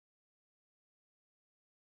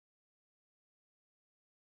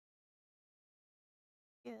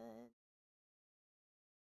good.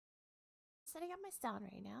 Setting up my sound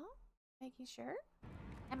right now. Making sure.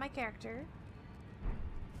 And my character.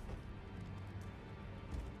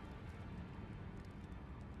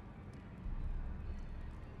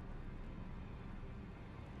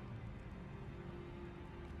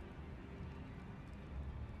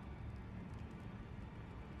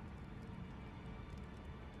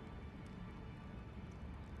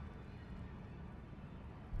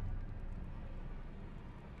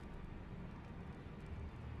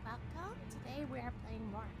 Welcome. Today we are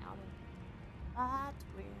playing more Elden, but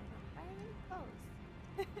we're not wearing any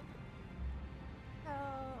clothes. So,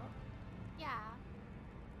 yeah.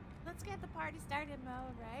 Let's get the party started, Mo,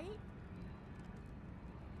 right?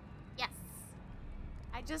 Yes.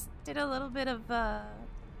 I just did a little bit of, I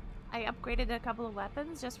upgraded a couple of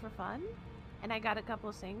weapons just for fun. And I got a couple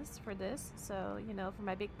of things for this. So, you know, for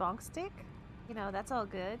my big bonk stick. You know, that's all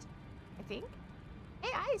good. I think.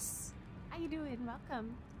 Hey, Ice! How you doing?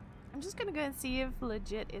 Welcome. I'm just gonna go and see if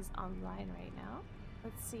Legit is online right now.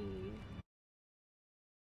 Let's see.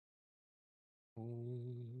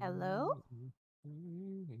 Hello?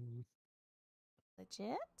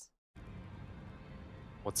 Legit?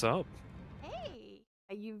 What's up? Hey!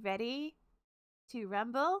 Are you ready to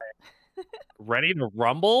rumble? Ready to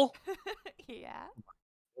rumble? Yeah.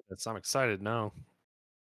 Yes, I'm excited now.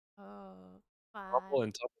 Oh, fun. Rumble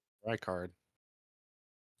and tumble with Rykard.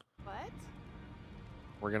 What?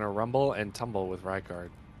 We're gonna rumble and tumble with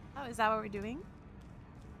Rykard. Oh, is that what we're doing?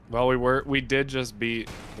 Well, we did just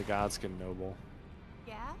beat the Godskin Noble.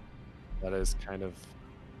 Yeah? That is kind of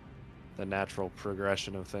the natural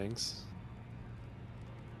progression of things.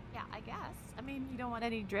 Yeah, I guess. I mean, you don't want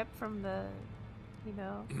any drip from the, you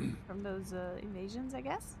know, from those invasions, I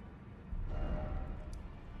guess?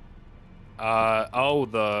 Yeah,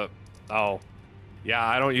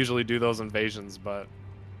 I don't usually do those invasions, but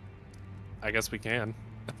I guess we can.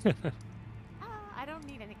 I don't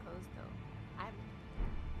need any clothes though.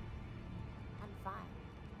 I'm fine.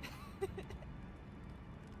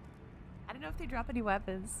 I don't know if they drop any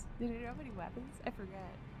weapons. Did they drop any weapons? I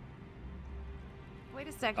forget. Wait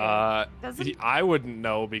a second. Doesn't I wouldn't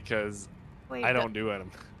know because wait, I don't do it.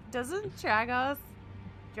 Doesn't Tragos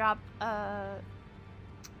drop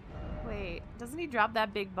wait, doesn't he drop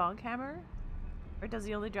that big bonk hammer? Or does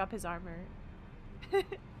he only drop his armor? Hey,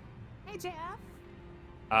 JF.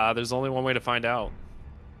 There's only one way to find out.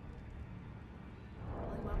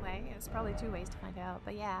 Only one way? It's probably two ways to find out,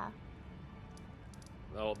 but yeah.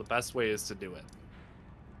 Well, the best way is to do it.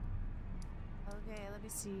 Okay, let me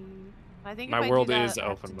see. I think my world is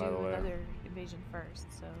open, by the way. Another invasion first,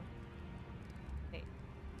 so. Wait.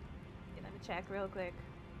 Okay, let me check real quick.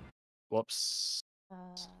 Whoops.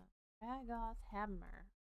 Tragos hammer.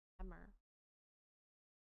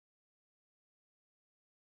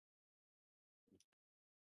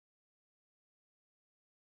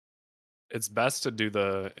 It's best to do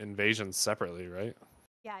the invasions separately, right?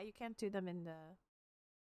 Yeah, you can't do them in the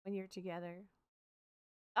when you're together.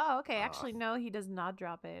 Oh, okay. Actually, no, he does not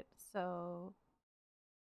drop it. So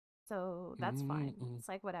that's fine. It's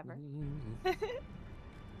like whatever. Hey,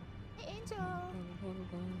 Angel.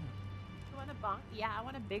 You want a bonk? Yeah, I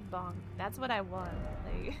want a big bonk. That's what I want.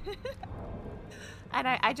 Like, and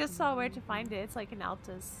I just saw where to find it. It's like in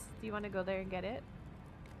Altus. Do you want to go there and get it?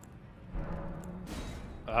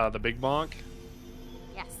 The big bonk?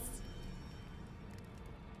 Yes.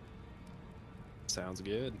 Sounds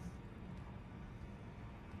good.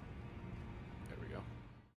 There we go. What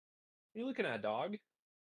are you looking at, dog?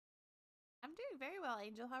 I'm doing very well,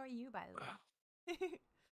 Angel. How are you, by the way?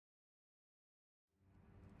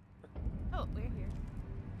 Oh, we're here.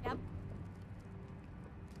 Yep.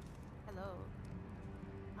 Hello.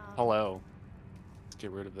 Hello. Let's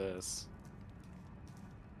get rid of this.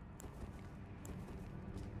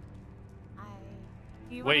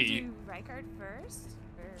 Do you want to do Rykard first?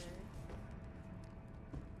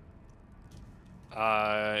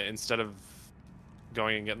 Or... instead of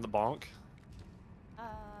going and getting the bonk?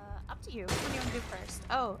 Up to you. What do you want to do first?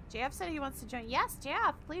 Oh, JF said he wants to join. Yes,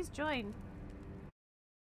 JF, please join.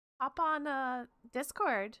 Hop on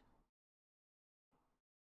Discord.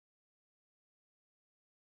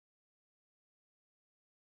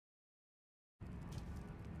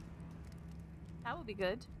 That would be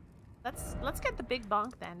good. Let's get the big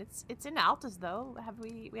bonk then. It's in Altus though.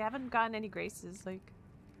 We haven't gotten any graces like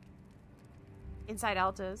inside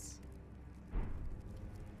Altus.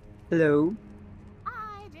 Hello.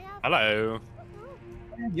 Hi, JF. Hello.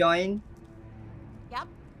 Join. Yep.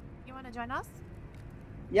 You wanna join us?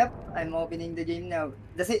 Yep, I'm opening the game now.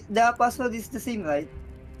 The password is the same, right?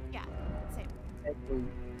 Yeah, same. Okay.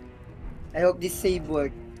 I hope this save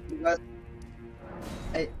works because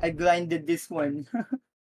I blinded this one.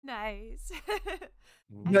 Nice.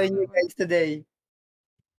 Join you guys today.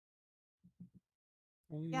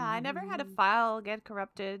 Yeah, I never had a file get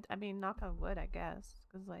corrupted. I mean, knock on wood, I guess.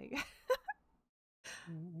 Because, like,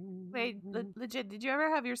 wait, legit, did you ever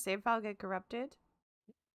have your save file get corrupted?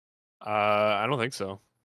 I don't think so.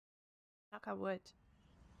 Knock on wood.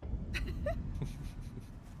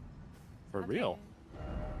 For Okay. real.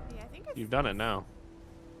 Yeah, I think it's. You've done it now.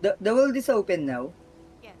 The world is open now.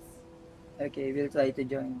 Yes. Okay, we'll try to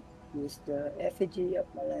join. Use the effigy of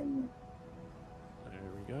Malanya.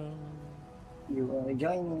 There we go. You are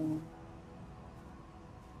joining.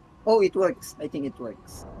 Oh, it works. I think it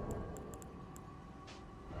works.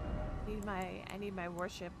 I need my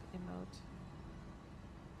worship emote.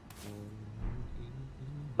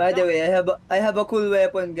 By the way, I have a cool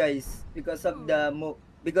weapon, guys, because of the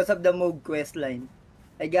Moog quest line.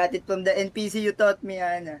 I got it from the NPC you taught me,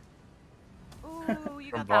 Anna. Ooh,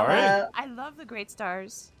 you From got that Bari? one. I love the great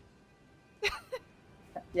stars.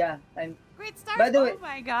 Yeah, I'm. Great stars. By the Oh way,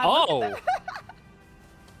 my god. Look at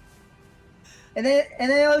that.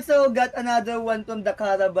 and I also got another one from the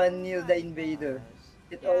caravan near the my invader. gosh.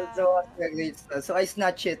 It Yeah. also has a great star, so I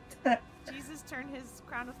snatch it. Jesus turned his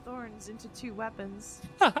crown of thorns into 2 weapons.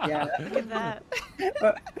 Yeah. Look at that.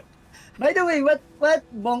 By the way, what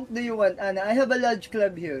bonk do you want, Anna? I have a large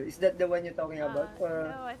club here. Is that the one you're talking about? Or...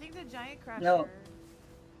 No, I think the giant crusher. No.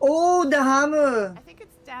 Oh, the hammer. I think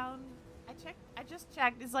it's down. I just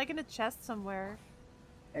checked. It's like in a chest somewhere.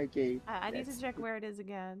 Okay. I need to check where it is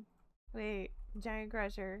again. Wait, giant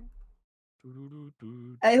crusher.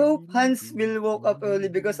 I hope Hans will woke up early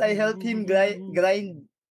because I helped him grind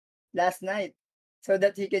last night so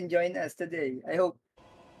that he can join us today. I hope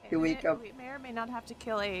he wake up. We may or may not have to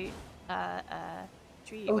kill a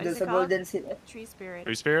tree. Oh, What is there's it a called? golden seed. Tree spirit.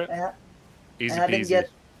 Tree spirit? Easy I haven't peasy. get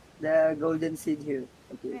the golden seed here.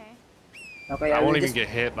 Okay. Okay, I won't even just, get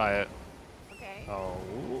hit by it. Okay. Oh.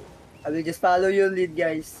 I will just follow your lead,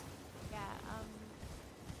 guys. Yeah,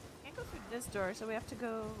 can't go through this door, so we have to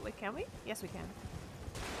go. Wait, can we? Yes, we can.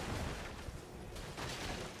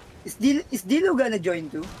 Is Dilo gonna join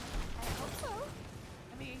too? I hope so.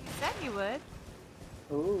 I mean, he said he would.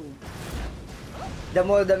 Oh. The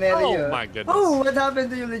more the merrier. Oh my goodness. Oh, what happened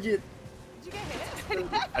to you, legit? Did you get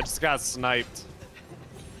hit? I just got sniped.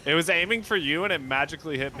 It was aiming for you and it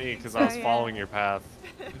magically hit me because I was following your path.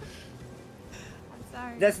 I'm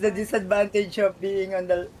sorry. That's the disadvantage of being on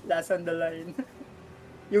the last on the line.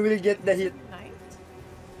 You will get the hit. Knight?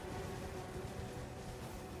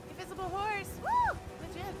 Invisible horse! Woo!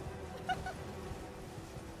 Legit.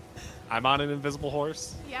 I'm on an invisible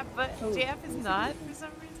horse. Yeah, but JF is not for some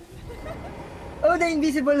reason. Oh, the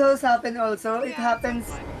invisible horse happened also. It Yeah, happens.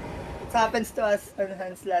 so It happens to us on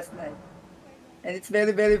Hans last night, and it's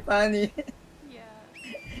very very funny. Yeah.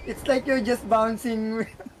 It's like you're just bouncing,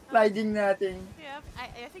 sliding nothing. Yep.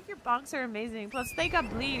 I think your bonks are amazing. Plus, they got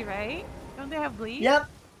bleed, right? Don't they have bleed? Yep.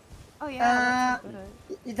 Oh yeah. That's so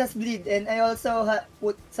good. It has bleed, and I also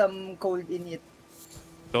put some cold in it.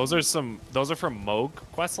 Those are from Moog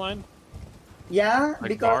questline? Yeah,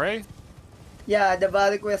 Like because Bari? yeah, the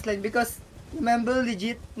Bari questline, because remember,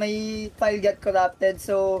 legit, my file got corrupted,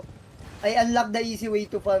 so I unlocked the easy way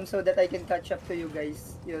to farm so that I can catch up to you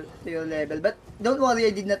guys, to your level. But don't worry,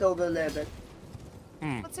 I did not over level.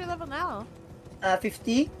 What's your level now?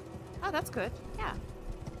 50. Oh, that's good. Yeah.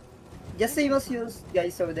 Just same as yours,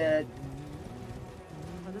 guys, so that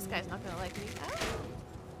Well, this guy's not gonna like me. Ah.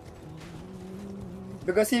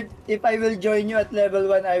 because if I will join you at level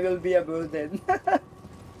 1, I will be a burden.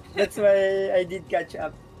 That's why I did catch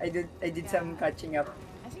up. I did some catching up.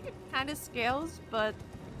 I think it kind of scales, but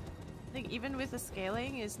I think even with the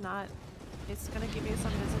scaling is not. It's gonna give you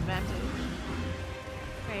some disadvantage.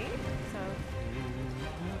 Right? So.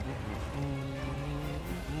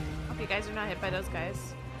 Hope you guys are not hit by those guys.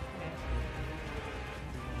 Okay.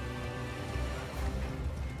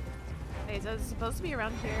 Wait, so it's supposed to be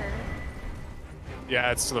around here.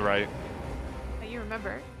 Yeah, it's to the right. Oh, you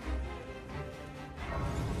remember?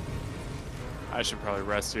 I should probably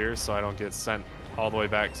rest here so I don't get sent all the way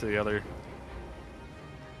back to the other.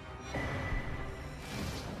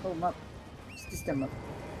 Oh, map. Is this the map?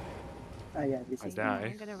 Ah, yeah, this is.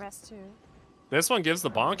 Die. I'm gonna rest too. This one gives the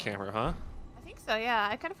bonk hammer, huh? I think so, yeah.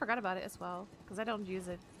 I kind of forgot about it as well, because I don't use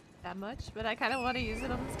it that much, but I kind of want to use it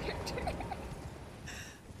on this character.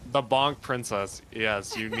 The bonk princess.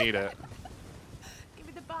 Yes, you need it. Give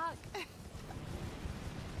me the bonk.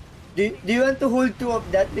 Do you want to hold 2 of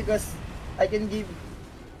that, because I can give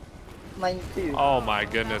mine to you. Oh my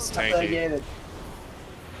goodness, After I tanky. get it.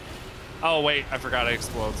 Oh wait, I forgot it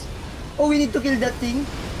explodes. Oh, we need to kill that thing.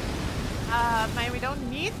 We don't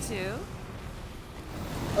need to.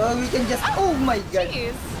 We can just. Oh my god.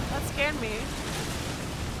 Jeez, that scared me.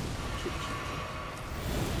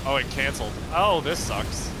 Oh, it canceled. Oh, this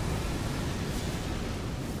sucks.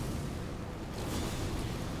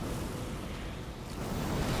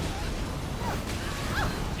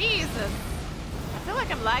 Jesus. I feel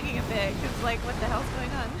like I'm lagging a bit, because, like, what the hell's going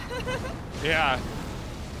on? Yeah.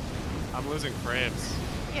 I'm losing frames.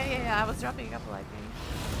 Yeah, I was dropping a couple, I think.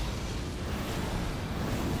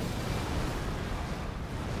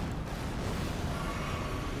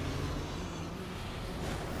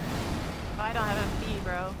 Oh, I don't have MP,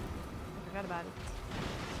 bro. I forgot about it.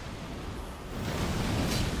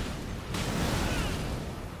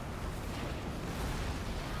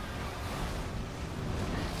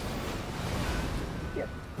 Yep.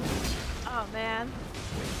 Oh, man.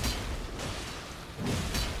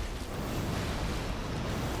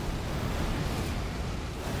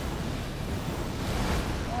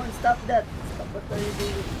 Oh, stop that. Stop what are you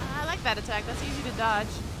doing? I like that attack. That's easy to dodge.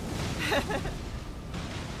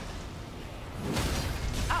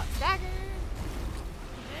 Oh, stagger!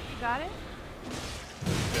 You got it?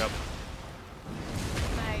 Yep.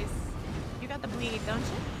 Nice. You got the bleed, don't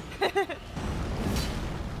you?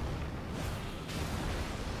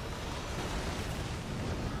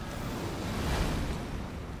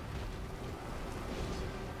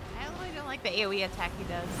 I really don't like the AoE attack he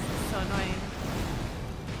does. It's so annoying.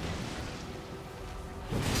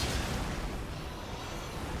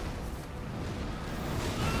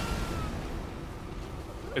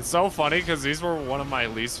 It's so funny because these were one of my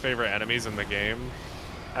least favorite enemies in the game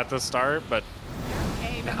at the start, but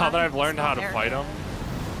Okay, now that I've learned how to area. fight them.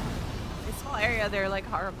 This small area, they're like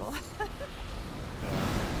horrible. You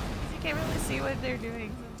can't really see what they're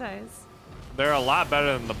doing sometimes. They're a lot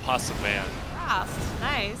better than the Pus of Man. Frost,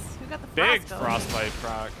 nice. Who got the Big frost? frostbite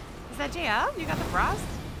proc. Is that JL? You got the frost?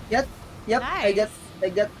 Yep. Nice. I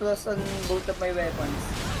got plus on both of my weapons.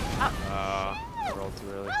 I rolled too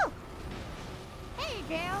early. Woo! Hey,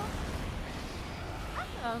 Gale.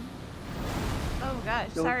 Awesome. Oh gosh,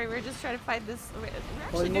 Don't- sorry, we're just trying to find this. We're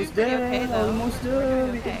actually Almost doing pretty there. okay, though. Almost We're there.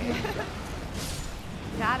 doing We can okay. do it.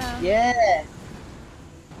 Got him. Yeah.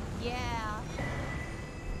 Yeah.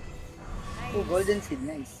 Nice. Oh, golden seed,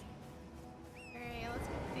 nice. Alright, let's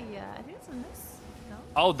get the, I think it's in this. No?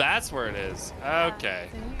 Oh, that's where it is. Okay.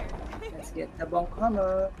 It's in here. Let's get the bonk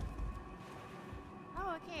hammer.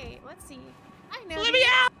 Oh, okay, let's see. I know. Let me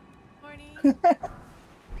out! Morning.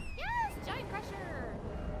 Yes, Giant Crusher.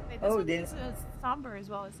 Wait, this Oh, one then- is somber as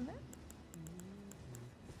well, isn't it?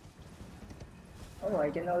 Oh, I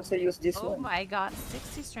can also use this Oh one. my god,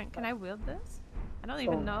 60 strength. Can I wield this? I don't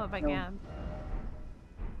even Oh, know if I no. can.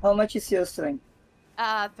 How much is your strength?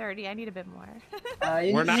 30. I need a bit more.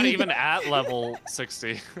 We're not even at level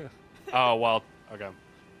 60. Oh, well, okay.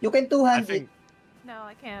 You can I two-hand think it. No,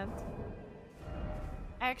 I can't.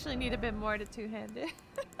 I actually need a bit more to two-hand it.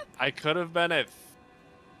 I could have been at.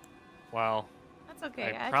 Well, That's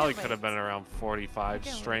okay. I I probably can could have wait. been around 45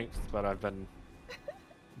 can wait. strength, but I've been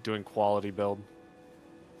doing quality build.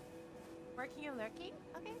 Working and lurking?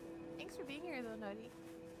 Okay. Thanks for being here, though, Nutty.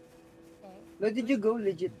 Okay. Where did you go,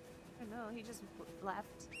 legit? I don't know. He just left.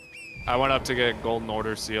 I went up to get Golden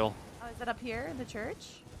Order seal. Oh, is it up here in the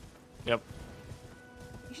church? Yep.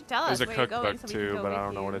 You should tell There's us a where you're going cookbook so we can too, go but I with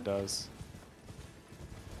don't know what you. it does.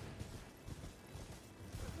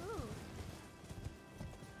 Ooh.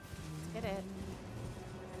 Let's get it.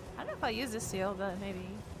 I don't know if I'll use this seal, but maybe.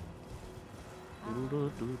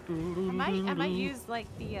 I might use like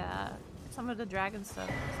the some of the dragon stuff.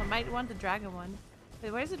 So I might want the dragon one.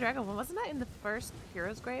 Wait, where's the dragon one? Wasn't that in the first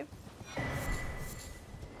hero's grave?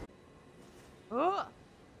 Oh!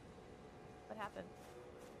 What happened?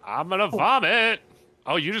 I'm gonna vomit.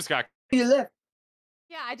 Oh, you just got. You left.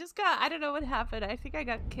 Yeah, I don't know what happened. I think I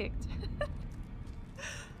got kicked.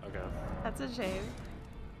 Okay. That's a shame.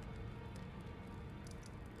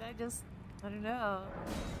 I don't know.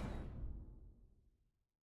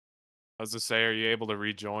 I was to say, are you able to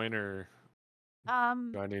rejoin, or do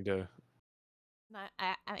I need to?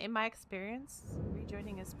 In my experience,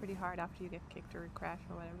 rejoining is pretty hard after you get kicked or crash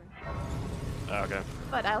or whatever. Okay.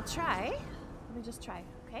 But I'll try. Let me just try,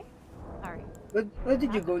 okay? Alright. Where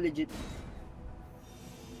did you go, legit?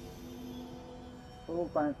 Oh,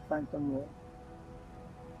 Phantom War.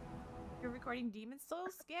 You're recording Demon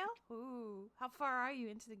Souls, Gale? Ooh. How far are you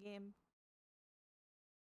into the game?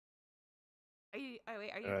 Are you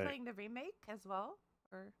Alright. playing the remake as well?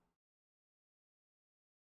 Or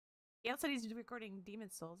Gale said he's recording Demon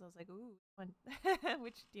Souls. I was like, ooh, which one?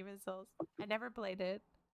 Which Demon Souls? I never played it.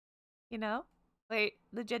 You know? Wait,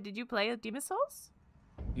 legit, did you play Demon Souls?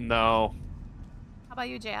 No. How about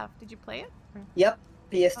you, JF? Did you play it? Or Yep,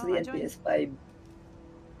 Oh, PS3 I and joined. PS5.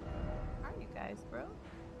 How are you guys, bro?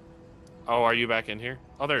 Oh, are you back in here?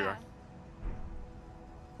 Oh, there you Yeah, are.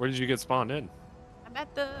 Where did you get spawned in? I'm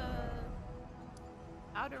at the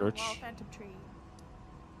outer Church? wall phantom tree.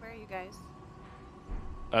 Where are you guys?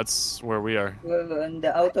 That's where we are. We're on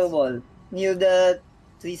the outer wall, near the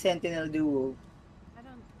 3 Sentinel duo.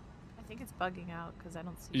 I think it's bugging out because I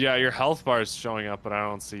don't see Yeah, you your guys. health bar is showing up, but I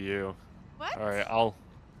don't see you. What? All right, I'll.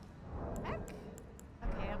 Heck?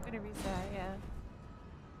 Okay, I'm gonna reset, yeah.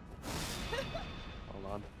 Hold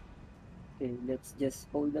on. Okay, let's just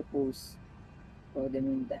hold the pose for the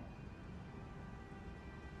meantime.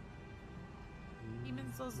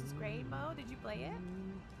 Demon Souls is great, Mo. Did you play it?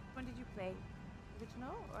 When did you play?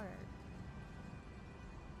 Original or?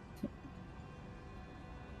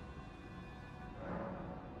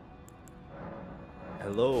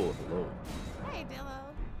 Hello. Hey, Dillo.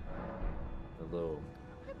 Hello.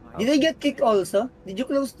 Good Did morning. I get kicked also? Did you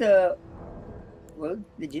close the world?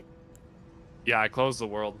 Legit? Yeah, I closed the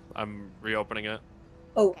world. I'm reopening it.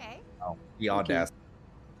 Oh, Okay. Oh, the Okay. audacity.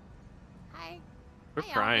 Hi. We're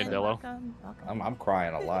Hi, crying, Alvin. Dillo. Welcome. Welcome. I'm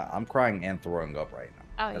crying a lot. I'm crying and throwing up right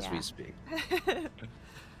now Oh, as yeah. we speak.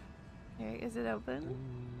 Here, is it open?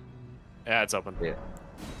 Yeah, it's open. Yeah.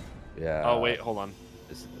 Yeah. Oh wait, hold on.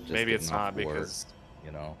 Just Maybe it's getting off not work, because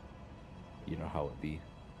you know how it be. Isn't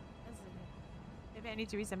it? Maybe I need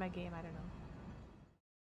to reset my game. I don't know.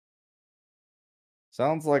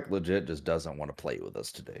 Sounds like legit just doesn't want to play with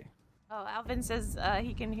us today. Oh, Alvin says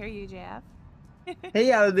he can hear you, JF.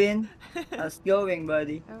 hey Alvin. How's it going,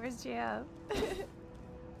 buddy? Oh, where's JF?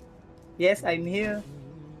 Yes, I'm here.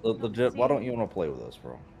 Legit, why don't you want to play with us,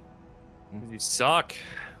 bro? you suck.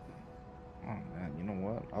 Oh man, you know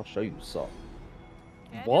what? I'll show you suck.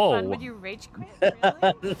 Yeah, Whoa. fun when you rage quit.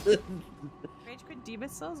 Really? Rage quit Demon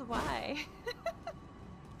Souls? Why?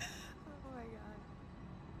 Oh my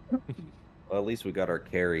god. Well, at least we got our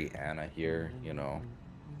carry Anna here, you know.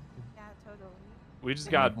 Yeah, totally. We just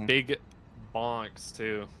got Mhm. big bonks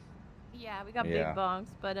too. Yeah, we got Yeah. big bonks,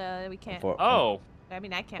 but we can't. Oh, I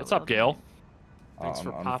mean, I can't. what's up, wield Gail? them. Thanks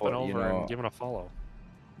for popping over and giving a follow.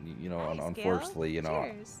 Nice, unfortunately, Gail. you know,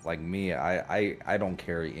 Cheers. like me, I don't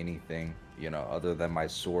carry anything, you know, other than my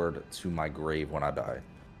sword to my grave when I die.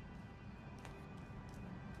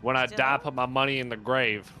 When I Still? die, put my money in the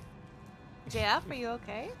grave. JF, are you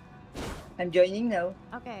okay? I'm joining now.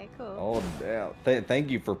 Okay, cool. Oh damn! Thank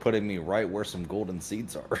you for putting me right where some golden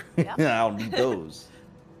seeds are. Yep. I'll need those.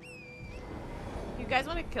 You guys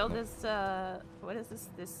want to kill this? What is this?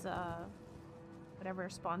 This whatever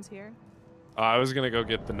spawns here. I was gonna go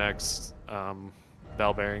get the next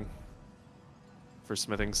bell bearing for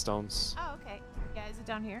smithing stones. Oh, okay. Yeah, is it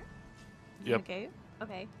down here? Is it Yep. in the cave?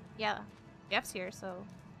 Okay. Yeah. Jeff's here, so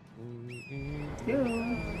Yo.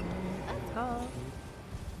 let's go.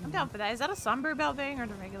 I'm down for that. Is that a somber bell bearing or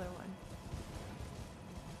the regular one?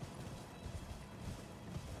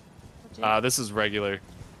 Legit? This is regular.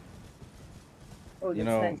 Oh, that's You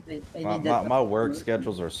know, nice. I need that. my work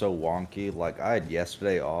schedules are so wonky. Like I had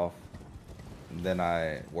yesterday off, and then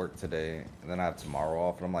I work today, and then I have tomorrow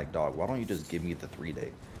off, and I'm like, dog, why don't you just give me the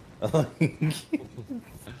 3-day? That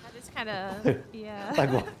is kind of yeah.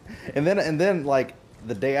 Like, what? And then like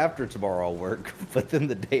the day after tomorrow I'll work, but then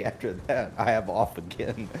the day after that I have off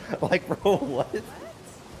again. Like, bro, what?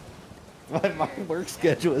 What? My work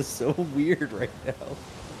schedule is so weird right now.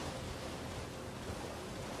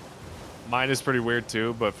 Mine is pretty weird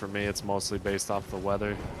too, but for me, it's mostly based off the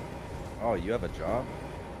weather. Oh, you have a job?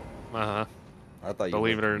 Uh huh. I thought you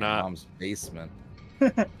Believe lived it or in your not. mom's basement.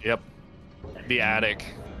 Yep. The attic.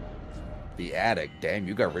 The attic. Damn,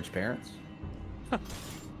 you got rich parents? Okay,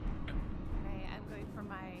 I'm going for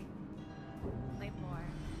my Claymore.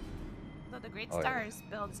 Though the Great Oh, yeah. Stars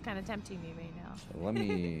build is kind of tempting me right now. Let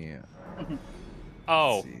me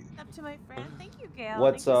Oh, see. Up to my friend. Thank you, Gail.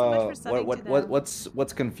 What's Thank you so much for subbing to them.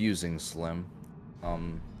 what's confusing, Slim? Oh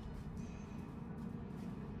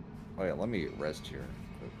yeah, let me rest here.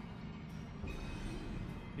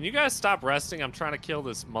 can you guys stop resting? I'm trying to kill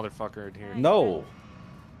this motherfucker in here. Fine. No.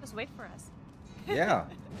 Just wait for us. Yeah.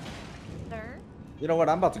 Sir? You know what?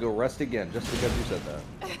 I'm about to go rest again just because you said that.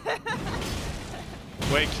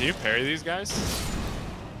 Wait, can you parry these guys?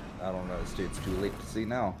 I don't know. It's too late to see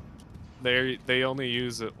now. They only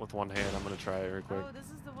use it with one hand. I'm gonna try it real quick. Oh, this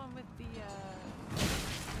is the one with the,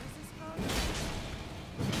 what is this called?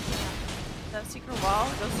 The secret wall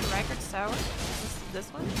goes to Reichard's Tower. Is this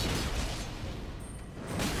one?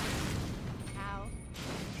 Ow.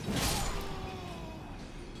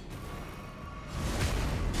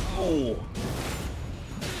 Oh.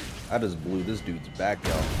 I just blew this dude's back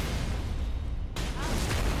out.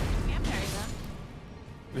 Can't parry them.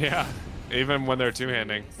 Yeah, even when they're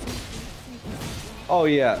two-handing. Oh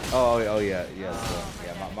yeah. Oh yeah. Yes. Oh,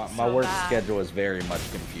 Yeah. my God, My so work bad. schedule is very much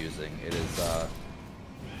confusing. It is.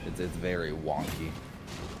 It's very wonky.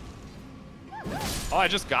 Oh, I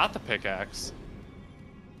just got the pickaxe.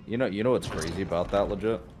 You know what's crazy about that,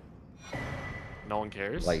 legit? No one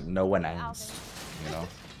cares. Like no one Alvin. ends. You know.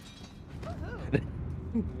 Woohoo.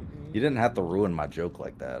 You didn't have to ruin my joke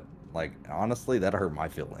like that. Like honestly, that hurt my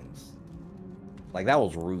feelings. Like that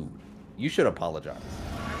was rude. You should apologize.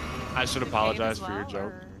 I should The game apologize as for your well,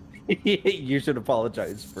 joke. or- You should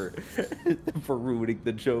apologize for for ruining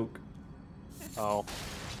the joke. Oh,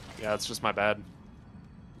 yeah, it's just my bad.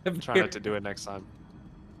 Try not to do it next time.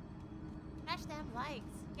 Smash them likes.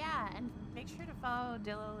 Yeah, and make sure to follow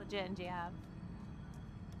Dillo, Legit, and Jab.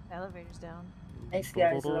 The elevator's down. Thanks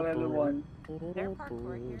guys, hello everyone. There's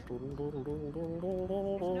parkour here. There's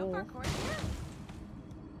no parkour here?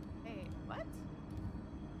 Hey, what?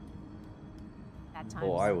 That time.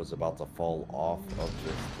 Oh, I was about to fall off of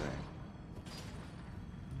this thing.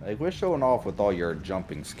 Like we're showing off with all your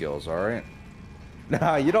jumping skills, all right?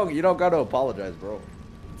 Nah, you don't gotta apologize, bro.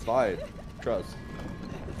 It's fine. Trust.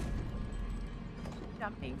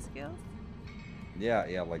 Jumping skills? Yeah,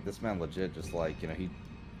 like this man legit just like, you know,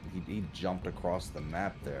 he jumped across the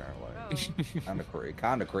map there, like Oh.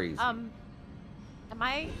 kind of crazy. Am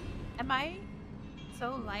I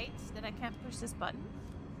so light that I can't push this button?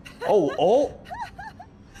 Oh,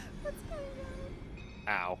 What's going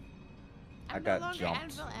on? Ow. I I'm got no longer jumped.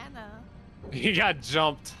 Anvil Anna. He got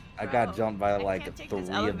jumped. I got Bro, jumped by I like can't take 3 this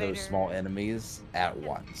of those elevator. small enemies at Can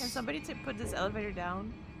once. somebody put this elevator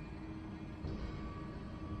down?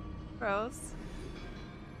 Gross.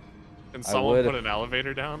 Can I someone would- put an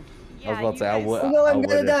elevator down? Yeah, I was about to say, I you would- Oh guys, no, I I'm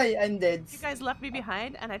gonna would've- die. I'm dead. you guys left me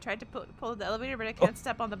behind, and I tried to pull the elevator, but I can't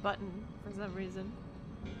step on the button for some reason.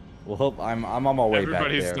 Well, I'm on my way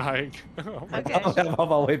Everybody's back there. dying. Oh my Okay. gosh. I'm on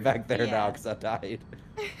my way back there now Yeah. because I died.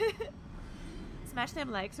 Smash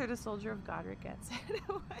them likes or the soldier of Godric gets.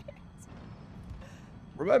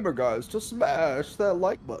 Remember, guys, to smash that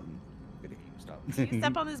like button. Stop. Can you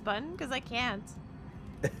step on this button? Because I can't.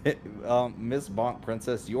 Miss Bonk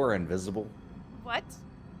Princess, you are invisible. What?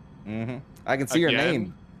 I can see your Again?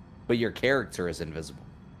 name, but your character is invisible.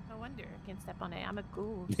 No wonder I can't step on it. I'm a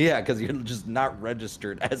ghoul. Yeah, because you're just not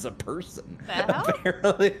registered as a person. The hell?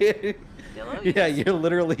 Apparently. Dillo, Yeah, you you're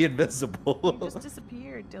literally invisible. just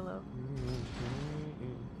disappeared, Dillo.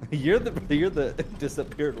 You're the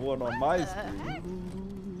disappeared one on my What the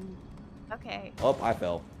screen. heck? Okay. Oh, I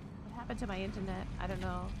fell. What happened to my internet? I don't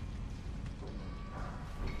know.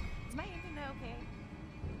 Is my internet okay?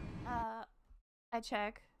 I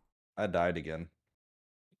check. I died again.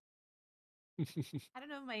 I don't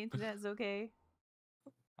know if my internet is okay.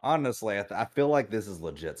 Honestly, I feel like this is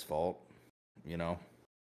legit's fault. You know?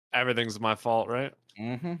 Everything's my fault, right?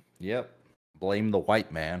 Yep. Blame the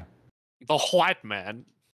white man. The white man.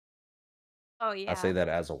 Oh yeah. I say that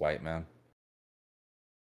as a white man.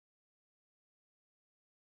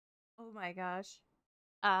 Oh my gosh.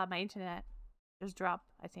 My internet just dropped,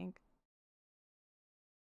 I think.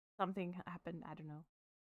 Something happened, I don't know.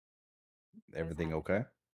 Everything okay?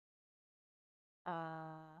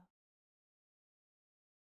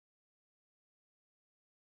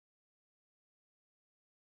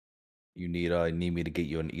 You need me to get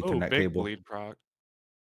you an Oh, Ethernet big cable. bleed proc.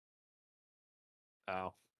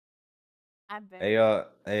 Ow. I'm very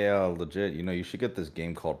Hey, legit, you know, you should get this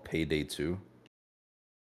game called Payday 2.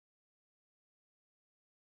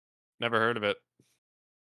 Never heard of it.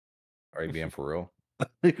 Are you being for real?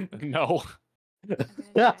 No. I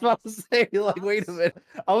was about to say, like, wait a minute.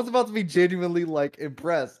 I was about to be genuinely like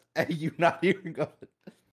impressed at you not hearing of it.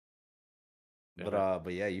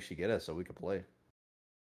 But yeah, you should get it so we can play.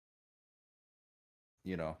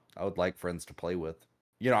 You know, I would like friends to play with.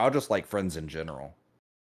 You know, I would just like friends in general.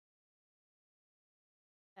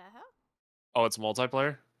 Oh, it's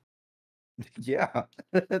multiplayer? Yeah.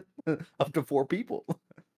 Up to 4 people.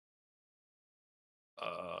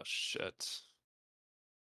 Shit.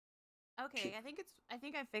 Okay, I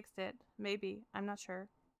think I fixed it. Maybe. I'm not sure.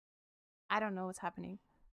 I don't know what's happening.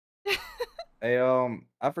 Hey,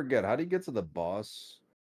 I forget. How do you get to the boss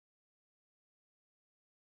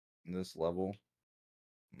in this level?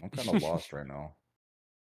 I'm kind of lost right now.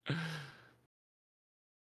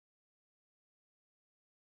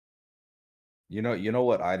 You know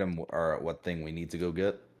what item or what thing we need to go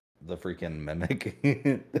get? The freaking mimic,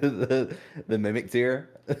 the mimic tier.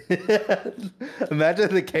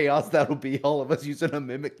 Imagine the chaos that'll be all of us using a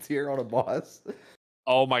mimic tier on a boss.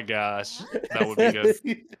 Oh my gosh, that would be good.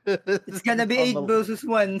 It's gonna be 8 versus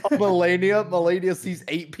 1. Melania sees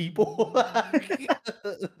 8 people.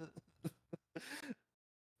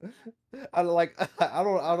 I like. I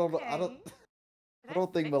don't. I don't. I don't. Okay. I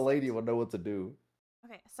don't think fix Melania it? would know what to do.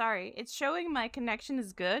 Okay, sorry. It's showing my connection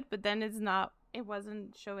is good, but then it's not. It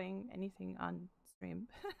wasn't showing anything on stream.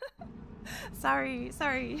 sorry.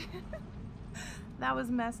 That was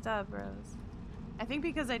messed up, bros. I think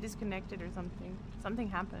because I disconnected or something. Something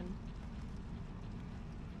happened.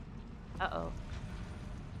 Uh-oh.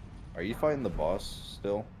 Are you fighting the boss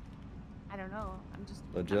still? I don't know. I'm just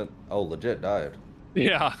Legit? Oh, legit died.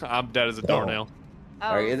 Yeah, I'm dead as a doornail. Oh,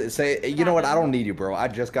 All right, say, you know what? I don't need you, bro. I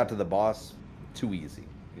just got to the boss. Too easy,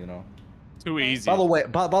 you know? Too easy. By the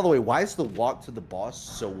way, why is the walk to the boss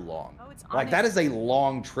so long? Oh, it's like, that is a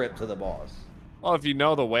long trip to the boss. Well, if you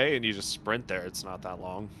know the way and you just sprint there, it's not that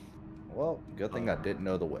long. Well, good thing I didn't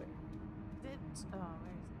know the way. Where is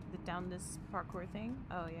it? Down this parkour thing?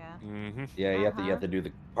 Oh, yeah. Mm-hmm. Yeah, you have to do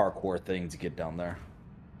the parkour thing to get down there.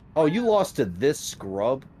 Oh, you lost to this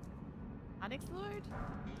scrub? Onyx Lord?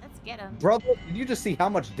 Let's get him. Brother, did you just see how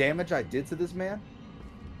much damage I did to this man?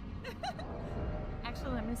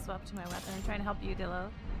 Actually, let me swap to my weapon. I'm trying to help you, Dillo.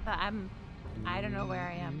 But I don't know where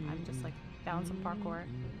I am. I'm just like down some parkour.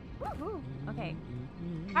 Woohoo! Okay.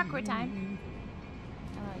 Parkour time.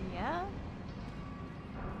 Yeah?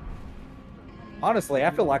 Honestly, I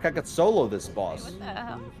feel like I could solo this Wait, boss. what the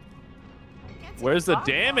hell? Where's the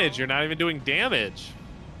damage? You're not even doing damage.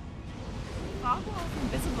 Fog wall's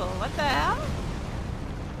invisible. What the hell?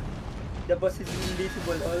 The boss is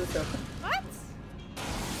invisible also. What?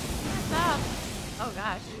 What's up? Oh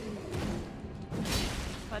gosh.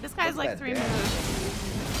 Well, this guy's Look like at that 3 damage.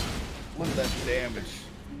 moves. Look at that damage.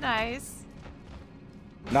 Nice.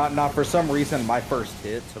 Not for some reason, my first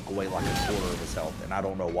hit took away like a quarter of his health, and I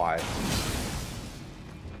don't know why.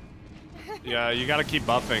 Yeah, you gotta keep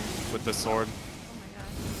buffing with the sword. Oh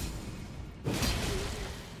my gosh.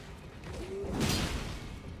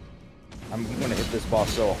 I'm gonna hit this boss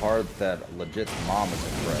so hard that legit's mom is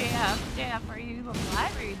impressed. JF, are you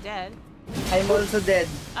alive or are you dead? I'm also dead.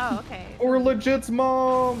 Oh, okay. Or legit's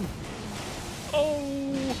mom!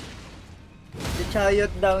 Oh! The chariot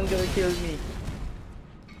down there killed me.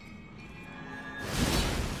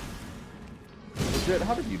 Legit,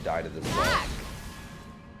 how did you die to this boss?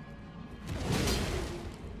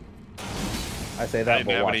 I say that,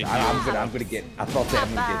 but watch. I'm gonna get. I thought that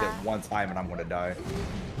I'm gonna get hit one time and I'm gonna die.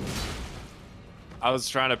 I was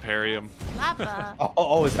trying to parry him. Lava.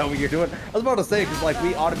 Oh, is that what you're doing? I was about to say, because like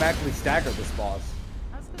we automatically stagger this boss.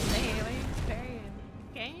 I was gonna say, what are you parrying?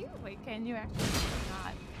 Can you? Wait, can you actually?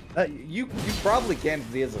 Not. You probably can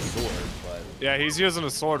because he has a sword, but Yeah, he's using a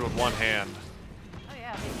sword with one hand. Oh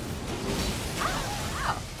yeah. Maybe.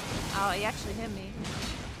 Ow. Oh, he actually hit me.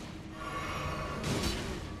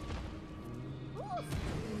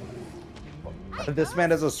 this man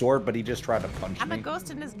has a sword, but he just tried to punch I'm me. a ghost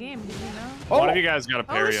in this game, did you know? One of you guys gotta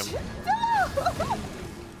parry him.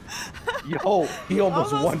 Yo, he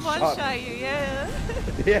almost one one-shot shot you, yeah.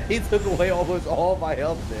 Yeah, he took away almost all my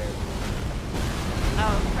health there.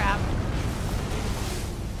 Oh crap.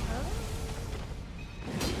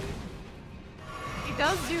 He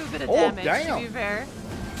does do a bit of damage, to be fair.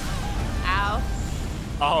 Ow.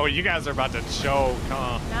 Oh, you guys are about to choke,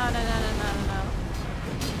 huh? No.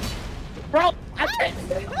 Bro, I can't.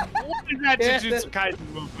 What is that Jujutsu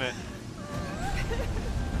Kaisen movement?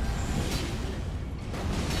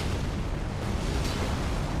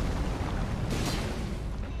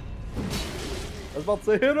 I was about to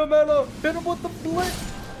say, hit him, Ella! Hit him with the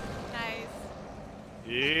blitz! Nice.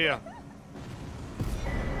 Yeah.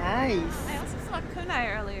 Nice. I also saw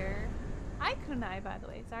Kunai earlier. Hi Kunai, by the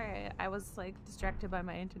way. Sorry, I was like distracted by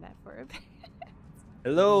my internet for a bit.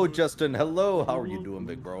 Hello, Justin. Hello. How are you doing,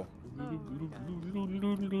 big bro? Oh,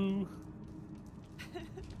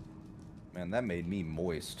 Man, that made me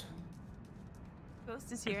moist.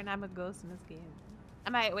 Ghost is here and I'm a ghost in this game.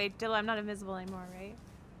 Wait, Dill, I'm not invisible anymore, right?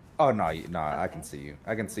 Oh, no, I can see you.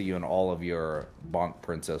 I can see you in all of your bonk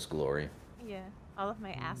princess glory. Yeah, all of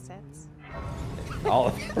my assets. All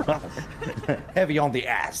of heavy on the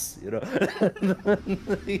ass, you know.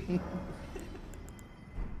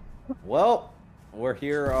 Well, we're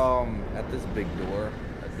here at this big door.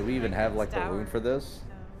 Do we even have like the room for this?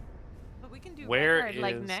 No. But we can do Where record,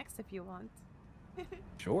 like is- next if you want.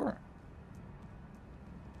 Sure.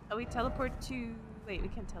 Oh, we teleport to. Wait, we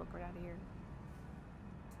can't teleport out of here.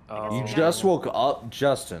 Oh. You just woke up,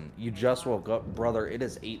 Justin. You just woke up, brother. It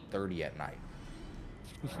is 8:30 at night.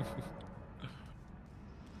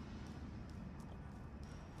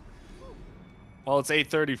 Well, it's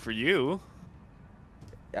 8:30 for you.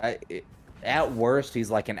 At worst, he's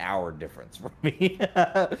like an hour difference from me.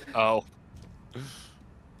 Oh.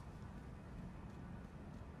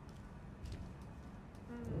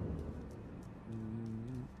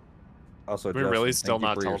 Also, We Justin, really still thank you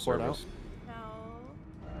not for your teleport out? service. No.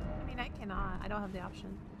 I mean, I cannot. I don't have the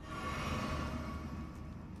option.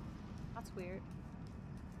 That's weird.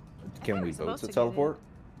 I Can thought we we're vote supposed to get it. teleport?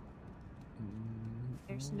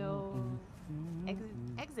 There's no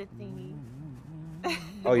exit thingy.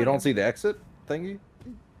 Oh, you don't see the exit thingy?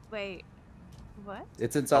 Wait. What?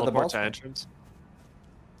 It's inside the Teleport boss to room. entrance.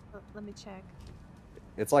 Let me check.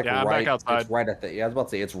 It's like Yeah, I'm right. back outside. It's right at the. Yeah, I was about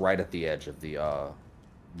to say it's right at the edge of the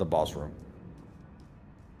boss room.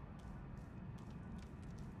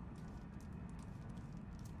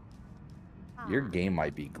 Your Ah, game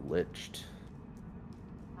might be glitched.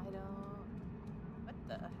 I don't. What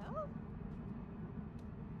the hell?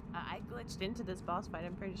 I glitched into this boss fight.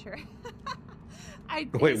 I'm pretty sure.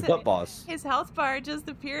 Wait, what boss? His health bar just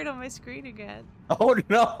appeared on my screen again. Oh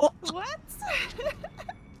no! What?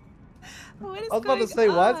 What is I was about to going say,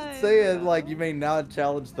 why is on, it saying bro? like you may now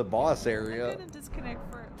challenge the boss I'm area? gonna disconnect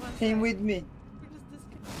for one Same sec. with me. We're just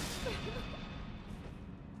disconnected.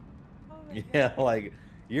 Oh my Yeah, God. like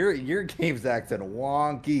your game's acting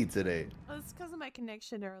wonky today. Oh, it's because of my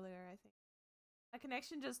connection earlier, I think. My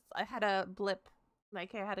connection just, I had a blip.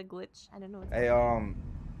 Like, I had a glitch. I don't know what's Hey, going on.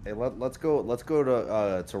 hey, let's go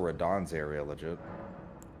to Radon's area, legit.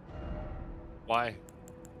 Why?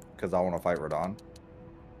 Because I want to fight Radon.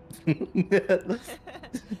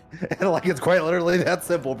 And like it's quite literally that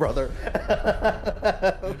simple, brother.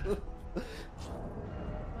 Wait,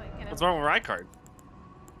 can What's I... wrong with Rykard?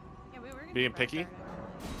 Yeah, we were gonna Being do picky? Rykard, actually.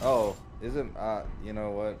 Oh, isn't you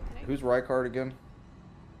know what? Who's Rykard again?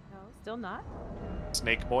 No, still not?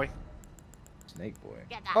 Snake boy. Snake Boy.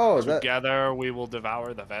 Get Oh, is that? Together we will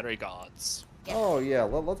devour the very gods. Oh yeah,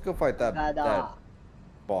 let's go fight that Dada.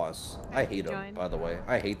 boss. I Alright, hate him, join. by the way.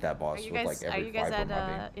 I hate that boss Are you with guys, like every fiber at of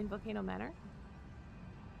my being. in Volcano Manor?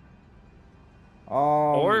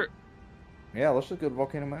 Or Yeah, let's just go to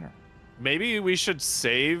Volcano Manor. maybe we should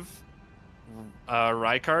save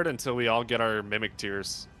Rykard until we all get our mimic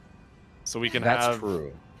tiers. So we can That's have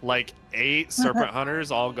true. like 8 serpent hunters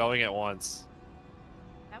all going at once.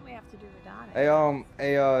 Then we have to do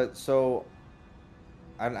Radon. So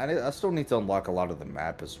I still need to unlock a lot of the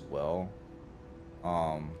map as well.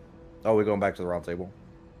 Oh, we going back to the round table?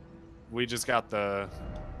 We just got the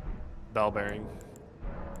bell bearing.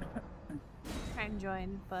 Try and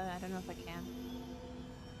join, but I don't know if I can.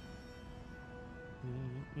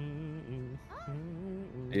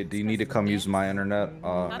 Do you need to come use my internet,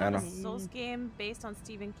 Not Anna? a Souls game based on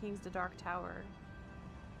Stephen King's The Dark Tower.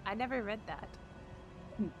 I never read that.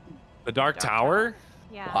 The Dark Tower?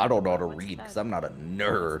 Yeah. I don't know how to what's read that? because I'm not a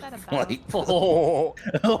nerd. What's that about? Like,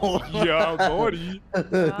 Oh, yeah, buddy. I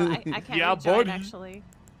can't Yeah, rejoin, buddy. actually.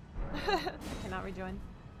 I cannot rejoin.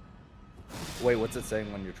 wait, what's it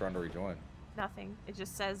saying when you're trying to rejoin? Nothing. It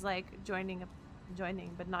just says, like, joining,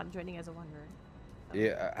 but not joining as a one word. So.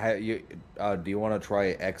 Yeah, do you want to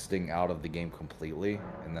try exiting out of the game completely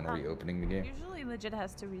and then reopening the game? Usually legit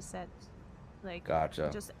has to reset. Like, Gotcha.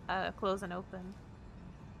 just close and open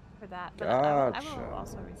for that. But I Gotcha. will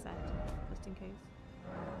also reset, just in case.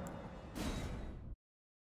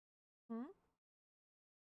 Hmm?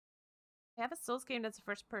 I have a Souls game that's a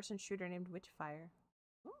first-person shooter named Witchfire.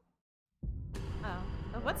 Ooh. Oh.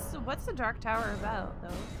 What's the Dark Tower about, though?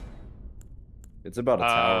 It's about a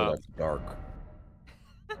tower that's dark.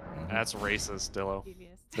 That's racist, Dillo.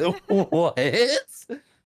 Devious. What?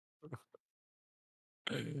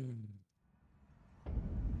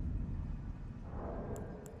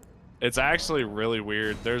 It's actually really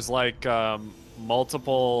weird. There's like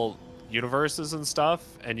multiple universes and stuff,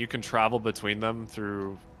 and you can travel between them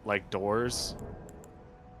through like doors.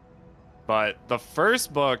 But the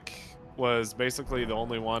first book was basically the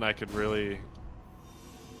only one I could really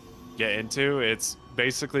get into. It's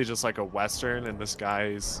basically just like a Western, and this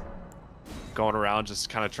guy's going around just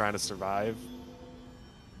kind of trying to survive.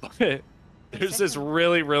 But there's this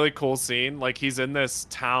really, really cool scene. Like, he's in this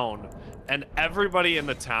town, and everybody in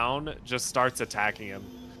the town just starts attacking him.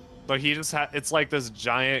 But he just it's like this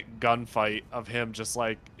giant gunfight of him just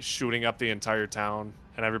like shooting up the entire town,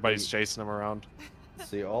 and everybody's chasing him around.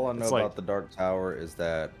 See, all I know It's about like- the Dark Tower is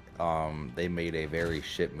that they made a very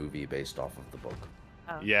shit movie based off of the book.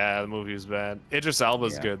 Oh. Yeah, the movie was bad. Idris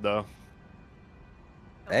Elba's Yeah. good though.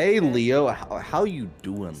 Hey, Leo, how you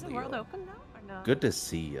doing, Is the world Leo? open now or no? Good to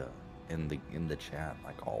see you in the chat,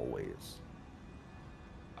 like always.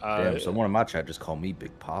 Uh, Damn, someone in my chat just called me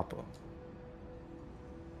Big Papa.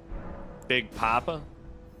 Big Papa.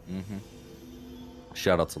 Mm-hmm.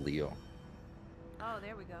 Shout out to Leo. Oh,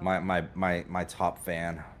 there we go. My top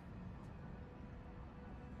fan.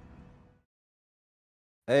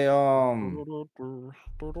 Hey,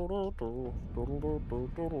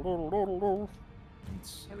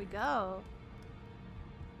 There we go.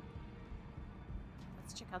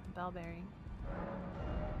 Let's check out the bell bearing.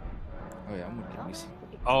 Oh yeah, I'm gonna give Bell me some.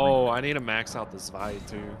 bearing? Oh, I need to max out this Vi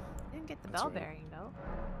too. I didn't get the That's bell right. bearing though.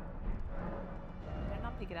 Did I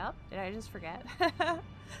not pick it up? Did I just forget?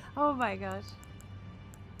 Oh my gosh.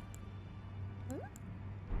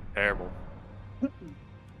 Terrible. Oh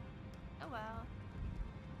well.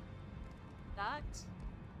 Ducked?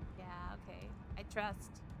 Yeah, okay. I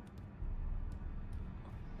trust.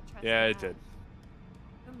 Yeah, it that. did.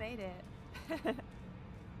 Who made it?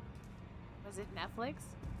 Was it Netflix?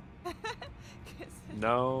 'Cause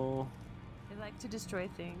No. they like to destroy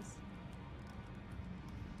things.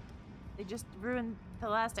 They just ruined The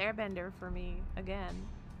Last Airbender for me again.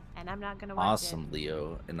 And I'm not gonna watch Awesome,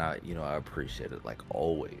 Leo, and I appreciate it like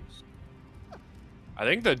always. I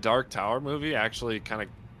think the Dark Tower movie actually kind of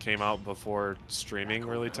came out before streaming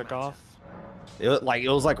really took off. It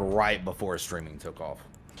was like right before streaming took off,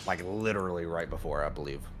 like literally right before, I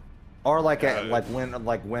believe, or like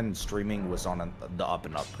when streaming was on the up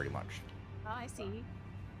and up, pretty much. Oh, I see.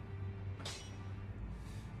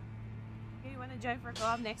 Okay, you want to join for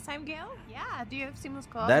co-op next time, Gail? Yeah, do you have seamless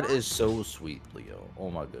co-op? That now? is so sweet, Leo. Oh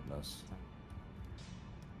my goodness.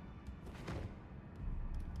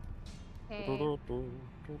 Okay.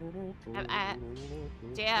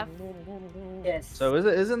 Jeff. Yes. So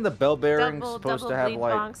isn't the bell bearing supposed to have bleed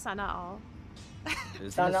like? bonk, sana all.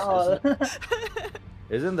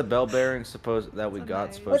 Isn't the bell bearing supposed that we So got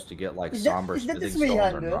nice. supposed to get like somber is that the smithing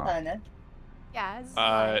stones or 300, not? Anna? Yeah, it's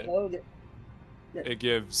Oh, It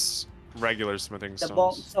gives regular smithing the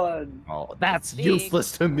bonk stones. sword. Oh, that's Big.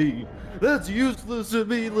 useless to me. That's useless to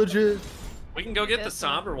me, legit. We can go get the This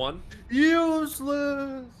somber one.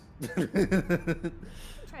 Useless. try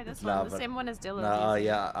this Nah, one, the but- same one as Dylan. Nah,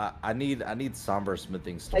 yeah, I need somber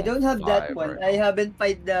smithing stone. I don't have that 5 one. right I now. haven't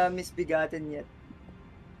fight the Misbegotten yet.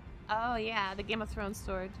 Oh yeah, the Game of Thrones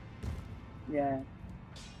sword. Yeah.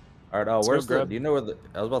 All right, Let's go where's the? grab- Do you know where the?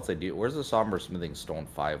 I was about to say, where's the somber smithing stone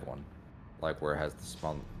 5 one? Like where it has the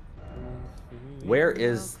smell. Where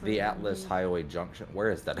is the Atlas Highway Junction?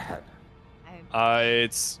 Where is that at?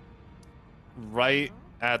 It's right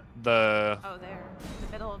at the. Oh, there, in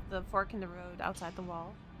the middle of the fork in the road, outside the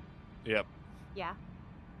wall. Yep. Yeah.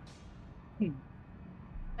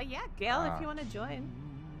 But yeah, Gail, Ah. if you want to join,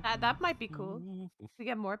 that might be cool. To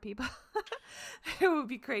get more people, it would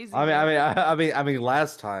be crazy. I mean,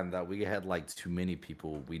 last time that we had like too many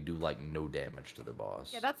people, we do like no damage to the boss.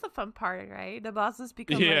 Yeah, that's the fun part, right? The bosses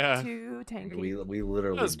become Yeah. like too tanky. We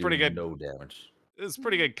literally That's do pretty good. no damage. It's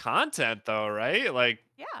pretty good content though, right? Like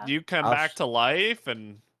Yeah. you come I'll back to life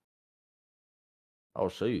and I'll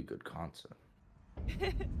show you good content.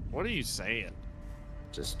 what are you saying?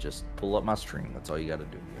 Just pull up my stream. That's all you got to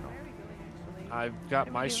do. You know. Where are we going, actually? I've got What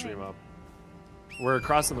are my we stream doing? up. We're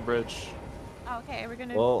crossing the bridge. Oh, okay, we're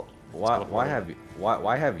gonna. Well, why go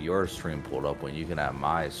have your stream pulled up when you can have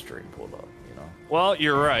my stream pulled up? You know. Well,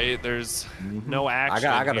 you're right. There's no action.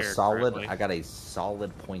 I got a here solid. currently. I got a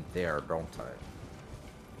solid point there, don't I?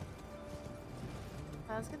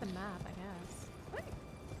 Let's get the map, I guess.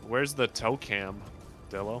 Where's the tow cam,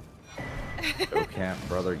 Dillo? Go camp,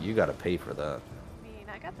 brother. You got to pay for that. I mean,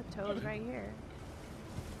 I got the toes right here.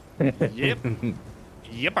 Yep.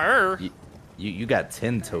 Yipper. You got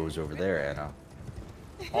 10 toes over there, Anna.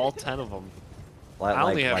 All 10 of them. Like, I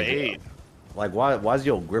only have like, 8. Like, why's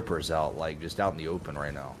your grippers out? Like, just out in the open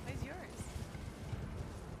right now? Where's yours?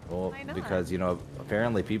 Well, Why not? because, you know,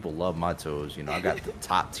 apparently people love my toes. You know, I got the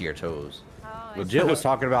top tier toes. Oh, I Legit see. was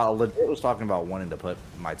talking about wanting to put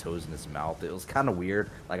my toes in his mouth. It was kind of weird.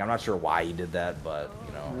 Like, I'm not sure why he did that, but,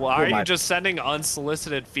 you know. Why are my- you just sending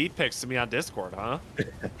unsolicited feed pics to me on Discord, huh?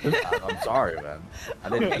 I'm sorry, man. I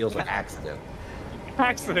didn't feel it was an accident.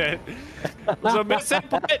 Accident. It was a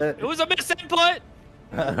misinput. It was a misinput.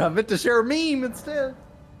 I meant to share a meme instead.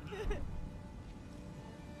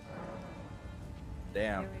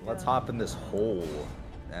 Damn, Here we let's go. hop in this hole,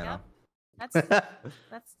 Anna. That's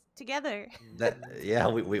together. Yeah,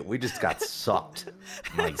 we just got sucked,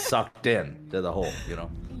 like sucked in to the hole, you know.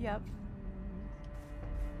 Yep.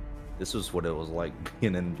 This was what it was like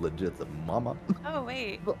being in legit the mama. Oh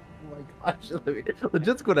wait. Oh my gosh,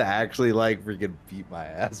 legit's gonna actually like freaking beat my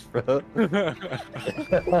ass, bro.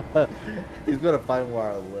 He's gonna find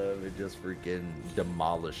where I live and just freaking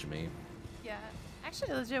demolish me. Yeah.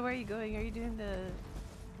 Actually, legit, where are you going? Are you doing the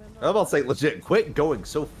I was about to say, legit, quit going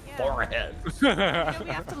so Yeah. far ahead. You know, we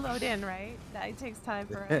have to load in, right? That takes time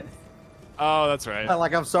for us. Oh, that's right.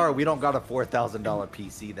 Like, I'm sorry, we don't got a $4,000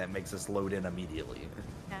 PC that makes us load in immediately.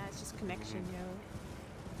 Nah, it's just connection,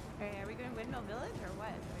 yo. Alright, are we going Windmill Village or what?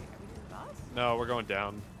 Are we doing the boss? No, we're going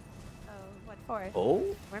down. Oh, what for? Oh?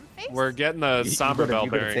 Worm face? We're getting the somber bell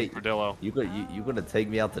gonna bearing take- Cordillo. You gonna take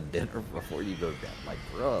me out to dinner before you go down? Like,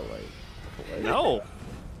 bro, like No.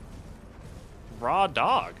 Raw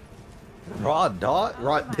dog. raw dog, Oh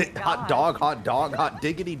raw, my hot dog, hot dog, hot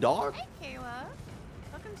diggity dog. Hey, Kayla.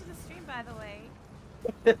 Welcome to the stream, by the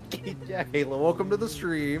way. Yeah, Kayla, welcome to the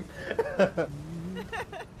stream.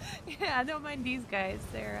 Yeah, I don't mind these guys.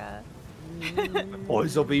 They're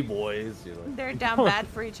Boys will be boys. You know. they're down bad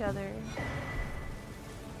for each other.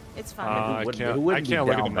 It's fine. I Who can't- wouldn't I can't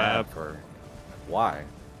be look at down the bad map. for? Why?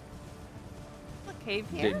 A cave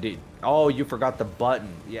here. Oh, you forgot the button.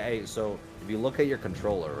 Yeah, hey, so if you look at your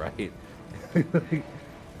controller, right?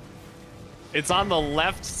 It's on the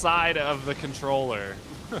left side of the controller.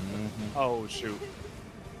 Mhm. Oh, shoot.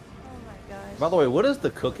 Oh my gosh. By the way, what does the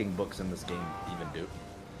cooking books in this game even do?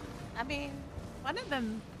 I mean, one of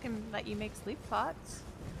them can let you make sleep pots.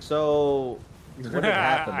 So, what had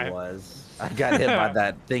happened was I got hit by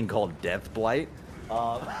that thing called Death Blight.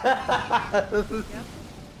 Yep.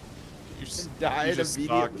 You died you just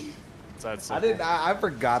suck. immediately. It's that I simple. didn't. I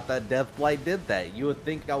forgot that Death Blight did that. You would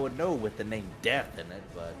think I would know with the name Death in it,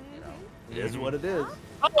 but you know, it is what it is.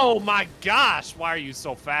 Oh my gosh! Why are you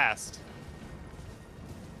so fast?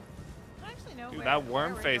 I don't actually know Dude, where, that where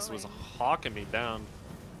worm we're face was going. hawking me down.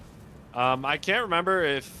 I can't remember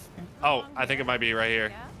if. Oh, Along I think here? it might be right here.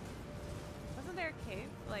 Yeah? Wasn't there a cave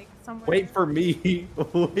like somewhere? Wait for me.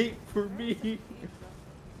 Wait for me.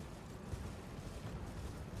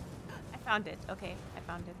 I found it. Okay, I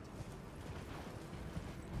found it.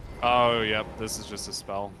 Oh, yep. This is just a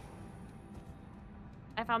spell.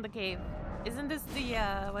 I found the cave. Isn't this the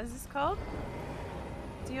what is this called?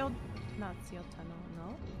 Sealed, not sealed tunnel.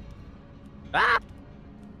 No. Ah!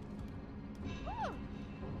 Woo!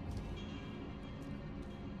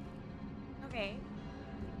 Okay.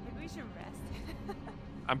 Maybe we should rest.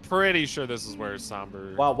 I'm pretty sure this is where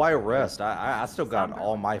Somber. Wow, why rest? I still got Somber.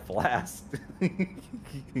 all my flasks.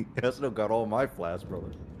 I still got all my flasks,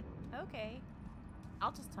 brother. Okay.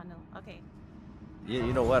 I'll just tunnel. Okay. Yeah,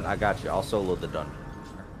 you know what? I got you. I'll solo the dungeon.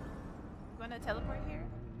 You wanna teleport here?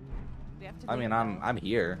 We have to. I do mean, it I'm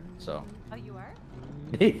here, so. Oh, you are?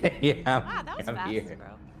 Yeah, Wow, that was I'm fast, here.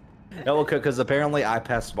 bro. No, because apparently I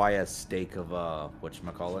passed by a stake of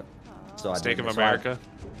whatchamacallit. So I Stake of didn't- so I- America.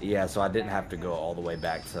 Yeah, so I didn't have to go all the way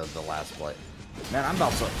back to the last play. Man, I'm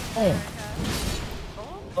about to. Oh, America.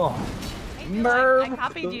 Oh, oh, I feel like Merv. I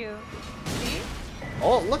copied you. See?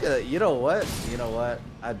 oh! Look at it. You know what? You know what?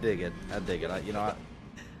 I dig it. I dig it. You know what?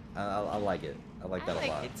 I like it. I like that I a like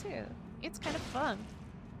lot. it too. It's kind of fun.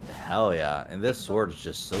 Hell yeah! And this sword is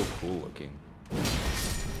just so cool looking.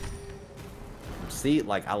 See,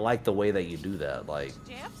 like I like the way that you do that. Like,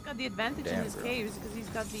 JF's got the advantage Damn, in his bro. caves because he's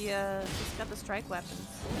got the strike weapons.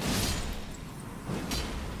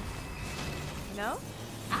 You know?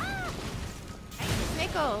 Ah! Hey,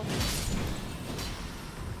 Snako!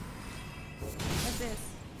 What's this?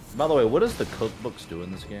 by the way, what does the cookbooks do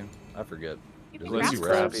in this game? I forget. You Does can it Lets do you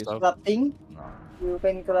craft craft recipes? stuff. Crafting. No. You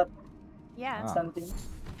can craft Yeah, Ah. something.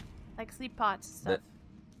 like sleep pots stuff.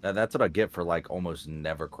 That's what I get for like almost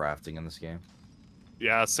never crafting in this game.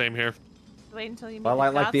 Yeah, same here. Wait until you meet But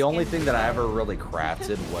like the god only skin thing that I before. ever really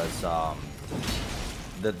crafted was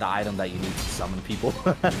the item that you need to summon people.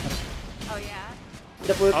 Oh yeah?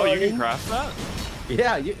 The full Oh, you can calling. craft that?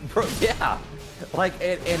 yeah, bro, yeah. Like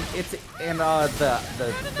and it's and the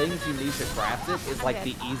things you need to craft it is like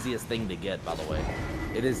the easiest thing to get. By the way,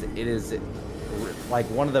 it is like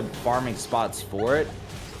one of the farming spots for it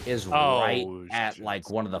is right Oh, at shit. like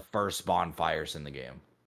one of the first bonfires in the game.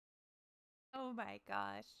 Oh my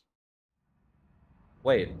gosh.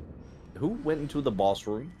 Wait, who went into the boss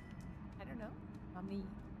room? I don't know. Mommy.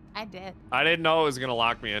 I did. I didn't know it was gonna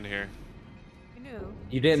lock me in here. You knew.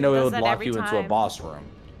 You didn't She know it does would that lock every you into a time. boss room.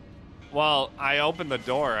 Well, I opened the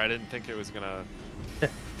door. I didn't think it was gonna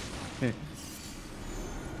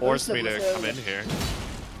force me to come in here.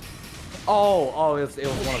 Oh, it was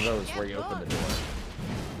one of those where you open the door.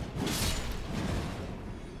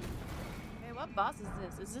 Hey, what boss is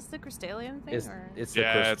this? Is this the Crystallian thing It's or? it's the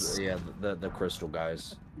Yeah, crystal, the crystal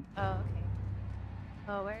guys. Oh, okay.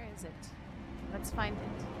 Oh, where is it? Let's find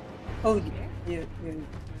it. Oh, Here? you.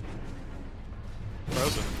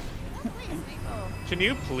 Frozen. Oh, please, Snako. Can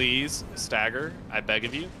you please stagger? I beg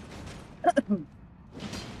of you.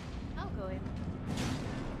 I'll go in.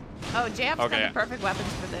 Oh, Jam's Okay. got the perfect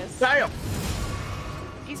weapons for this. Damn!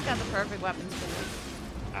 He's got the perfect weapons for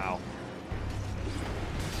this. Ow.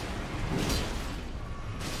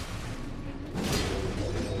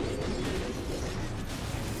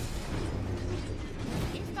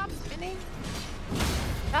 Can you stop spinning?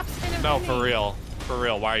 Stop spinning. No, for for me. real. For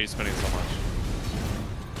real. Why are you spinning so much?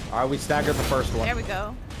 All right, we staggered the first one. There we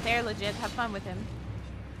go. They're legit. Have fun with him.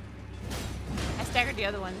 I staggered the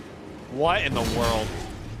other one. What in the world?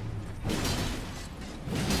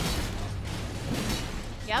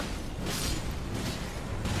 Yep.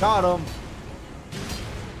 Got him.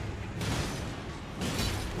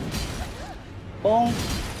 Bong.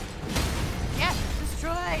 Yes,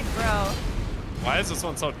 destroyed, bro. Why is this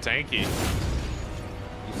one so tanky? You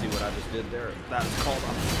see what I just did there? That's called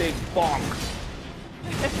a big bonk.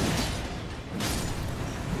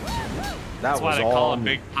 That That's why was they all call him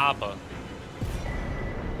me. Big Papa.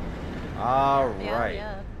 All Yeah, right.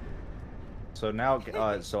 yeah. So now,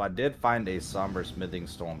 so I did find a somber smithing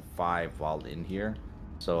stone 5 while in here.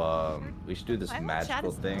 So we should do this My whole magical chat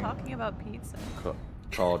is thing talking about pizza.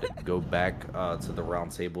 called go back to the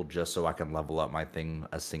round table just so I can level up my thing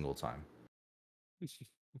a single time.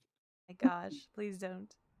 My gosh, please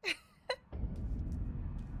don't.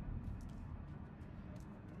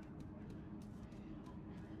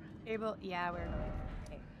 Able, yeah, we're annoyed.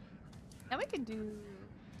 Okay. Now we can do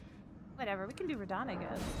whatever. We can do Radon, I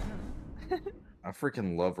guess. I don't know. I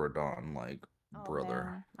freaking love Radon, like Oh, brother.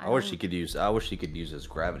 man. I wish he could use. I wish he could use his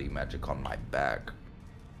gravity magic on my back.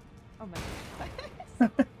 Oh my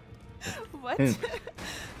god. What?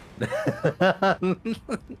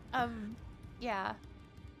 Yeah.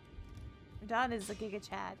 Radon is a Giga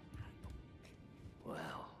Chad.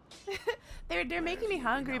 Well, They're making me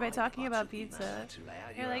hungry by talking about pizza.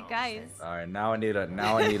 They're like, guys. All right, now I need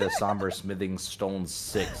a somber smithing stone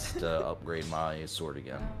 6 to upgrade my sword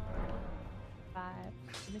again. 5.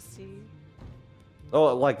 Let me see.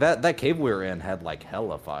 Oh, like that cave we were in had like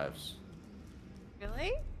hella 5s.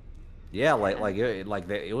 Really? Yeah,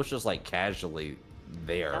 it was just like casually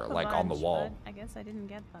there, Up a like on the bunch, wall. but I guess I didn't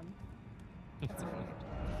get them. That's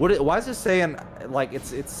weird. Why is it saying like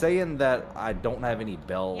it's saying that I don't have any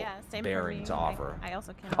bell Yeah, same for bearing me. to offer? I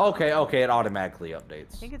also can't. Okay, it automatically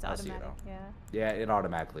updates. I think it's I see it automatic. now. Yeah. Yeah, it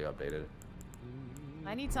automatically updated.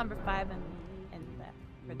 I need number 5 and that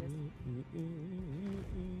for this.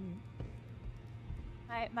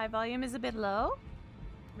 My volume is a bit low.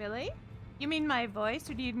 Really? You mean my voice,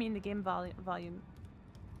 or do you mean the game volume,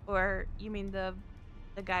 or you mean the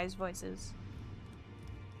guys' voices,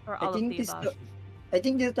 or all of the above? I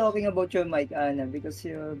think they're talking about your mic, Anna, because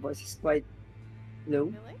your voice is quite low.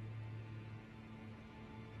 Really?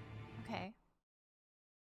 Okay.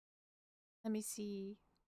 Let me see.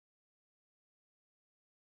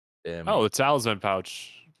 Oh, the talisman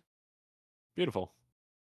pouch. Beautiful.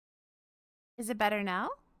 Is it better now?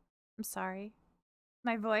 I'm sorry.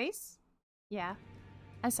 My voice? Yeah.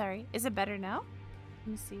 I'm sorry. Is it better now?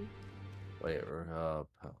 Let me see. Wait,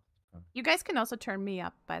 You guys can also turn me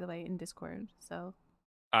up, by the way, in Discord. So.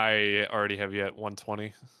 I already have you at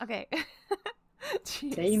 120. Okay.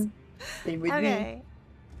 Jeez. Same with me. Okay.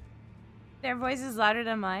 Their voice is louder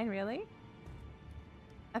than mine, really?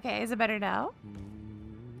 Okay, is it better now?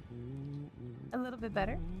 A little bit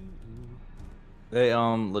better? Hey,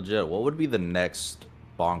 legit, what would be the next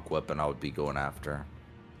bonk weapon I would be going after?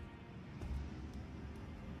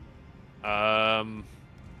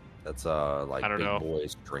 That's like I don't big know. boy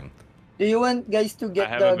strength. Do you want guys to I get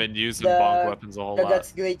haven't been using bonk weapons a whole the lot.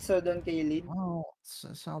 Guts Great Sword on Kaelid? Oh,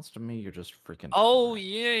 it sounds to me you're just freaking. Oh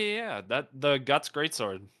yeah. That the Guts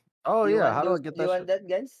Greatsword. Oh You yeah, want how do I those- get You that? want Shit? that,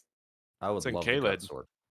 guys? I would It's in love the Caelid. gut sword.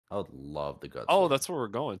 I would love the gut Oh, sword. that's where we're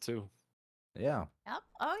going too. Yeah. Yep.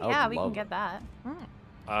 Oh, I would yeah, we can love get it. that.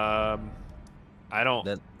 I don't.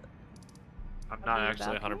 That I'm not Are we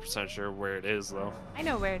actually about to? 100% sure where it is though. I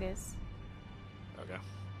know where it is. Okay.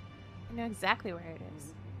 I know exactly where it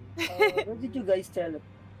is. Where did you guys tell it?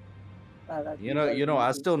 you know,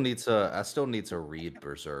 I still need to read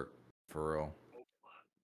Berserk for real.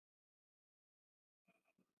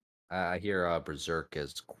 I hear Berserk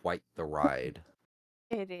is quite the ride.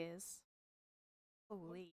 It is.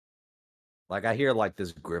 Holy. Like I hear like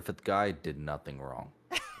this Griffith guy did nothing wrong.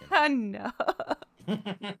 Oh, no.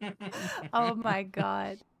 Oh, my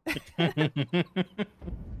God.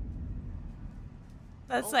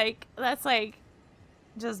 That's like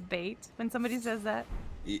just bait when somebody says that.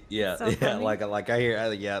 Yeah, So yeah, funny. like I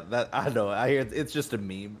hear, yeah, that I know. I hear it's just a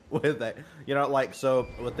meme with that. You know, like so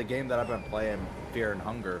with the game that I've been playing, Fear and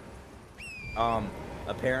Hunger.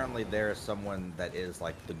 Apparently there is someone that is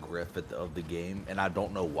like the Griffith of the game, and I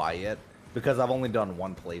don't know why yet. because I've only done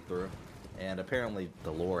one playthrough, and apparently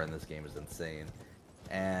the lore in this game is insane.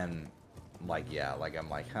 And like, yeah, like I'm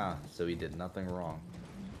like, huh? So he did nothing wrong.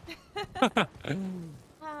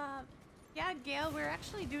 Yeah, Gail, we're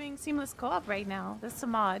actually doing seamless co-op right now. This is a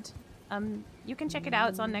mod. You can check it out.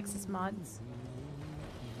 It's on Nexus Mods.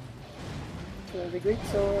 So the great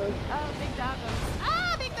sword. Oh, big doggos.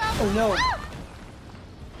 Ah, big doggos! Oh no! Ah!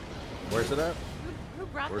 Where's it at? Who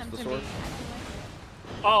brought Where's them the to sword? me?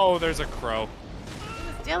 Oh, there's a crow.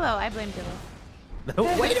 It was Dillo. I blame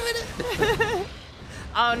Dillo. Wait a minute!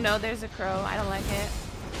 Oh no, there's a crow. I don't like it.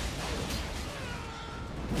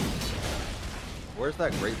 Where's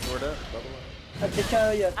that great sword at, by the way? At the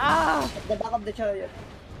chariot. Ah! At the back of the chariot.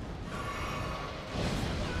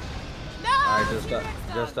 No! Alright,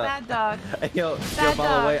 just bad dog. Yo, Bad by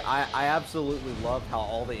the dog. way, I absolutely love how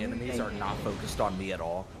all the enemies are not focused on me at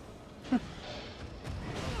all.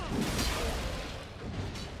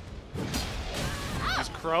 These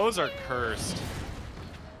crows are cursed.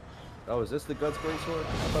 Oh, is this the Guts great sword?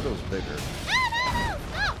 I thought it was bigger.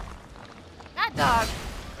 No! Bad dog.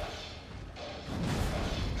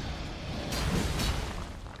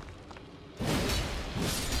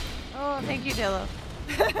 Oh, thank you, Dillo.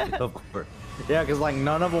 Of course. Yeah, because like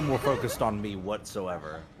none of them were focused on me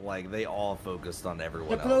whatsoever. Like they all focused on everyone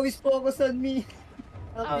The else. crow is focused on me.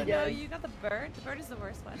 Help Oh me, no, guys. you got the bird? The bird is the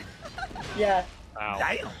worst one. Yeah. Ow.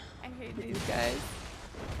 Damn. I hate these guys.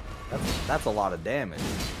 That's a lot of damage.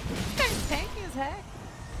 They're tanky as heck.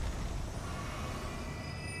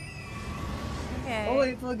 Okay. Oh,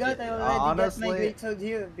 I forgot. I already got honestly- my great sword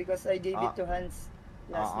here because I gave it to Hans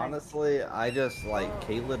last night. Honestly, I just like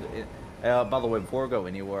Caleb. By the way, before we go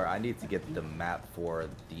anywhere, I need to get the map for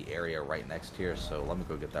the area right next here. So let me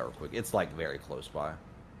go get that real quick. It's like very close by.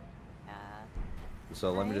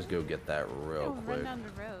 So let me just go get that real quick. Run down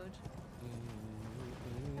the road.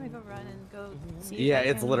 Let me go run and go see. if Yeah, I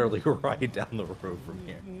it's can- literally right down the road from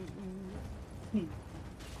here.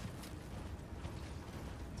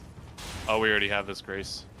 Oh, we already have this,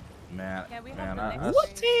 Grace. Man, Yeah, we have man, the I,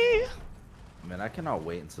 next I, man, I cannot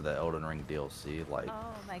wait until the Elden Ring DLC. Like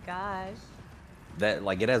Oh my gosh. that,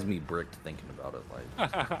 like it has me bricked thinking about it.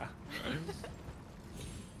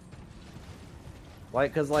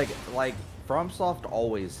 Cause like FromSoft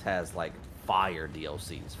always has like fire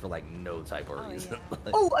DLCs for like no type of Oh, reason. yeah.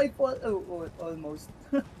 Like, Oh, I fought. Oh, almost.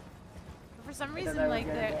 But for some I reason, thought I was like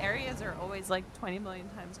gonna the get- areas are always like 20 million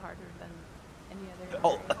times harder than any other.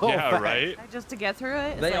 Oh, area. oh, Yeah, fact. right? Like, just to get through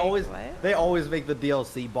it. It's They like, always what? they always make the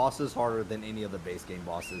DLC bosses harder than any of the base game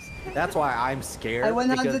bosses. That's why I'm scared. I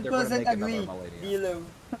because they're gonna 100% make another agree. Millennium. Dilo.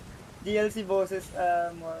 DLC bosses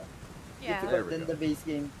are more Yeah, There difficult we than go. the base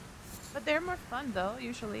game. but they're more fun though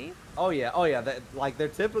usually. Oh yeah. Like they're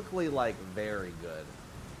typically like very good.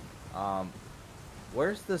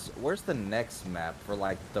 Where's the next map for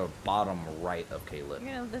like the bottom right of Caleb?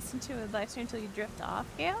 You're gonna listen to a live stream until you drift off,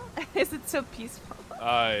 Gail? Is it so peaceful?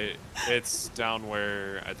 It's down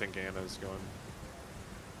where I think Anna's going.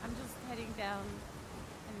 I'm just heading down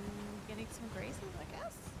and getting some graces, I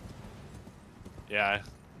guess. Yeah,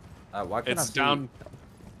 Why can't I it's see down.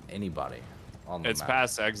 anybody on the It's map?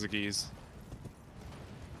 past Exegees.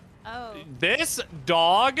 Oh, This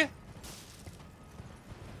dog.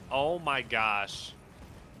 Oh my gosh.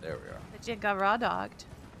 There we are. legit got raw dogged.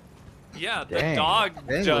 Yeah, the Dang. dog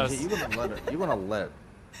Dang, just. legit, you gonna let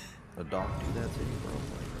a dog do that to you, bro?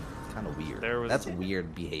 Like, it's kind of weird. There was- That's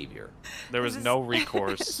weird behavior. There was Is no this- Is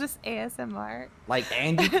recourse. this ASMR? Like,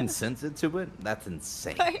 and you consented to it? That's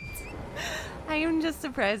insane. Right? I am just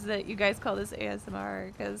surprised that you guys call this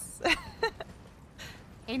ASMR because.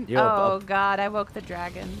 Oh god, I woke the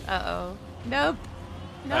dragon. Uh oh. Nope.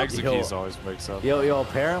 Nope. Exegees always wakes up. Yo,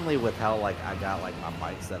 apparently with how like I got like my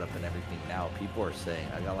mic set up and everything now, people are saying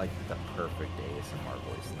I got like the perfect ASMR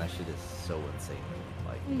voice, and that shit is so insane.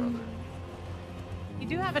 Like, brother. You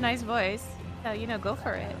do have a nice voice, so you know, go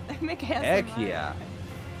for it. Make ASMR. Heck yeah.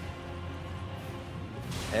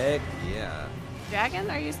 Heck yeah. Dragon,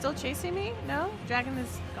 are you still chasing me? No? Dragon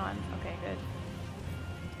is gone. Okay, good.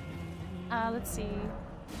 Let's see.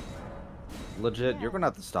 Legit, you're gonna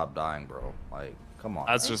have to stop dying, bro. Like, come on.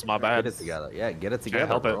 That's just my bad. Get it together. Yeah, get it together,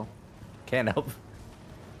 help it. bro. Can't help.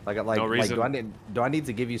 Like, No reason. do I need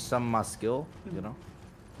to give you some of my skill? You know,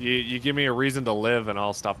 You give me a reason to live, and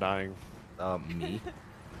I'll stop dying. me,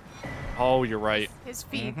 Oh, you're right. His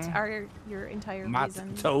feet Mhm. are your entire my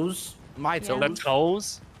reason. toes, my Yeah. The toes.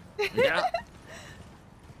 toes. Yeah.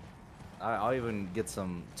 I'll even get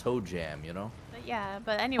some toe jam. You know. But yeah,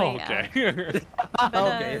 but anyway. Okay. But,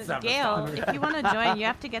 Okay, it's time to Gail, stop. if you want to join, you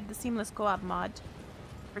have to get the seamless co-op mod,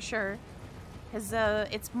 for sure, because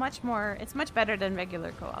it's much better than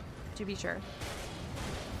regular co-op to be sure.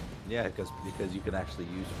 Yeah, because you can actually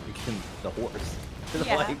use freaking the horse.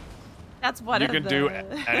 Yeah. Like, That's one You of can the... do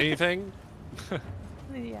anything.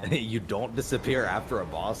 Yeah. you don't disappear after a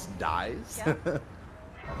boss dies. Yeah. This is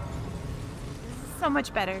so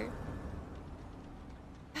much better.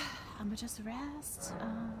 I'm gonna just rest.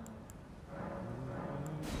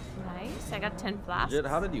 Nice. I got 10 flasks. Legit,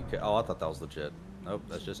 how did you? Oh, I thought that was legit. Nope,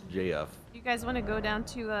 that's just JF. You guys want to go down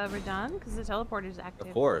to Radon because the teleporter is active.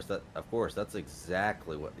 Of course, that's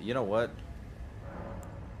exactly what. You know what?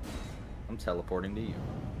 I'm teleporting to you.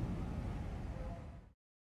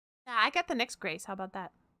 Yeah, I got the next grace. How about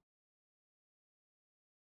that?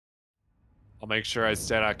 I'll make sure I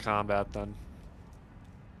stay out of combat then.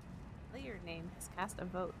 Player name has cast a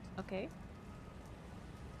vote. Okay.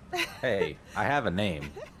 Hey, I have a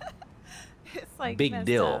name. It's like Big messed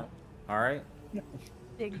deal. up. All right.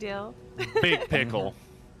 Big deal. Big pickle.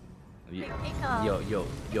 Big pickle.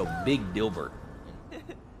 Yo, Big Dilbert.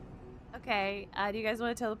 Okay. Do you guys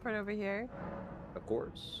want to teleport over here? Of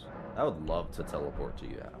course. I would love to teleport to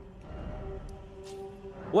you.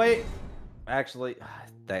 Wait. Actually,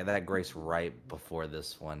 that grace right before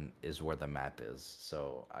this one is where the map is.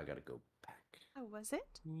 So I gotta go back. Oh, was it?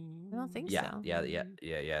 I don't think Yeah, so.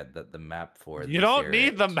 yeah. The map for You this don't area.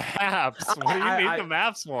 need the maps. What do you need the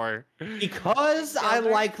maps for? Because I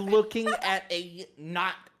like looking at a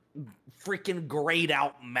not freaking grayed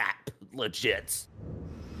out map. Legit.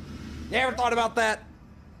 You ever thought about that?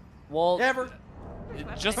 Well, Ever?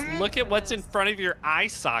 just look at what's in front of your eye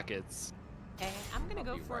sockets. Okay, I'm gonna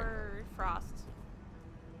go for Frost.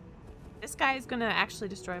 This guy is gonna actually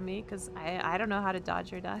destroy me because I don't know how to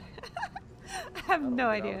dodge or dodge. I have no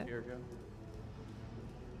idea.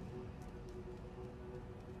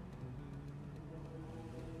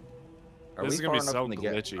 This is gonna be so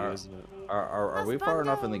glitchy, isn't it? Are we far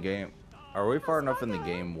enough in the game? Are we far enough in the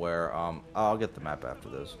game where I'll get the map after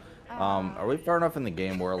this. Are we far enough in the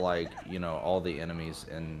game where like, you know, all the enemies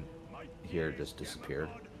in here just disappear?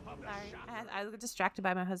 Sorry, I was distracted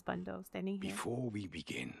by my husbando standing here. Before we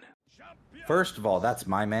begin, First of all, that's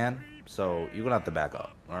my man, so you're gonna have to back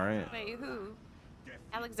up, all right? Wait, who?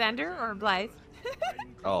 Alexander or Blythe?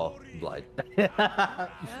 Oh, Blight. Because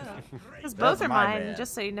both That's are my mine, man.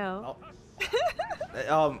 just so you know. Get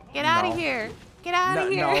no. out of here! Get out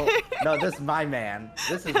of here! No, this is my man.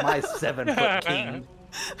 This is my 7-foot king.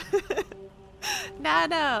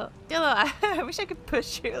 No, Dillo, I wish I could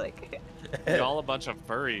push you like. Y'all a bunch of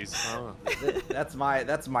furries, huh? That's my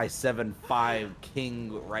 7'5"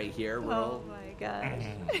 king right here, bro. Oh my gosh.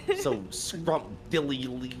 So scrumptious,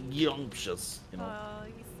 you know.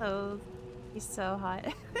 Oh, he's so hot.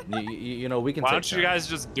 You know, we can. Why take don't you turns. guys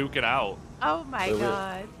just duke it out? Oh my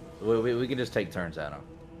god. We can just take turns at him.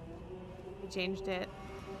 We changed it.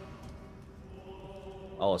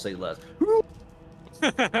 Oh, say less.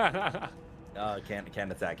 Can't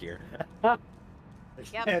attack here. Yep.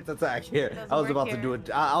 Can't attack here. Doesn't I was work about here. to do it.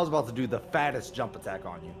 I was about to do the fattest jump attack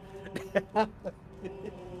on you.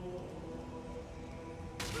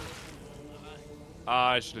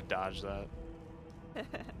 I should have dodged that.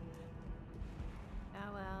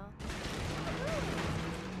 Oh well.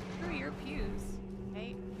 Screw your pews.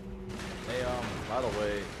 Hey. Hey, by the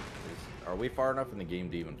way, are we far enough in the game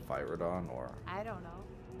to even fight Radon, or? I don't know.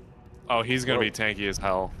 Oh, he's gonna be tanky as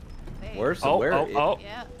hell. Hey. Where's Oh, where? oh.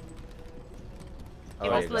 Yeah. Oh, It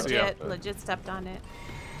there was you go. legit. Yeah. Legit stepped on it.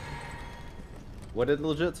 What did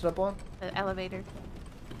legit step on? The elevator.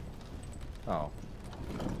 Oh,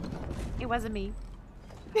 It wasn't me.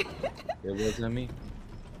 it wasn't me.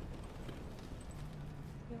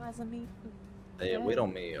 It wasn't me. Hey, wait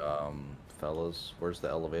on me, fellas. Where's the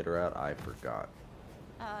elevator at? I forgot.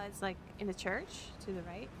 It's like in the church to the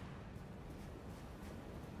right.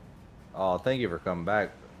 Oh, thank you for coming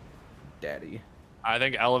back, Daddy. I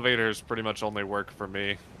think elevators pretty much only work for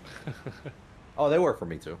me. Oh, they work for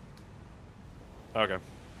me too. Okay.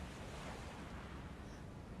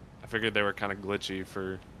 I figured they were kind of glitchy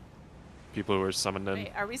for people who were summoned in.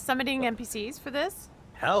 Wait, are we summoning NPCs for this?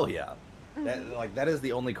 Hell yeah. That is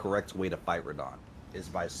the only correct way to fight Radon, is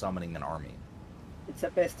by summoning an army. It's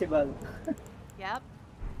a festival. Yep.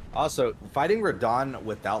 Also, fighting Radon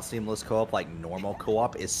without seamless co-op, like normal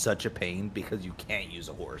co-op, is such a pain because you can't use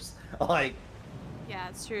a horse. Like, Yeah,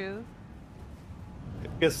 it's true.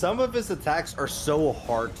 because some of his attacks are so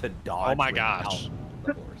hard to dodge. Oh my without gosh.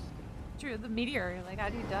 the horse. True, the meteor. Like, how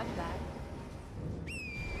do you dodge that?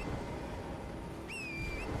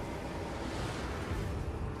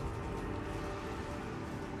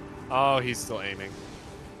 Oh, he's still aiming.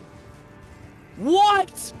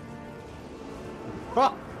 What?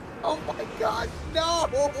 Huh. Oh my god, no!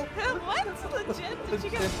 What? Legit? Did you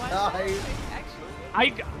get Legit one? died.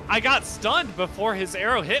 Actually? I got stunned before his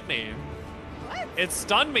arrow hit me. What? It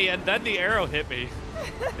stunned me and then the arrow hit me.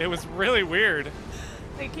 It was really weird.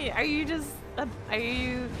 Okay, are you just...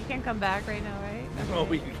 you can't come back right now, right? No,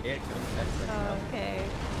 we can't come back right now. Okay.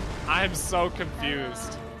 I'm so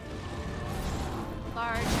confused.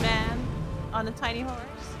 Large man on a tiny horse.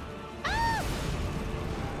 Ah!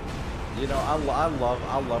 You know, I love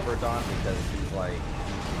Radon because he's like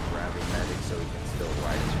grabbing medic so he can still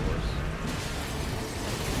ride his horse.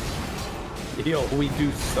 Yo, we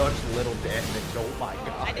do such little damage. Oh my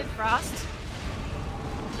god. I did frost.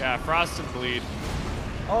 Yeah, frost and bleed.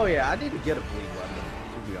 Oh yeah, I need to get a bleed weapon,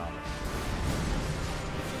 to be honest.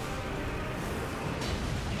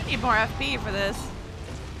 I need more FP for this.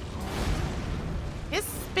 His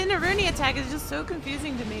Spinneroonie attack is just so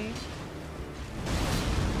confusing to me.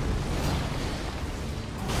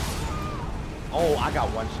 Oh, I got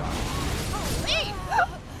one shot. Wait!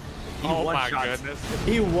 Oh my one-shots. goodness.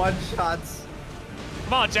 He one shots.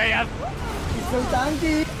 Come on, JF. He's so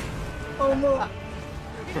tanky. Oh no.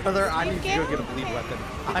 Brother, I need to Thank go you. get a bleed weapon.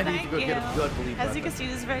 I need to go get a good bleed As weapon. you can see,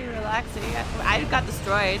 this is very relaxing. I got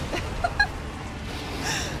destroyed.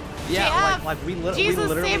 Yeah, JF, like we Jesus,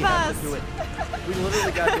 literally save got us. to do it. We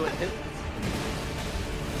literally got to do it.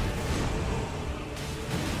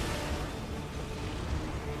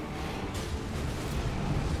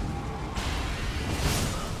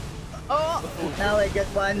 Oh! Now I get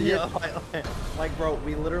one hit. Yeah, like, bro,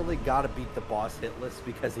 we literally gotta beat the boss hitless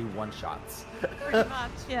because he one shots. Pretty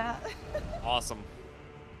much, yeah. Awesome.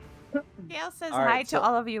 Gail says All right, hi so- to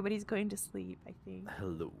all of you, but he's going to sleep, I think.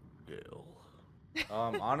 Hello, Gil.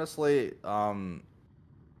 Honestly,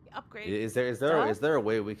 Upgrade. is there a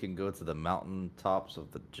way we can go to the mountaintops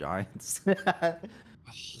of the giants?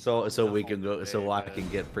 so we can go, so I can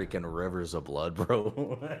get freaking rivers of blood,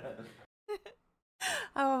 bro.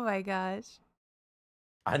 Oh my gosh.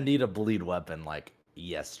 I need a bleed weapon like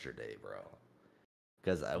yesterday, bro.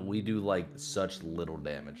 Because we do like such little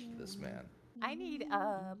damage to this man. I need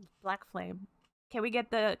a black flame. Can we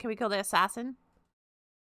kill the assassin?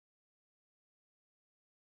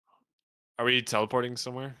 Are we teleporting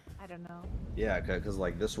somewhere? I don't know. Yeah, because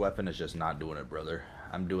like this weapon is just not doing it, brother.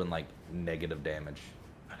 I'm doing like negative damage.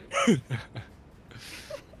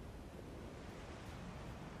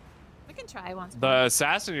 We can try once. The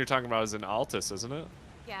assassin you're talking about is in Altus, isn't it?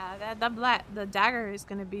 Yeah, the dagger is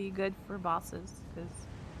gonna be good for bosses because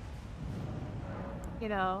you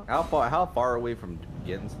know. How far are we from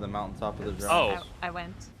getting to the mountaintop of the giants? Oh. I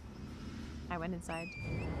went inside.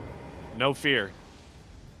 No fear.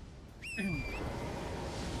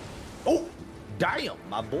 Oh, damn,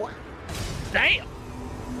 my boy. Damn!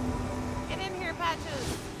 Get in here,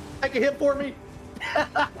 Patches. Take a hit for me.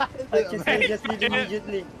 I just hit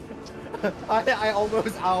immediately. I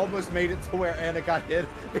almost made it to where Anna got hit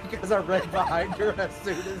because I ran behind her as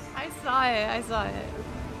soon as. I saw it.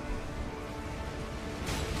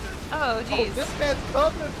 Oh, Oh, jeez. this man's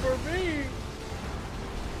coming for me.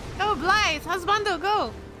 Go, Blythe. Husbando,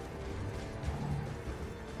 go.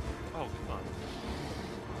 Oh, come on.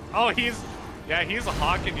 Oh, he's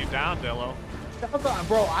hawking you down, Dillo. Come on,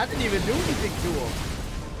 bro. I didn't even do anything to him.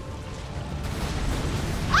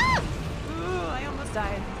 Ah! Ooh, I almost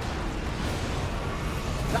died.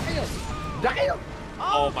 Damn.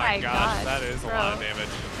 Oh my gosh, that is bro. a lot of damage.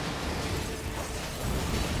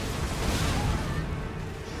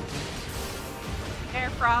 Air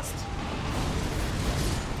frost.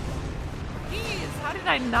 Jeez, how did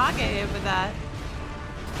I not get hit with that?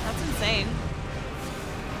 That's insane.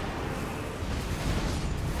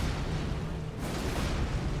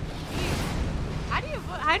 Jeez.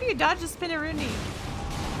 How do you dodge a Spinneroonie?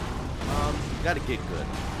 You gotta get good.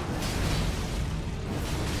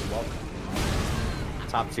 You're welcome.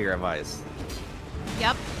 Top tier advice.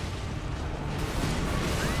 Yep.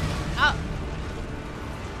 Oh.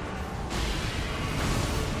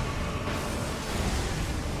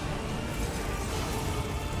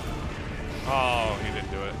 Oh, he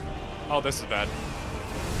didn't do it. Oh, this is bad.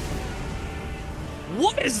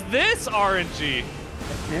 What is this RNG?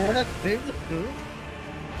 Yeah, that's big.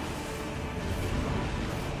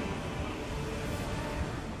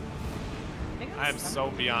 I am so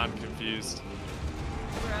beyond confused.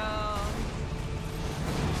 Bro.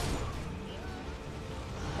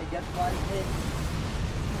 I get one hit.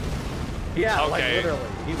 Yeah, like Okay. literally.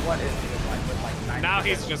 He won it with like 90%. Now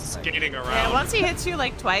he's just skating Yeah, around. once he hits you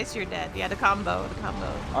like twice, you're dead. Yeah, the combo.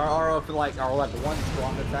 Or if like one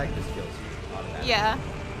strong attack just kills you automatically. Yeah.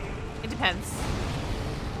 It depends.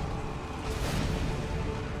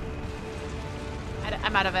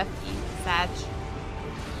 I'm out of FP. Sag.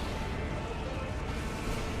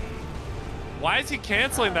 Why is he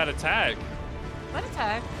canceling that attack? What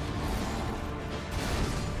attack?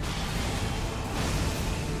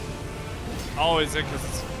 Oh, is it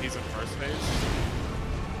because he's in first phase?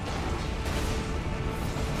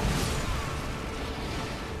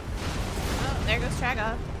 Oh, there goes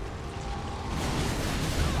Traga.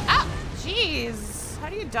 Ah, jeez. How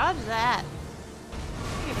do you dodge that?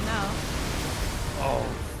 I don't even know. Oh,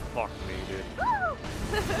 fuck me, dude.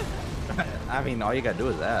 I mean, all you gotta do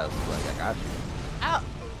is ask. Like, I got you. Oh.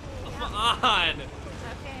 Come on!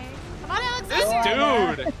 Okay. Come on, Alex. This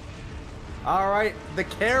dude! All right, the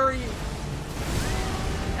carry.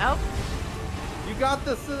 Nope. You got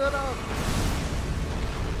the sit up.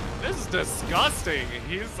 This is disgusting.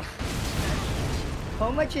 He's...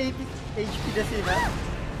 How much HP does he have?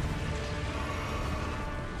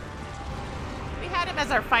 We had him as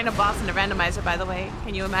our final boss in the randomizer, by the way.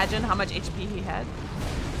 Can you imagine how much HP he had?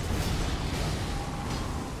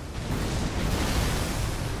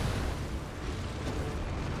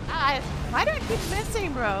 Why do I keep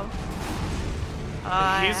missing, bro?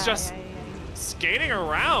 He's just skating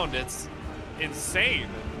around. It's insane.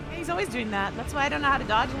 Yeah, he's always doing that. That's why I don't know how to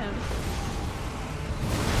dodge him.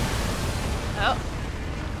 Oh.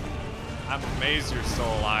 I'm amazed you're still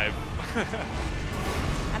alive.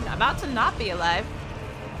 I'm about to not be alive.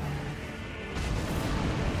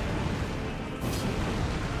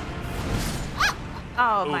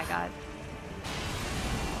 Ah! Oh my god.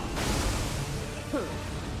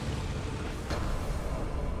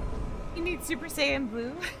 You need Super Saiyan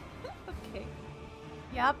Blue? Okay.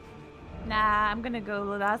 Yup. Nah, I'm gonna go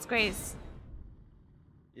Last Grace.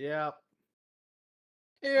 Yep.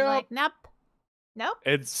 I'm like, nope. Nope.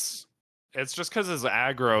 It's just because his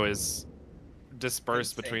aggro is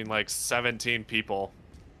dispersed Insane. between like 17 people.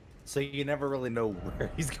 So you never really know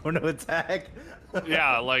where he's going to attack.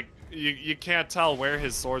 Yeah, like you can't tell where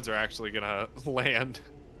his swords are actually gonna land.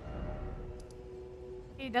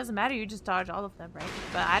 It doesn't matter, you just dodge all of them, right?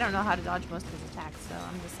 But I don't know how to dodge most of his attacks, so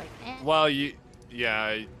I'm just like, eh. Well, you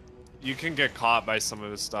can get caught by some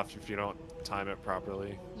of his stuff if you don't time it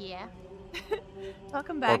properly Yeah.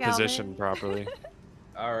 Welcome or back, position Alvin. properly.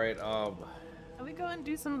 All right. Are we go and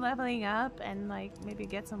do some leveling up and like maybe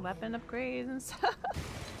get some weapon upgrades and stuff?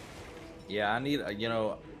 Yeah, I need. You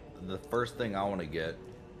know, the first thing I want to get,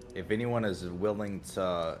 if anyone is willing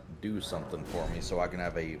to do something for me, so I can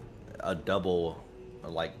have a double,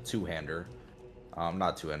 like two-hander.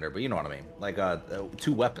 Not two-hander, but you know what I mean. Like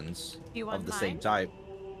two weapons You want of the mine? same type.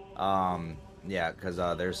 Yeah, because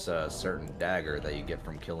there's a certain dagger that you get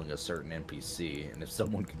from killing a certain NPC, and if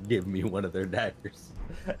someone could give me one of their daggers,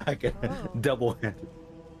 I can double hand it.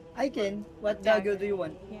 I can. What dagger do you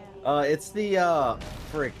want? Yeah. It's the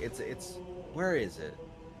frick. It's where is it?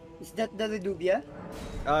 Is that the Redubia?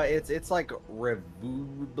 It's like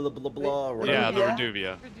Revu blah blah blah. Wait, Yeah, the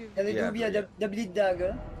Redubia? Reduvia. The Redubia, the bleed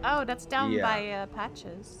dagger. Oh, that's down Yeah. by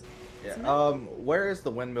Patches. Yeah. Isn't it? Where is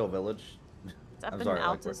the Windmill Village? It's up I'm in sorry,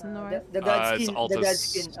 like, Altus North. The it's Godskin, Altus. the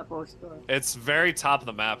Godskin Apostle. It's very top of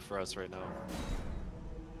the map for us right now.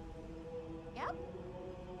 Yep.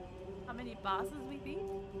 How many bosses we beat?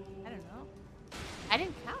 I don't know. I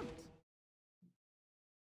didn't count.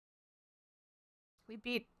 We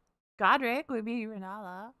beat Godric. We beat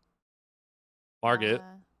Renala. Margit.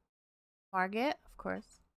 Margit, of course.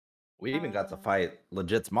 We even got to fight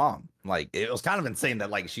Legit's mom. Like, it was kind of insane that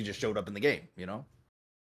like she just showed up in the game, you know?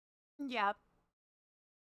 Yep.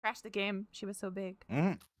 Crashed the game. She was so big.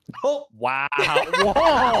 Mm. Oh! Wow!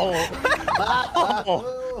 Whoa!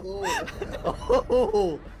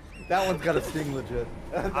 Oh, that one's got to sting legit.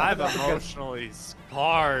 I'm emotionally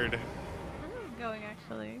scarred. Where are we going,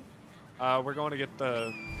 actually? We're going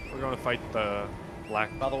to fight the black.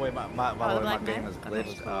 By the way, my the Black game Knight? is Okay,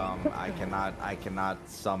 glitched. cool. I cannot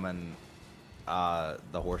summon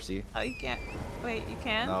the horsey. Oh, you can't. Wait, you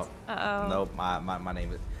can't? No. Uh-oh. Nope, my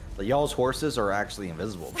name is. Y'all's horses are actually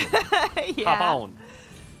invisible. Yeah.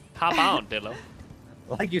 Hop on, Dillo.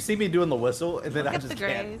 Like you see me doing the whistle, and then Look I at just the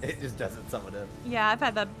can't. grays. It just doesn't summon it. Yeah, I've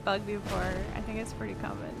had that bug before. I think it's pretty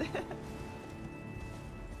common.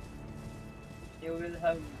 You will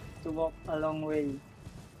have to walk a long way.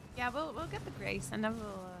 Yeah, we'll get the grace and then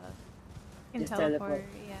we'll can Just teleport. teleport.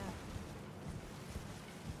 Yeah.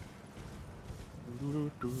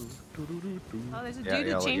 Oh, there's a dude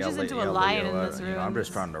who changes into a lion in this room. You know, I'm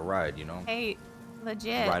just trying to ride, you know. Hey,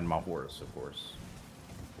 legit. Riding my horse, of course.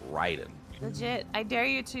 Riding. Legit. I dare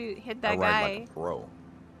you to hit I that ride guy like a pro.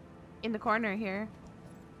 in the corner here.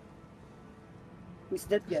 Who's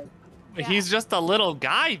that guy? Yeah. He's just a little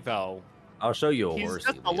guy, though. I'll show you a He's horse.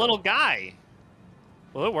 just a little guy.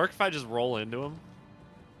 Will it work if I just roll into him?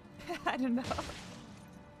 I don't know.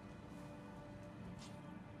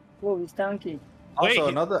 Whoa, he's tanky. Wait, Also,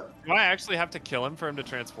 another. Do I actually have to kill him for him to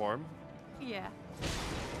transform? Yeah.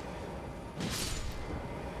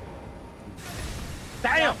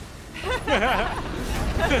 Damn!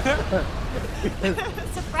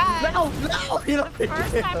 Surprise! No, no! You The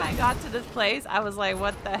first time I got to this place, I was like,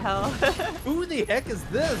 what the hell? Who the heck is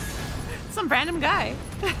this? Some random guy.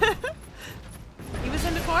 He was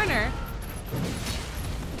in the corner.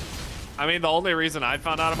 I mean, the only reason I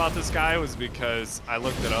found out about this guy was because I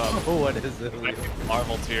looked it up. Oh, what is it? I think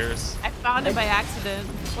Marvel Tears. I found it by accident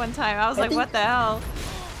one time. I was I like, think- what the hell?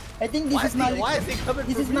 I think this is Malik. Why is he coming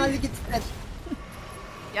This for is me? Malik's pet.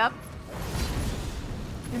 Yep.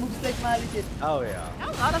 He moves like Malik. Oh yeah.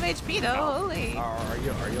 Got a lot of HP though. Holy. Are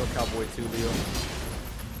you a cowboy too, Leo?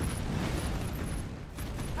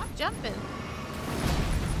 Stop jumping.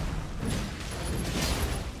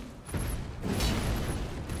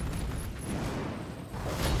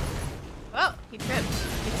 Oh, he tripped.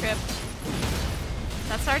 He tripped.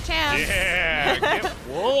 That's our chance. Yeah, get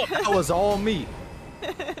whooped. That was all me.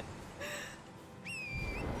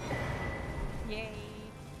 Yay.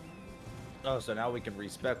 Oh, so now we can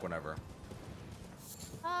respec whenever.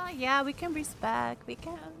 Yeah, we can respec. We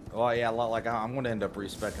can. Oh yeah, like I'm gonna end up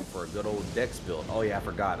respecing for a good old Dex build. Oh yeah, I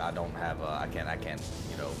forgot. I don't have. I can't.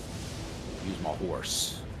 You know, use my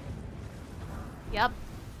horse. Yep.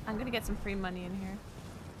 I'm gonna get some free money in here.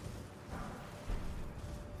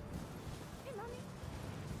 Hey, mommy.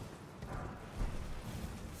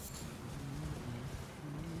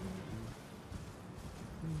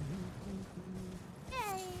 Yay.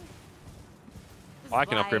 This Oh, I is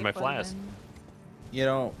can upgrade my life, flask. Elden. You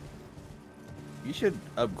know, you should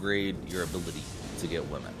upgrade your ability to get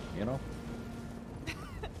women. You know.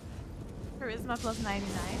 Charisma plus 99.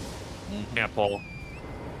 Can't pull.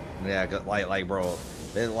 Yeah, like bro,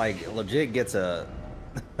 it like legit gets a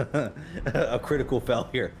a critical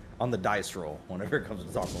failure on the dice roll whenever it comes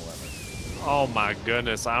to talking women. Oh my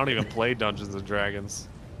goodness, I don't even play Dungeons and Dragons.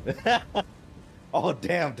 Oh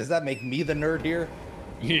damn, does that make me the nerd here?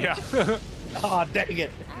 Yeah. Oh dang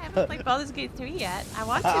it! I haven't played Baldur's Gate 3 yet. I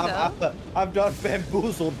want to though. I've done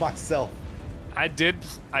bamboozled myself. I did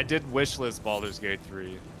wishlist Baldur's Gate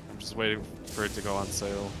 3. I'm just waiting for it to go on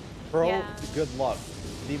sale. Bro, Yeah. good luck.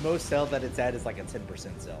 The most sale that it's at is like a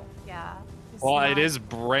 10% sale. Yeah. It's Well, not- it is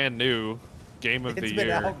brand new. Game of It's the been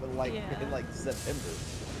year. out in like Yeah. in like September.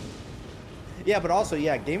 Yeah, but also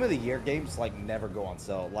yeah, game of the year games like never go on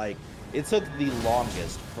sale. Like it took the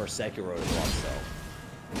longest for Sekiro to go on sale.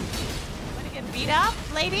 Wanna get beat up,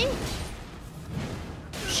 lady?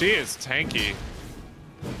 She is tanky.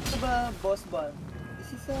 Ito ba boss ba?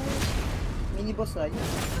 This is a mini boss, right?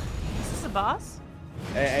 Is this a boss?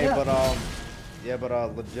 Hey, Yeah. but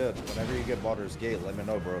legit, whenever you get Baldur's Gate, let me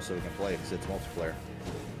know, bro, so we can play, because it's multiplayer.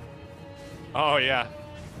 Oh yeah.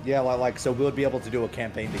 Yeah, like, so we'll be able to do a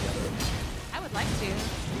campaign together. I would like to.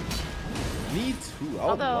 Me too, I would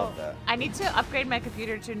Although love that. I need to upgrade my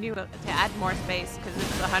computer to add more space because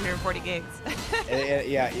it's 140 gigs.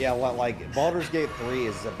 Yeah, like, Baldur's Gate 3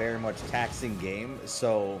 is a very much taxing game,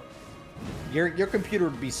 so your computer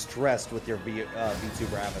would be stressed with your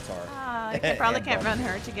VTuber avatar. I probably And can't run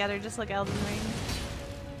Baldur's her together just like Elden Ring.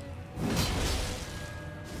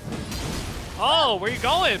 Oh, where you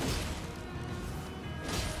going?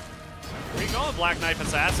 Where you going, Black Knife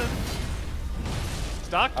Assassin?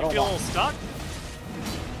 Stuck? I You don't feel a want- little stuck?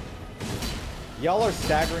 Y'all are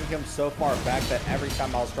staggering him so far back that every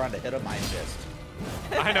time I was trying to hit him, I missed.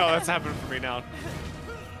 I know, that's happened for me now.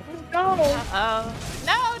 No! Uh-oh.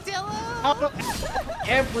 No, Dylan!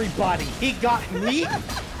 Everybody, he got me.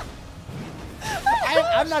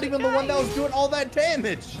 I'm not even the one that was doing all that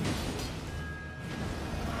damage.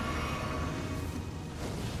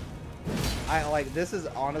 This is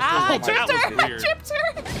honestly I that tripped was her! I weird. tripped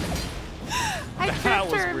her! I That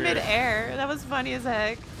tripped was her weird. mid-air. That was funny as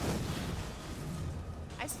heck.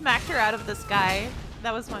 I smacked her out of the sky.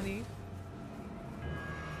 That was funny.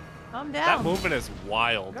 Calm down. That movement is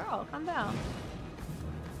wild. Girl, calm down.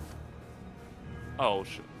 Oh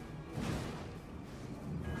shit.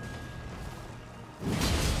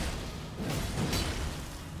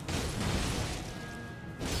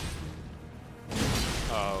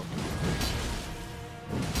 Oh.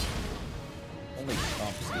 only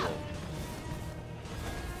Trump steal.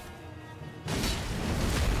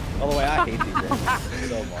 By the way, I hate these enemies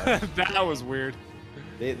so much. That was weird.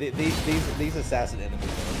 These assassin enemies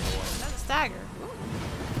are annoying. That's a stagger. Ooh.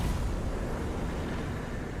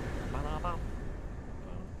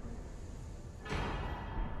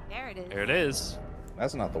 There it is. There it is.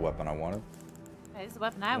 That's not the weapon I wanted. I That's the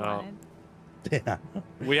weapon I No. wanted. Yeah.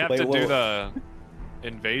 We have Wait, to what- do the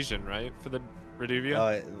invasion, right, for the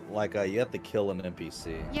Reduvia? You have to kill an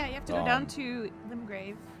NPC. Yeah, you have to go down to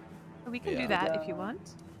Limgrave. We can do Yeah. that if you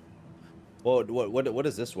want. Well, what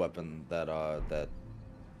is this weapon that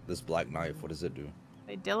this black knife? What does it do?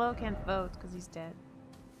 Wait, Dillo can't vote because he's dead.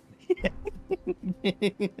 I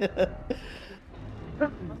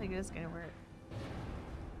don't think this is gonna work.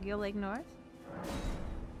 Gill Lake North?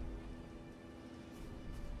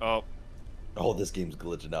 Oh, Oh, this game's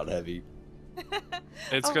glitching out heavy.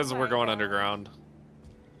 it's Oh because my we're going God. underground.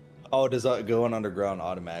 Oh, does going underground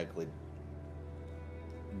automatically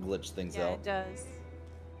glitch things Yeah, out? it does.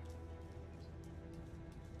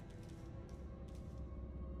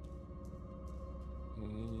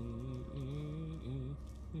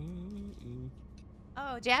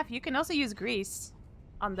 Oh, Jeff, you can also use grease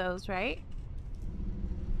on those, right?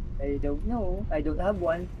 I don't know. I don't have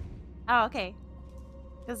one. Oh, okay.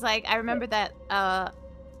 Cause like I remember that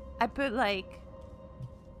I put like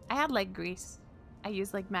I had like grease. I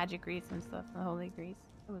used like magic grease and stuff, the holy grease.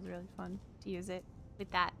 It was really fun to use it with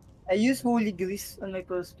that. I use holy grease on my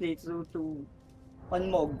first playthrough to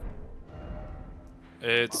unmog.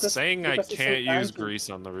 It's Because- saying I because it's so can't use tanky. grease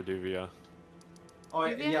on the Reduvia. Oh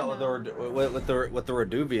Reduvia? yeah, with the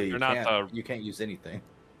Reduvia, You're not you can't use anything.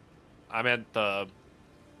 I meant the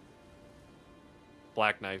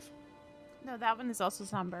black knife. No, that one is also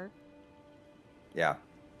somber. Yeah.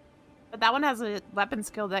 But that one has a weapon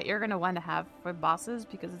skill that you're gonna want to have for bosses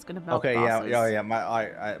because it's gonna melt Okay. bosses. Yeah.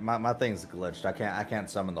 My thing's glitched. I can't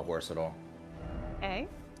summon the horse at all. Okay.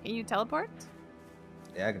 Can you teleport?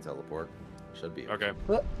 Yeah, I can teleport. Should be. Okay.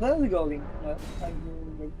 Where are we going? I'm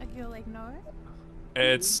going A Gill Lake North?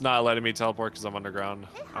 It's not letting me teleport because I'm underground.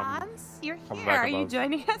 Hey Hans, you're I'm here. back Are you above.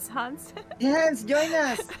 joining us, Hans? Hans, join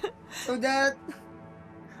us so that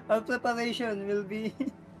our preparation will be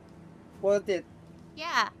worth it.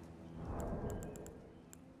 yeah.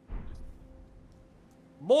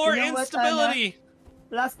 More You know what, instability!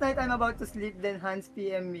 Last night I'm about to sleep, then Hans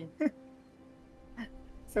PM me.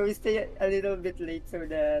 So we stay a little bit late so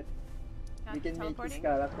that we can make his Teleporting?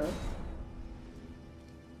 character.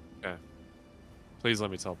 Okay. Please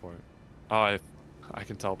let me teleport. Oh, I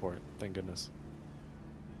can teleport. Thank goodness.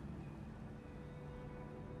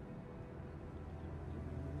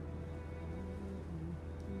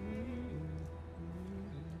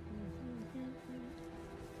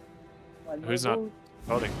 One Who's more not- vote.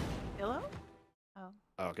 Voting. Pillow? Oh.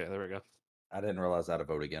 Oh, okay, there we go. I didn't realize I had to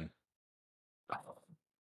vote again.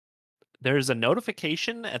 There's a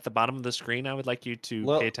notification at the bottom of the screen I would like you to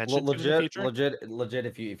pay attention to in the future. Legit.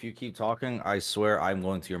 If you keep talking, I swear I'm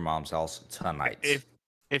going to your mom's house tonight.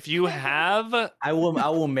 If you have I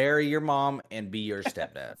will marry your mom and be your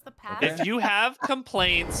stepdad. That's the past. if you have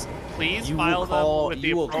complaints, please You file will call them with the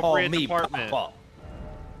you will call appropriate me department. Papa.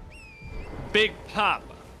 Big Pop.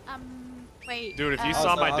 Wait. Dude, if you Oh,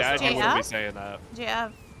 saw so- my oh, dad, so- you wouldn't be JF? saying that.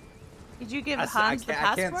 JF, did you give I Hans the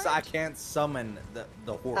password? can't summon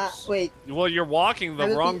the horse. Wait. Well, you're walking the I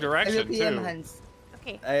will wrong P- I will direction PM too. Hans.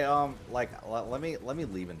 Okay. Hey, let me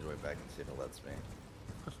leave and join back and see if it lets me.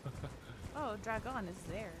 Oh, Dragon is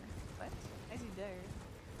there. What? Why is he there?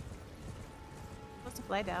 Supposed to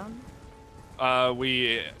fly down?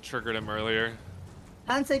 We triggered him earlier.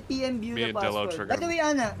 Hans, I PM you Me the and Dillo password. triggered By the him. way,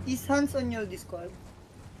 Anna, is Hans on your Discord?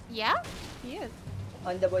 Yeah, he is.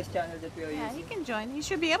 On the voice channel that we are Yeah, he using? can join. He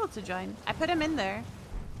should be able to join. I put him in there.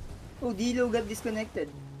 Oh, Dilo got disconnected.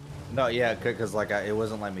 No, yeah, because like it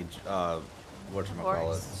wasn't letting me whatchamacallit,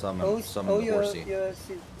 Horse. summon the you're horsey.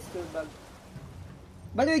 still bugged.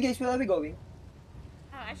 By the way, guys, where are we going?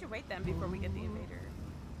 Oh, I should wait then before we get the invader,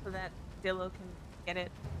 so that Dillo can get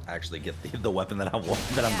it. Actually, get the weapon that I'm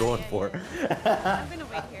going for. I'm gonna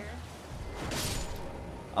wait here.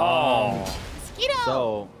 Oh. Mosquito.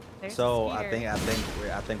 So There's the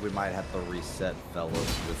I think we might have to reset,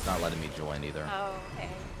 fellas. It's not letting me join either. Oh, okay.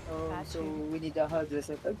 Oh, Got so you. we need a hard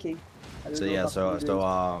reset. Okay. I will So go yeah, back to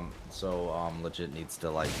the- so legit needs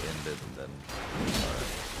to like end it and then.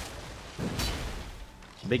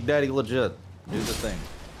 Big Daddy legit, do the thing.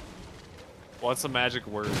 What's the magic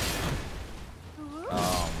word?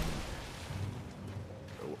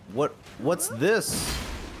 What's this,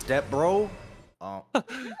 step bro? Oh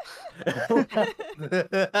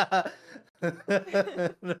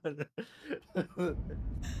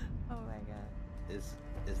my god.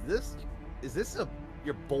 Is this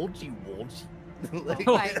your bulgy wolgy?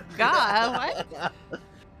 Oh my god, what?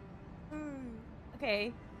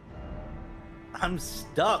 Okay. I'm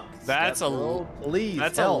stuck. That's step a- bro. Please.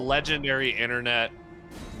 That's help. a legendary internet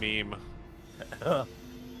meme. I'm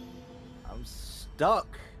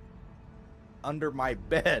stuck. under my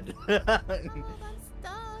bed. Oh, that's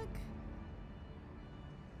stuck.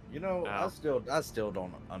 You know, Ow. I still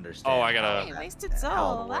don't understand. Oh, I gotta- Hey, wasted how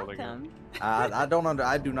soul. the world Welcome.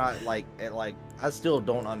 I do not like it. Like, I still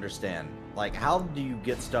don't understand. Like, how do you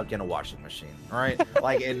get stuck in a washing machine? Right?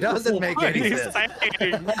 Like, it doesn't make What are any you sense.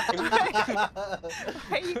 saying? Why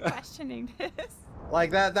are you questioning this?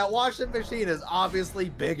 Like that washing machine is obviously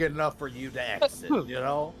big enough for you to exit. You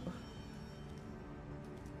know?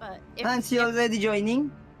 But if, Hans, you if, already joining?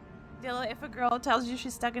 Dilla, if a girl tells you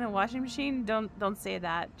she's stuck in a washing machine, don't say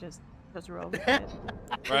that. Just roll with it.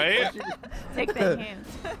 Right? Take that hint.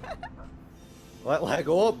 Like,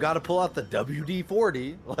 oh, gotta pull out the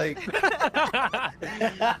WD-40. Like,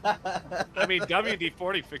 I mean,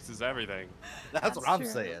 WD-40 fixes everything. that's what I'm true.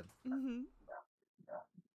 saying. Hmm.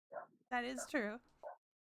 That is true.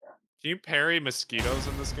 Can you parry mosquitoes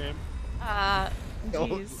in this game? No,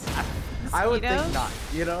 Jeez. I would think Mosquitoes? not.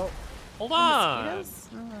 You know? Hold on. Mosquitoes?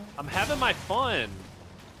 I'm having my fun.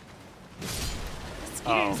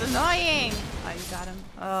 Mosquitoes annoying. Oh, you got him.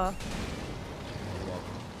 Oh,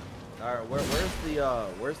 All right,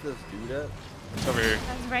 where's this dude at? It's over here.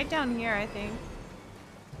 that's right down here, I think.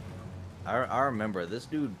 I remember this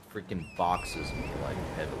dude freaking boxes me like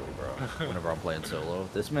heavily, bro. Whenever I'm playing solo,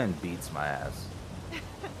 this man beats my ass.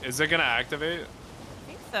 Is it gonna activate? I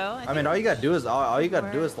think so. I mean, all you gotta do is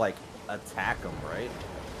like attack him, right?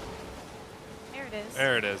 There it is.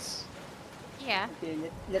 There it is. Yeah. Okay,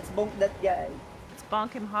 let's bonk that guy. Let's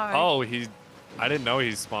bonk him hard. Oh, I didn't know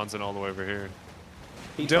he spawns in all the way over here.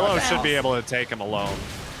 He Dillo tried- should be able to take him alone.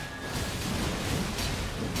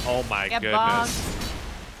 Oh my Get goodness.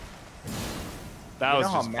 That was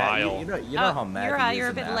just vile. You know Oh, how mad you're he a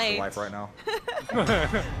is bit in late. Afterlife right now.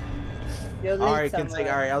 You're late, All right,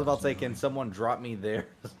 Samurai. I was about to say, can someone drop me there?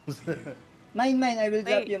 Mine, I will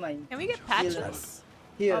drop Wait, you mine. Can we get patches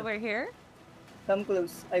Here, while we're here? come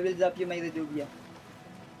close. I will drop you my Redubia.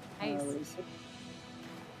 Nice. Where is it?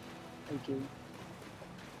 Okay.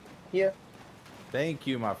 Here. Thank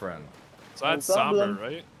you, my friend. So that's No somber, problem.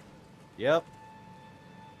 right? Yep.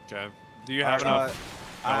 Okay. Do you have enough?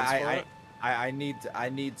 mounts for it? I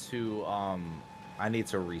need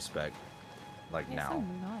to respec like Yeah, now. so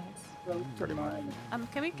nice. Go Pretty to much. mine.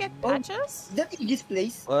 Can we get Oh. patches? Is that Iggy's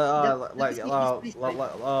place? Like, is Iggy's place,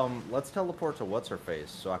 right? let's teleport to what's her face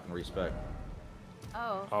so I can respec.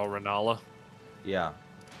 Oh. Oh, Renala. Yeah.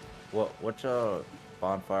 What's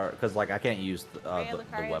bonfire? Because like I can't use the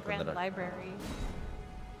Lucaria weapon Grand that I. Library.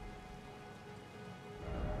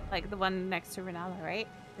 Like the one next to Renala, right?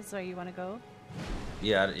 This is where you want to go?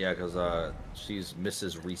 Yeah, because she's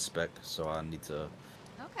Mrs. Respec, so I need to.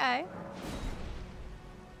 Okay.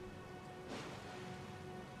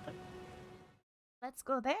 Let's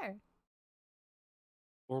go there.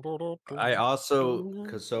 I also,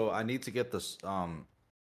 so I need to get this. I'm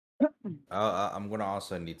gonna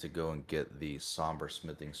also need to go and get the somber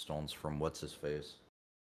smithing stones from what's his face.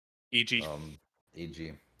 E.g.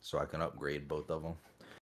 EG, so I can upgrade both of them.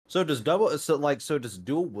 So does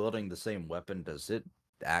dual wielding the same weapon? Does it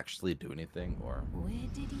actually do anything, or Where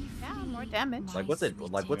did he Yeah, flee, more damage. my like what's it?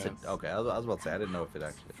 sweetest? Okay, I was about to say I didn't know if it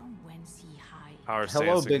actually. From whence he hides. Power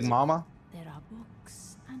Hello, stance Big is- Mama. There are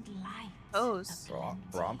books and light. O's.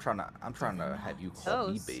 Bro, I'm trying to have you call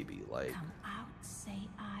me Toes. baby. Like, Come out, say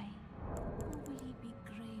I. Or will he be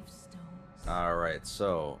gravestones? all right,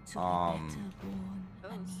 so To be better born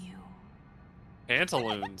Toes. anew.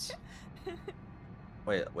 Pantaloons.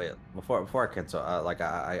 wait, before I cancel, like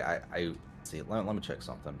I see. Let me check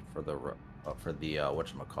something for the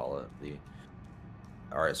whatchamacallit, the.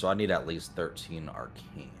 All right, so I need at least 13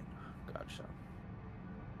 arcane. Gotcha.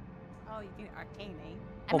 Oh, you can arcane, eh?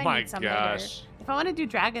 I Oh might my need some gosh. Later. If I want to do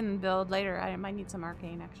dragon build later, I might need some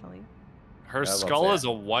arcane actually. Her Yeah, I was about skull to is say.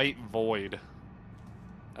 a white void.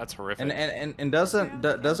 That's horrific. And doesn't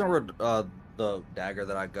the dagger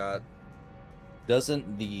that I got,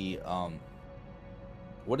 doesn't the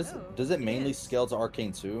what is Oh, it? Does it it mainly is. scale to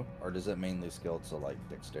arcane too, or does it mainly scale to like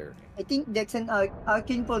dexterity? I think Dex and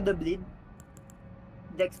Arcane for the bleed.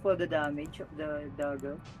 Dex for the damage of the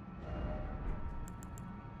dagger.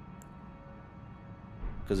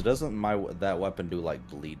 Because doesn't that weapon do like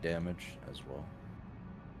bleed damage as well?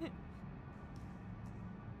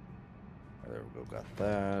 There we go, got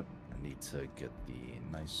that. I need to get the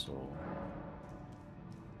nice soul.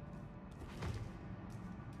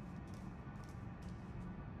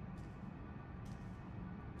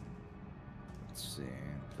 Let's see,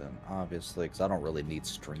 then obviously, because I don't really need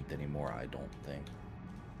strength anymore, I don't think.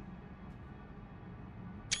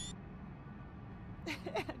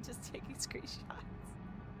 I'm just taking screenshots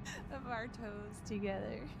of our toes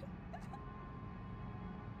together.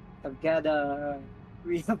 Together.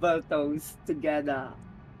 We have our toes together.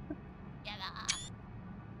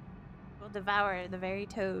 We'll devour the very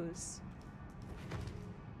toes.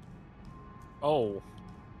 Oh.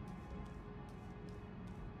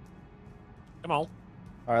 Come on.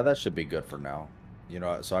 All right, that should be good for now. You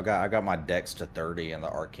know, so I got my dex to 30 and the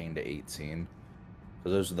arcane to 18. So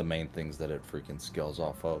those are the main things that it freaking scales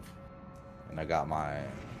off of. And I got my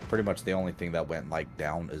pretty much the only thing that went like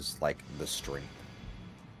down is like the strength.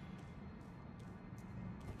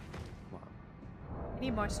 I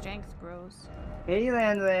need more strength, bros. Hey,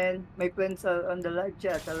 Ren. My friends are on the live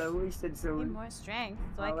chat. Hello, Wasted I need Soul. more strength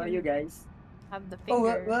so How I are can you guys? have the Oh,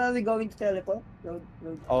 finger. where are we going to teleport?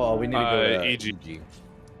 Oh, we need to go to EG. EG.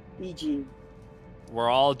 EG. We're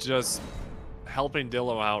all just helping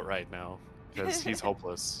Dillo out right now because he's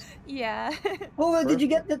hopeless. Yeah. Oh, where did you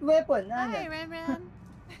First- get that weapon, Hi, Anna? Ran.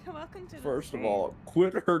 Welcome to the First of stream. all,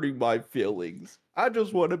 quit hurting my feelings. I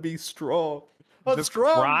just want to be strong. A Just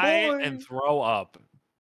strong cry boy. and throw up.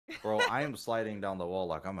 Bro, I am sliding down the wall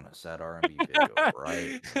like I'm in a sad R&B video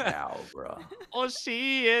right now, bro. Oh,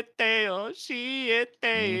 shit, oh, shit,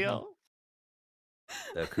 The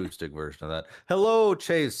acoustic version of that. Hello,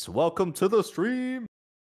 Chase. Welcome to the stream.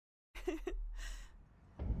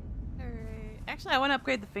 Alright. Actually, I want to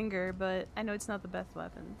upgrade the finger, but I know it's not the best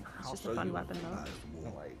weapon. It's I'll just show a fun you weapon, though.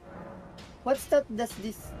 Like, What's that? Does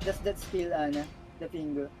that skill, Anna? The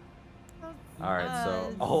finger. all right,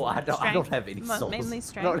 so I don't strength. have any souls. Mainly I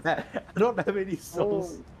strength. don't have any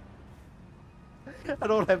souls. Oh. I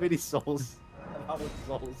don't have any souls. I'm out of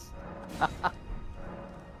souls.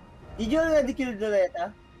 Did you already kill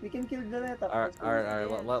Doretta? We can kill Doretta. All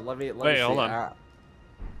right. Let me Wait, see. hold on.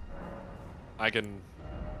 I can.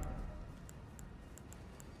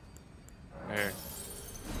 Here.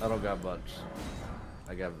 I don't got much.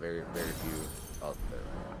 I got very few out there.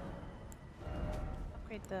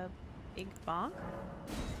 Upgrade the big bonk.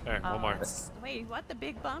 There, one more. Wait, what? The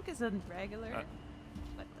big bonk is a regular?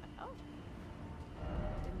 What the hell?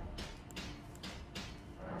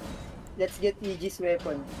 Let's get EG's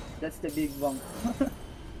weapon. That's the big one.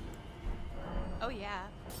 Oh yeah.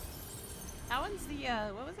 That one's the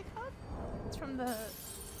what was it called? It's from the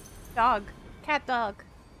dog. Cat dog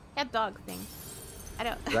thing. I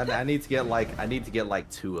don't I need to get like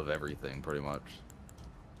 2 of everything, pretty much.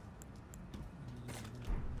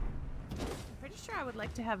 I'm pretty sure I would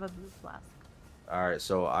like to have a blue flask. All right,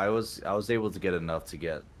 so I was able to get enough to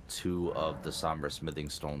get 2 of the somber smithing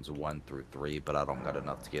stones 1 through 3, but I don't got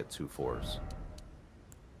enough to get 2 4s.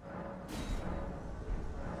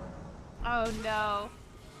 Oh no.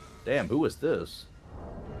 Damn, who is this?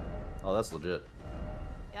 Oh, that's legit.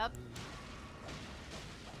 Yep.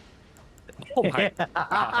 Oh my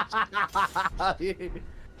gosh.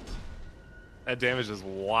 That damage is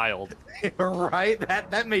wild. Right?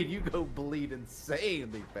 That made you go bleed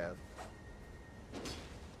insanely fast.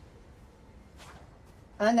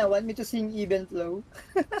 Anna, want me to sing Even Flow?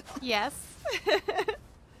 Yes.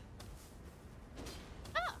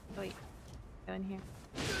 Ah, wait. Go in here.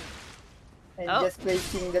 And Oh. just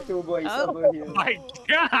placing the 2 boys Oh. over here. Oh my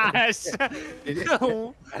gosh!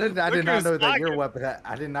 No. I did not Look know who's that your talking. weapon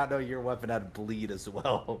I did not know your weapon had bleed as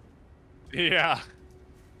well. Yeah.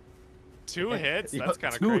 2 hits? That's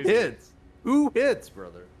kind of crazy. 2 hits. 2 hits,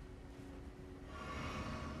 brother.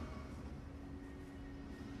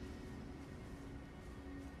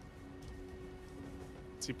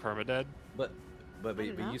 Is he permadead? But don't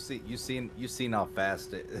know. you seen how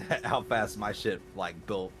fast how fast my shit like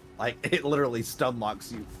built. Like it literally stun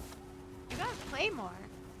locks you. You gotta play more.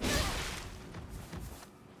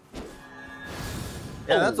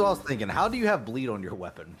 Yeah, that's what I was thinking. How do you have bleed on your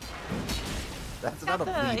weapon? That's not a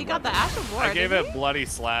bleed. He got the weapon. Astral Board. I gave didn't it he? bloody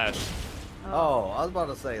slash. Oh, I was about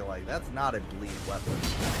to say like that's not a bleed weapon.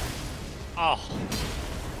 Oh.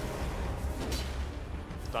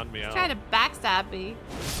 Stunned me He's out. trying to backstab me.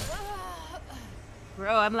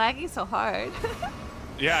 Bro, I'm lagging so hard.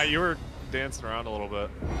 Yeah, you were dancing around a little bit.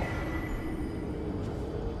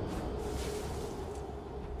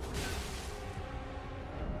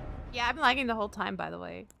 Yeah, I'm lagging the whole time, by the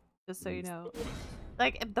way. Just so you know.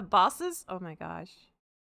 Like, if the bosses... Oh my gosh.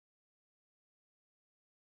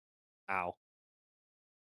 Ow.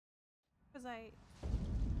 Because I...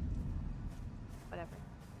 Whatever.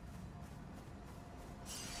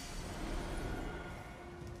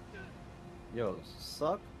 Yo,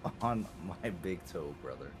 suck on my big toe,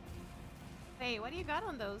 brother. Wait, what do you got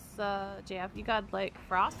on those, JF? You got, like,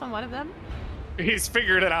 frost on one of them? He's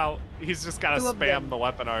figured it out. He's just gotta 2 of spam them. the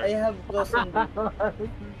weapon art. I have frozen boot,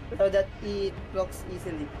 so that it blocks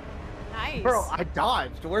easily. Nice. Bro, I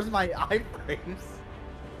dodged. Where's my iframes?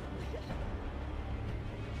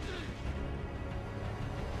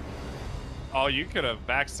 Oh, you could have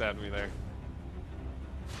backstabbed me there.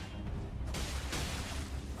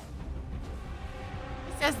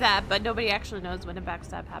 He says that, but nobody actually knows when a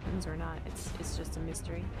backstab happens or not. It's just a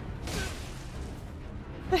mystery.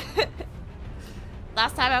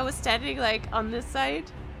 Last time I was standing like on this side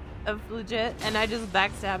of legit, and I just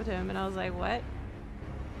backstabbed him, and I was like, what?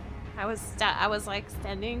 I was like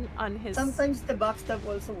standing on his. Sometimes the backstab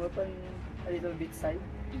also work on a little bit side.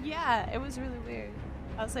 Yeah, it was really weird.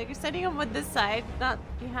 I was like, you're standing him with this side, not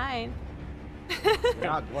behind.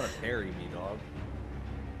 God, you want to parry me, dog?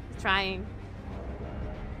 Trying.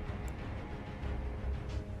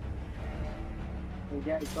 Hey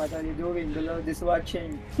guys, what are you doing? The Lord is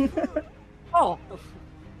watching. Oh.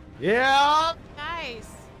 Yeah. Nice.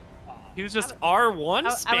 He was just R1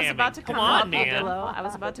 spamming. I was about to come come on, help man. you, Dillo. I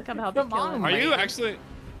was about to come help you kill him. Are you actually?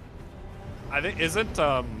 I think isn't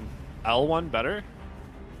L1 better?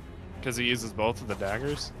 Because he uses both of the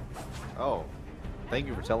daggers. Oh, thank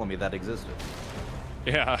you for telling me that existed.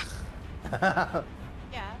 Yeah.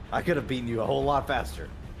 Yeah. I could have beaten you a whole lot faster.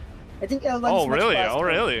 I think L1 Oh is much really? faster Oh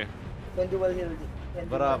really? when dual heal.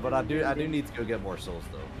 But I do need to go get more souls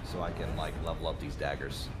though, so I can like level up these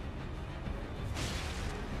daggers.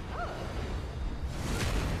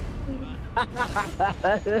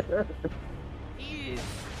 Jeez.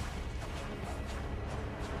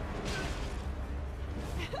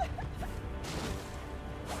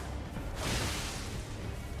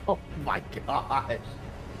 Oh my gosh.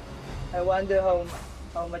 I wonder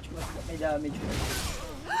how much was my damage was.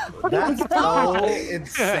 That's so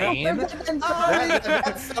insane.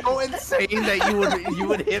 That's so insane that you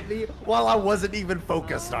would hit me while I wasn't even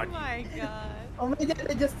focused on Oh you. my god. Oh my god,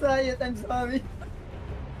 I just saw it. I'm sorry.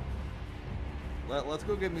 Let's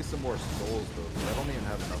go get me some more souls though, because I don't even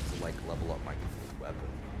have enough to like level up my weapon.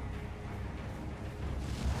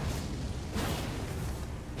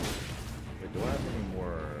 Wait, do I have any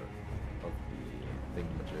more of the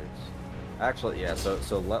thingamajigs? Actually, yeah. So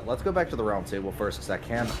let's go back to the round table first, because I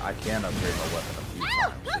can upgrade my weapon a few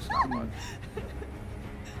times, just not much.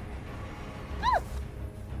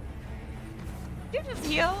 Did you just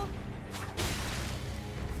heal?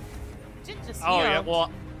 Did you just Oh heal? yeah.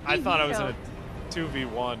 Well, I He thought I was in healed. a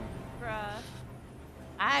 2v1.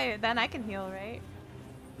 Bruh. Then I can heal, right?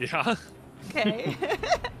 Yeah. Okay.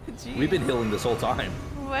 We've been Jeez. healing this whole time.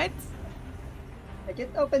 What? I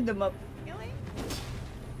can't open them up. Healing?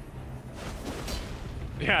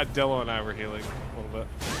 Yeah. Dillo and I were healing a little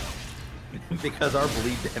bit. Because our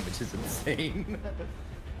bleed damage is insane.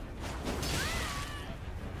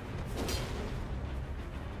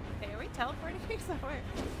 Okay, are we teleporting somewhere?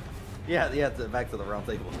 Yeah, back to the round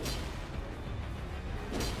table.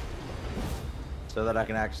 So that I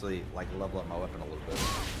can actually like level up my weapon a little bit.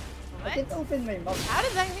 I can't What? open my mouth How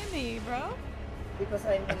does that hit me, bro? because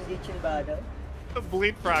I'm engaged in battle. The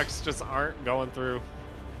bleed procs just aren't going through.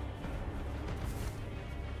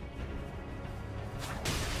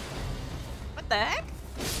 What the heck?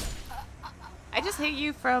 I just hit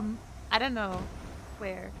you from, I don't know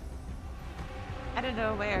where. I don't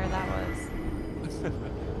know where that was.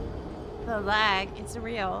 The lag, it's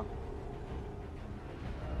real.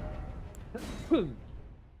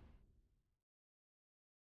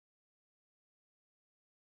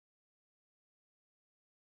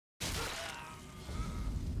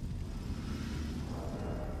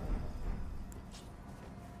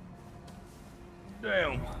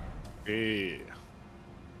 Damn. Yeah.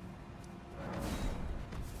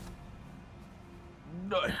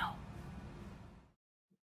 Damn.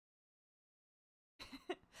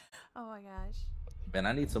 Oh my gosh. Man,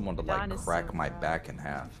 I need someone to Dawn like is crack so my proud. back in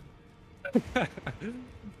half.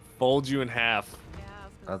 Fold you in half. Yeah, I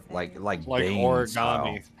was gonna That's say. like Like Bane origami.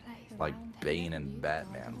 style. Like Bane and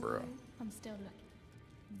Batman, bro. I'm still looking.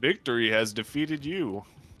 Victory has defeated you.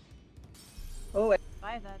 Oh,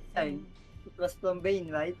 Why that I, thing? it was from Bane,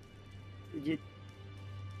 right? Legit.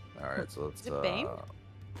 Alright, so let's Is it Bane?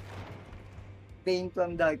 Bane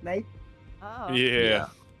from Dark Knight. Oh. Yeah.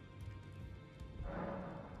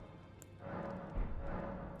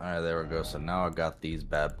 Alright, there we go. So now I got these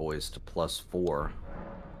bad boys to +4.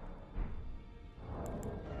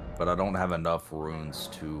 But I don't have enough runes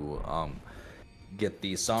to get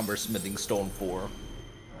the Somber Smithing Stone 4. All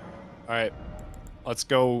right. Let's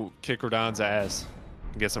go kick Rodon's ass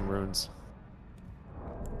and get some runes.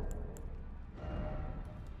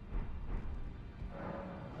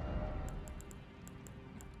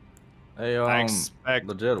 Hey, I expect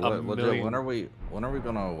legit, a legit. million- When are we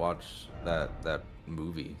gonna watch that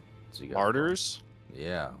movie? So you guys Martyrs?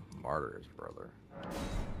 Yeah, Martyrs, brother.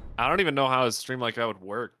 I don't even know how a stream like that would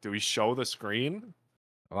work. Do we show the screen?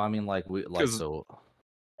 Well, I mean, like 'Cause- so.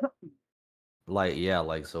 Like yeah,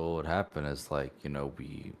 like so what would happen is like, you know,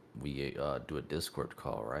 we do a Discord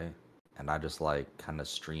call, right? And I just like kind of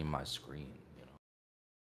stream my screen, you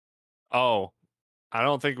know. Oh, I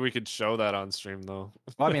don't think we could show that on stream though.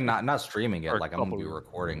 Well, I mean not streaming Or it, a like I'm gonna couple be of-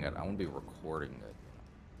 recording it. I'm gonna be recording it.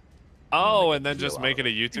 I'm gonna Oh, make a and then video just out make of it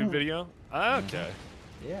a YouTube video? Okay.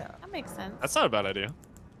 Yeah. That makes sense. That's not a bad idea.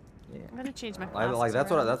 Yeah. I'm gonna change my Like, classes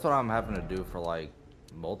that's around. what I'm having to do for like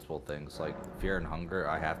multiple things. Like Fear and Hunger,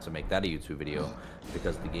 I have to make that a YouTube video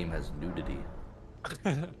because the game has nudity.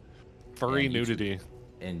 Furry And YouTube- nudity.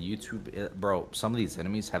 And YouTube, bro, some of these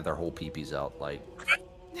enemies have their whole peepees out. Like,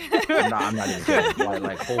 I'm not even kidding.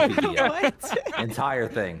 Like whole peepee out. What? Entire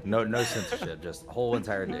thing. No censorship. Just whole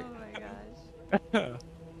entire dick. Oh my gosh.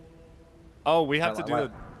 Oh, we have to Like- do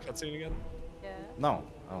like- the cutscene again? Yeah. No,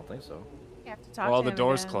 I don't think so. You have to talk Well, to the him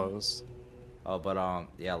door's again. closed. Oh, but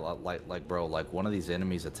yeah, like bro, like one of these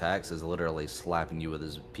enemies' attacks is literally slapping you with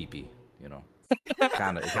his peepee. You know,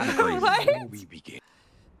 kind of crazy. What? We begin.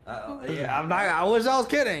 Yeah, I'm not. I wish I was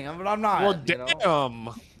kidding. I'm not. Well, you know? damn.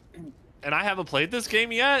 And I haven't played this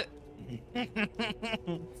game yet?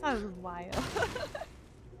 Sounds wild.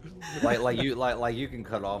 like you can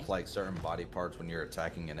cut off like certain body parts when you're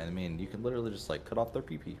attacking an enemy, and you can literally just like cut off their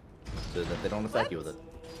peepee so that they don't attack you with it.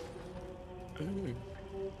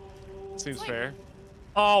 Seems like- fair.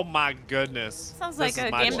 Oh my goodness. Sounds This like is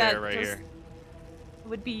a my game chair that right just here.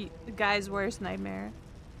 would be the guy's worst nightmare.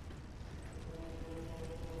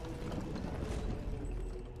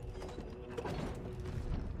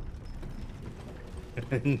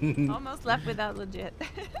 Almost left without legit.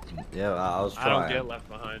 Yeah, I was I trying. don't get left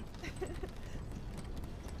behind.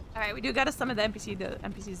 All right, we do gotta summon the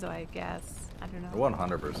NPCs though, I guess. I don't know.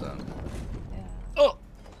 100%. Yeah. Oh!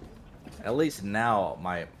 At least now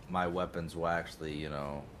my weapons will actually, you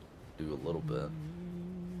know, do a little bit.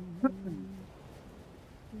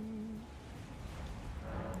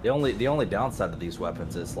 The only downside of these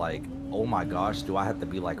weapons is like, oh my gosh, do I have to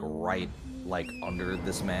be like right like under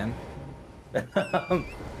this man? I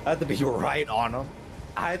have to be right on him.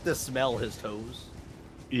 I have to smell his toes.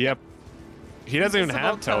 Yep. He doesn't even Invisible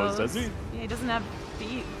have toes, does he? Yeah, he doesn't have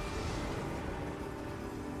feet.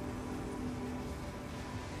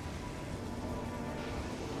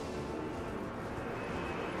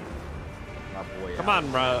 My boy. Come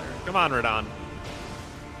on, come on, Radon.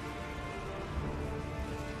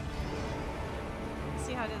 Let's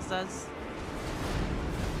see how this does.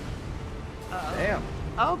 Damn.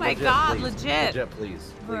 Oh my Legit, god, please. legit. Legit,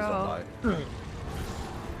 please. Please Bro. don't die.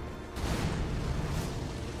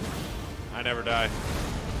 I never die.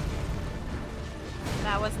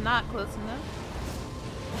 That was not close enough.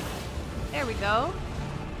 There we go.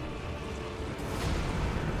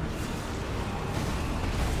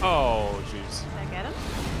 Oh, jeez. Did I get him?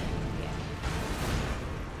 Yeah.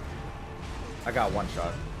 I got one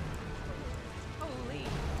shot. Holy.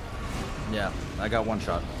 Yeah, I got one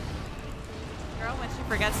shot. Girl, when she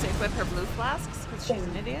forgets to equip her blue flasks because she's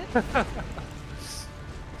an idiot.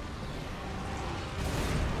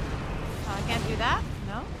 Oh, I can't do that?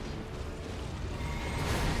 No?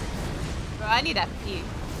 Bro, I need FP.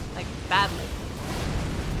 Like, badly.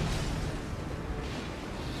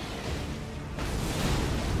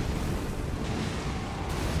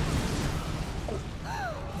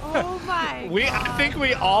 Oh my I god. think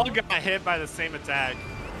we all got hit by the same attack.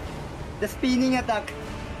 The spinning attack.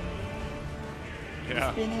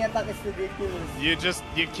 Yeah. Spinning attack is ridiculous.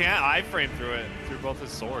 You can't iframe through it, through both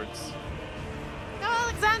his swords. No,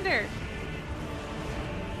 Alexander!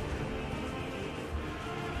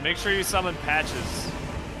 Make sure you summon patches.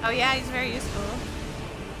 Oh yeah, he's very useful.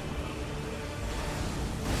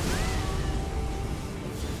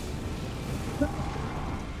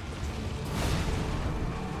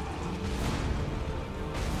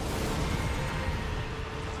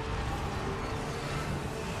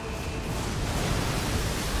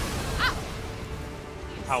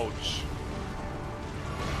 Ouch.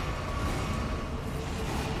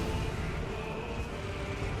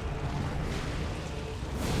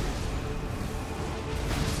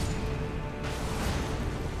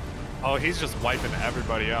 Oh, he's just wiping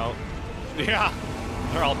everybody out. Yeah,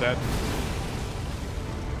 they're all dead.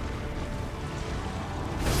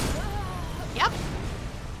 Yep.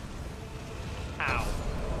 Ow.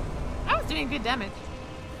 I was doing good damage.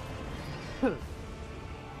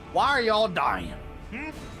 Why are y'all dying?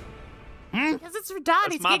 Because it's Radon,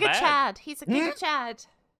 That's he's my Giga bad. Chad. He's a Giga Chad.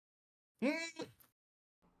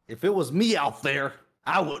 If it was me out there,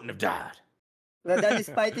 I wouldn't have died. Radan is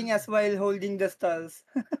fighting us while holding the stalls.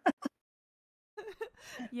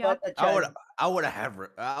 Yep. What a I would chance. I would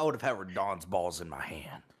have had Radon's balls in my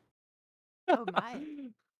hand. Oh my.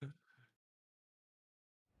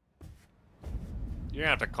 You're gonna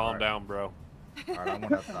have to calm down, bro. All right, I'm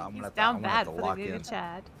gonna have to. I'm He's gonna have to, down I'm gonna bad have for to the lock new in.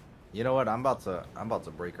 Chad. You know what? I'm about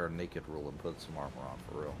to break our naked rule and put some armor on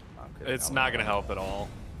for real. No, I'm kidding. It's not gonna help at all.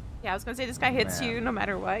 Yeah, I was gonna say this guy hits Man. you no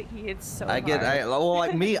matter what. He hits so I get. hard. Well,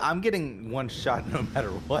 like me, I'm getting one shot no matter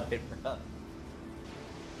what. Bro.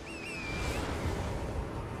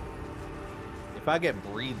 If I get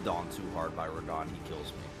breathed on too hard by Radon, he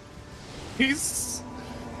kills me. He's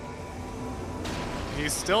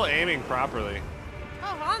still aiming properly. Oh,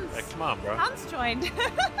 Hans. Like, come on, bro. Hans joined.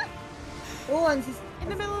 Oh, Hans is... In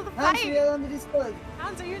the middle of the Hans, fight. we are on the Discord.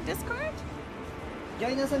 Hans, are you in Discord?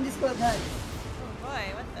 Join us on Discord, Hans. Oh boy,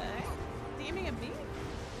 what the heck? Is he aiming at me?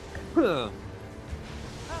 Huh. No,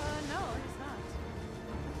 he's not.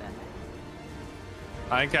 What the heck?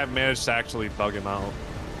 I think I've managed to actually bug him out.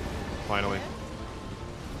 Finally.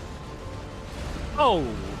 Oh!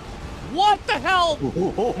 What the hell?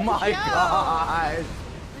 Oh my Yo. god!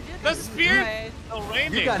 Legit The is spear good. still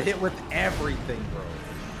raining. You got hit with everything, bro.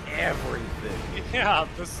 Everything. Yeah,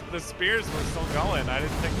 the spears were still going. I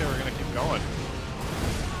didn't think they were gonna keep going.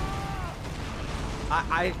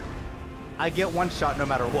 I get one shot no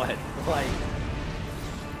matter what. Like.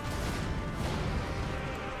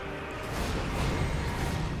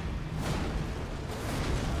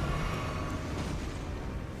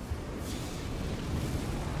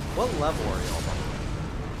 What level are you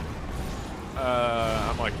on?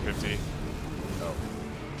 I'm like 50. Oh.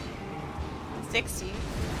 60.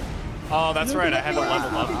 Oh, that's right. I had to Look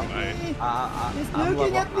at level up me. tonight. He's I'm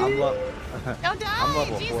looking level. at me. Don't die! I'm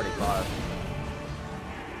level Jesus. 45.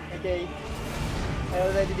 Okay. I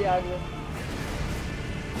already be aggro. Too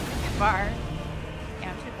far. Yeah,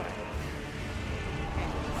 I'm too far. Okay.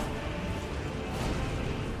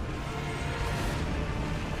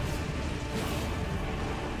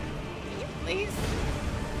 Can you please?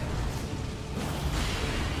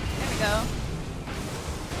 There we go.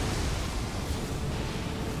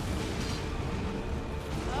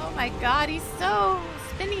 Oh my god, he's so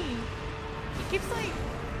spinny. He keeps like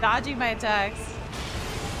dodging my attacks.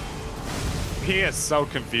 He is so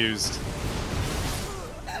confused.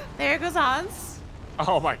 There goes Hans.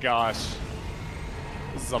 Oh my gosh.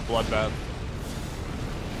 This is a bloodbath.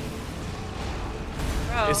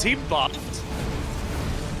 Bro. Is he buffed?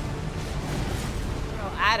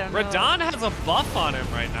 Bro, I don't know. Radon has a buff on him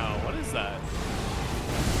right now. What is that?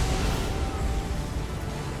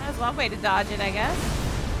 That's one way to dodge it, I guess.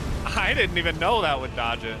 I didn't even know that would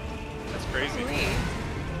dodge it. That's crazy. Holy.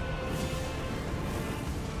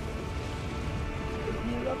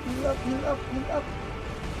 Heal up, heal up, heal up, heal up.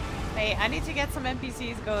 Wait, I need to get some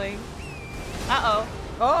NPCs going. Uh-oh.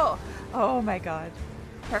 Oh! Oh my god.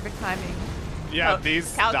 Perfect timing. Yeah, Oh,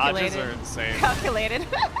 these dodges calculated. are insane. Calculated.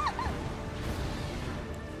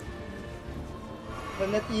 We're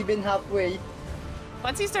not even halfway.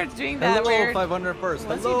 Once he starts doing that Hello, weird... 500 first.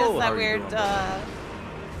 Once Hello. he does How that are you weird, doing, brother?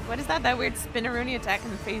 what is that? That weird spinneroonie attack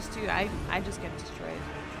in phase 2, I just get destroyed.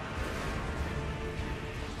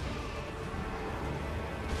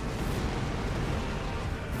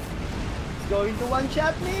 It's going to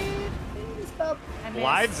one-shot me. Please stop. I missed.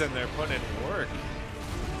 Glide's in there putting in work.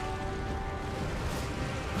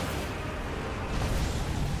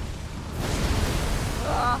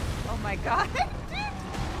 Ugh. Oh my god.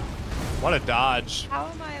 What a dodge. How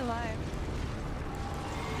am I alive?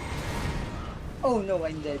 Oh no,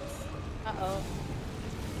 I'm dead. Uh-oh.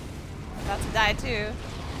 About to die too.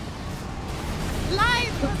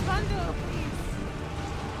 Live! Bundle, please.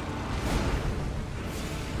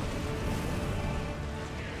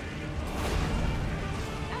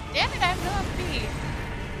 God damn it, I have no FP.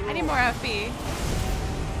 I need more FP.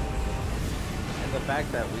 And the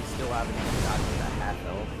fact that we still haven't even gotten to that half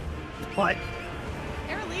health. What?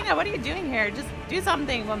 Carolina, what are you doing here? Just do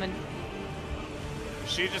something, woman.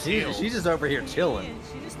 She just healed. She's just over here chilling.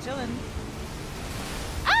 She's just chilling.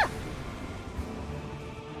 Ah!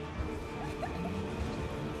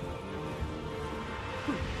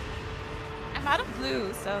 I'm out of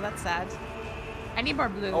blue, so that's sad. I need more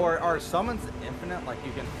blue. Oh, are summons infinite? Like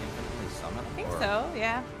you can infinitely summon? I think Or- so,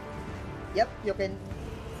 yeah. Yep, you can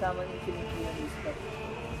summon infinitely on this stuff.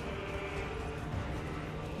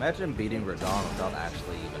 Imagine beating Radon without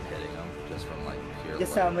actually even hitting him, just from like pure.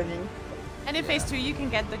 Just like- summoning. And in phase 2, you can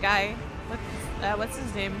get the guy. What's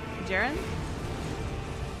his name? Jaren?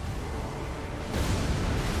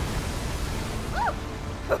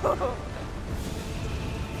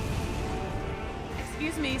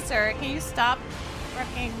 Excuse me, sir. Can you stop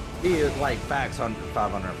fucking... He is like facts on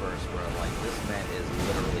 500 first, bro. Like this man is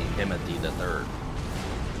literally Timothy the Third.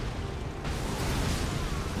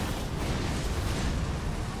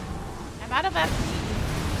 I'm out of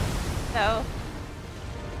FP. So,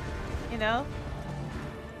 You know?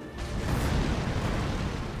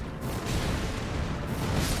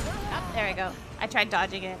 Oh, there we go. I tried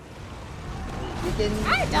dodging it. You can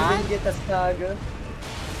Hi, Don. even get a stagger.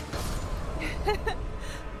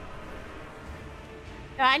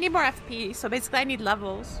 I need more FP, so basically I need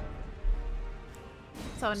levels.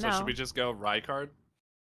 So So no. should we just go Rykard?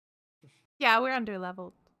 Yeah, we're under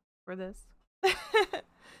leveled for this.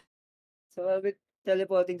 So I'll be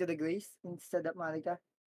teleporting to the Grace instead of Marika.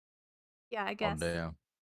 Yeah, I Oh guess. damn.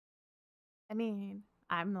 I mean,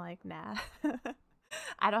 I'm like, nah.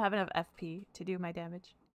 I don't have enough FP to do my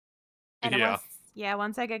damage. And Yeah.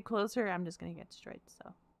 once I get closer, I'm just gonna get destroyed,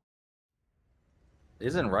 so.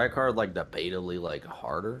 Isn't Rykard like debatably like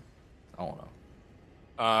harder? I don't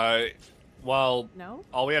know. Well, No?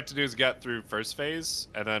 all we have to do is get through first phase,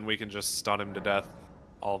 and then we can just stun him to death.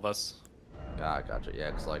 All of us. Yeah, I gotcha. Yeah,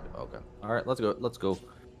 it's like okay. All right, let's go. Let's go.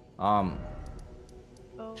 Oh.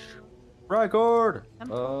 Rykard.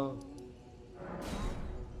 Temple.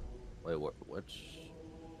 Wait, which?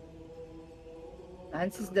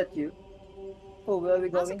 Hans, is that you? Oh, where are we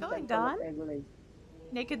How's going? it going, Temple of Don? Egolay.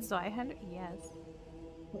 Naked Zweihander? Yes.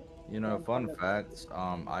 You know, fun facts.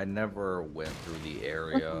 I never went through the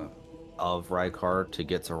area of Rykard to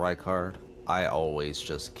get to Rykard. I always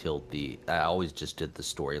just I always just did the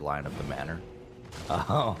storyline of the manor.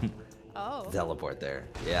 Oh. Teleport there.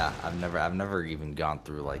 Yeah, I've never even gone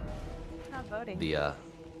through like Not voting. the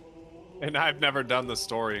And I've never done the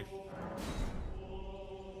story.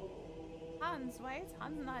 Hans, why is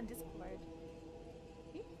Hans not in Discord?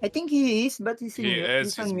 I think he is, but he's in He mute.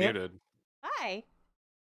 is. on He's mute. muted. Hi.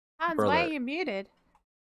 Hans, why Brother. are you muted?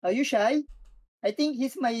 Are you shy? I think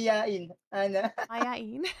he's mahihain. Ana.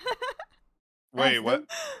 Mayain. Wait, what?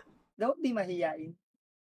 Don't be mahihain.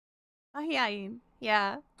 Mayain.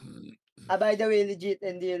 Yeah. By the way, legit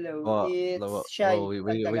and yellow. It's shy.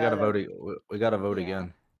 we gotta vote. We gotta vote Yeah.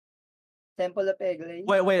 again. Temple of Egolay.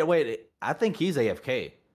 Wait. I think he's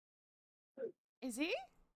AFK. Is he?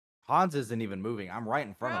 Hans isn't even moving. I'm right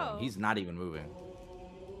in front of Bro. him. He's not even moving.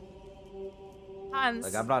 Hans.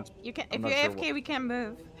 Like I'm not. You can. I'm If not you're sure AFK, we can't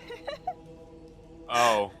move.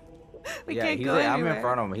 Oh. We yeah, can't go I'm anywhere. in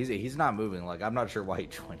front of him. He's not moving. Like I'm not sure why he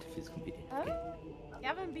joined if he's gonna be AFK. You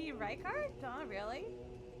haven't beat Rykard? No, really?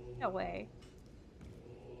 No way.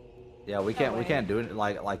 Yeah, we No can't way. do it.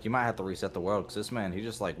 Like you might have to reset the world because this man he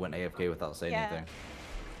just like went AFK without saying Yeah.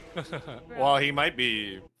 anything. Well, he might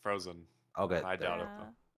be frozen. Okay. I doubt it. Yeah.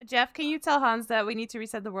 Jeff, can you tell Hans that we need to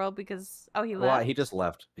reset the world because he Well, left? he just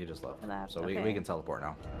left. He just left. He left, So we okay. can teleport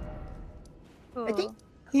now. Cool. I think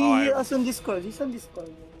he Oh, I- was on Discord. He's on Discord.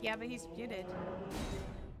 Yeah, but he's muted.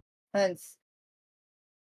 Hans.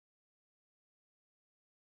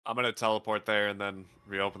 I'm gonna teleport there and then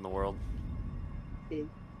reopen the world. Okay.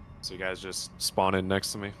 So you guys just spawn in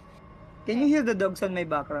next to me. Can you hear the dogs on my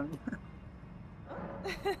background?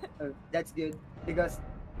 Oh, that's good because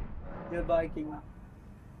they're barking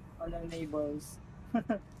on our neighbors.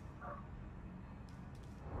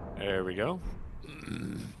 There we go.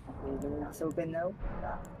 Okay, it's open now.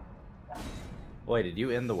 Wait, did you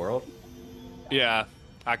end the world? Yeah,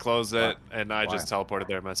 I closed it Why? and I just teleported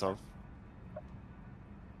there myself.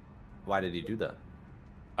 Why did he do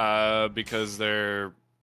that? Because they're.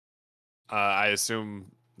 I assume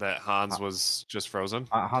that Hans was just frozen.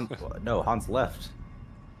 No, Hans left.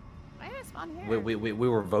 Why did I spawn here? We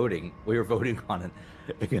were voting. We were voting on it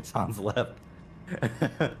against Hans left.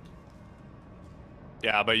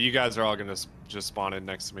 Yeah, but you guys are all gonna just spawn in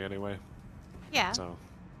next to me anyway. Yeah. So.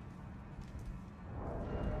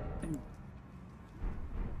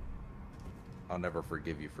 I'll never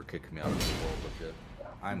forgive you for kicking me out of the world with it.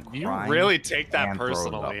 I'm You crying. really take that and throwing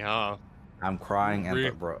personally, up. huh? I'm crying and Re-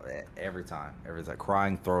 bro, every time,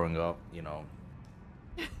 crying, throwing up. You know,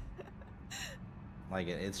 like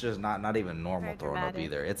it's just not even normal Very throwing up dramatic.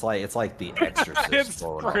 either. It's like the Exorcist It's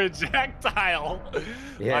throwing up. projectile.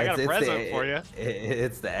 Yeah, I got a it's present for you.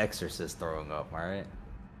 It's the Exorcist throwing up. All right.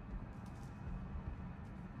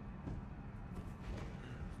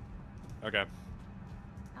 Okay.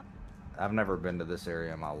 I've never been to this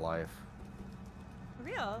area in my life. For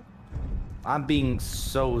real? I'm being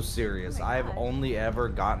so serious. Oh my I've gosh. only ever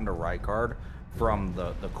gotten to Rykard from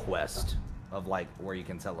the quest of like where you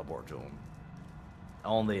can teleport to him.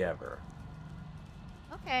 Only ever.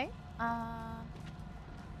 Okay. Oh!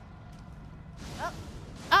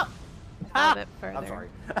 A little bit further. I'm sorry.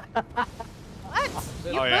 What?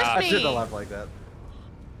 You Oh, yeah. I pushed shouldn't have me! left like that.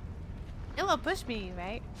 Illo pushed me,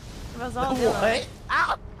 right? It was all What?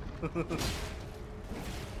 Ow!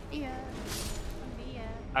 Yeah.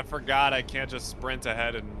 I forgot I can't just sprint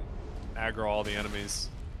ahead and aggro all the enemies.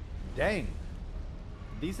 Dang.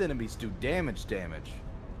 These enemies do damage.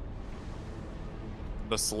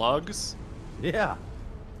 The slugs? Yeah.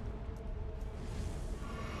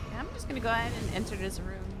 I'm just gonna go ahead and enter this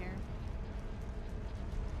room here.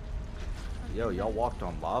 Yo, y'all walked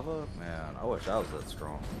on lava? Man, I wish I was that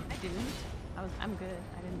strong. I didn't. I'm good.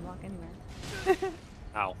 I didn't walk anywhere.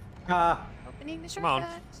 Ow. Ah. Opening the Come on.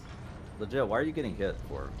 shortcut. Legit, why are you getting hit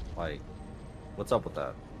for? Like, what's up with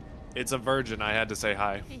that? It's a virgin. I had to say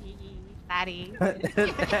hi. Fatty.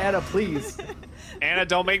 Anna, please. Anna,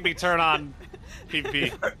 don't make me turn on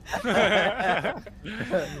PvP.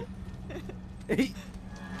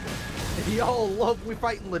 Yo, look, we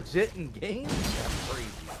fighting legit in games? That's crazy.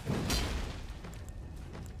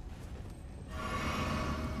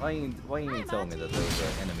 Why you didn't tell me that there was an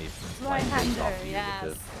enemy Right flying based hander, off of you, yes.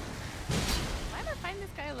 legit? Why am I fighting this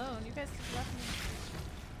guy alone? You guys just left me.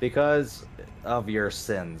 Because of your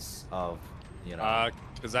sins of, you know.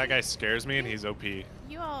 Because that guy scares me and he's OP.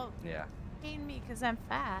 You all Yeah. hate me because I'm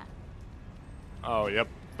fat. Oh, yep.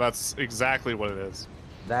 That's exactly what it is.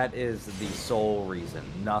 That is the sole reason,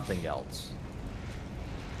 nothing else.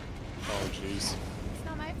 Oh, jeez. It's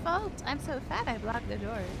not my fault. I'm so fat I blocked the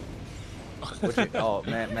door. Oh,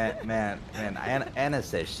 man. Anna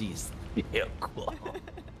says she's cool.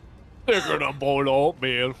 They're gonna blow up,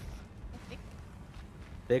 man.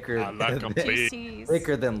 Thicker, I like 'em big. Jeez.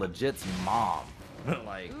 thicker than legit's mom.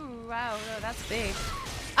 Like, Ooh, wow, no, that's big.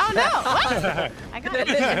 Oh no! What?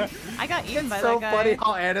 I got eaten by so that guy. funny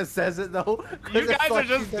how Anna says it though. You guys are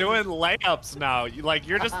just doing layups now.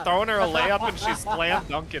 You're just throwing her a layup and she's slam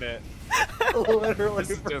dunking it. Literally,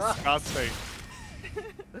 This is bro. disgusting.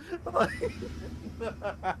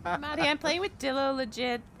 Maddie, I'm playing with Dillo,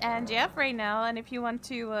 Legit, and Jeff right now, and if you want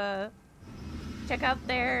to check out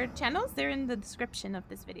their channels, they're in the description of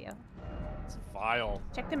this video. It's vile.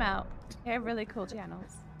 Check them out. They're really cool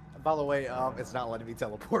channels. By the way, it's not letting me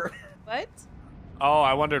teleport. What? Oh,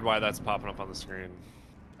 I wondered why that's popping up on the screen.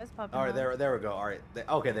 What's popping All right, up? there we go. All right,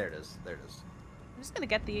 okay, there it is. There it is. I'm just gonna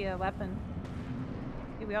get the weapon.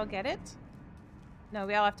 Did we all get it? No,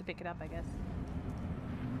 we all have to pick it up, I guess.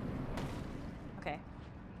 Okay.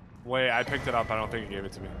 Wait, I picked it up. I don't think he gave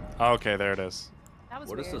it to me. Oh, okay, there it is. That was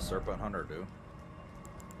What weird. does the serpent hunter do?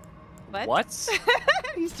 What?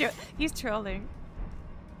 He's trolling.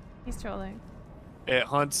 He's trolling. It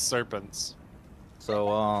hunts serpents.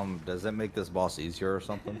 So, does it make this boss easier or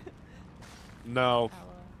something? No, Oh,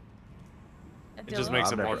 it just Dylan,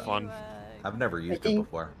 makes it I've more never- fun. I've never used it think-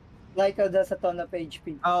 before. Lyca does a ton of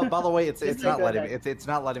HP. Oh, by the way, it's Just not like letting me. that. It's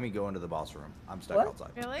not letting me go into the boss room. I'm stuck What?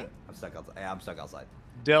 outside. Really? I'm stuck outside. Yeah, I'm stuck outside.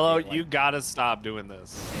 Dillo, like- you gotta stop doing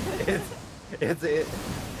this.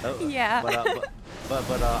 Yeah.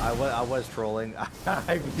 But I was trolling.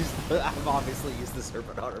 I've obviously used the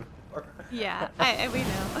serpent hunter before. Yeah, we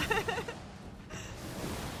know.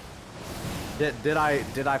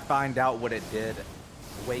 Did I find out what it did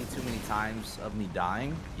way too many times of me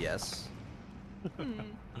dying? Yes.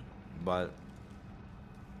 But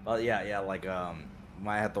yeah, like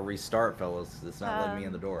might have to restart, fellas. It's not letting me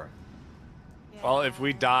in the door. Well, if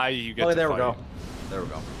we die, you get Oh, to there we fight. go. There we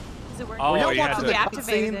go. Is it working? Oh, y'all you had watching to- the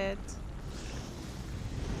Deactivated cutscene? it.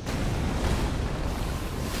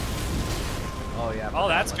 Oh yeah. Oh,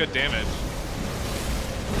 that's good damage.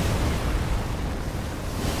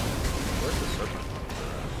 Where's the serpent?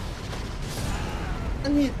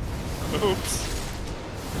 Unhit. Oops.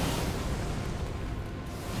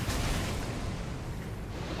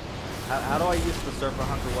 How do I use the serpent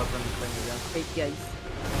hunter weapon thing again? Wait, guys.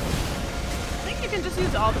 I think you can just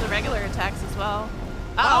use all the regular attacks as well.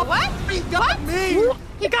 Oh, what? He got me!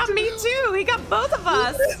 He got me too! He got both of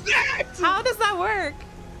us! How does that work?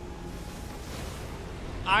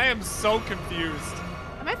 I am so confused.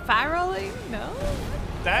 Am I fire rolling? No?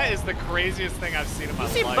 That is the craziest thing I've seen in my You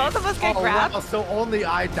see life. both of us get Oh, grabbed? wow, so only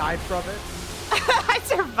I died from it? I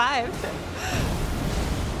survived.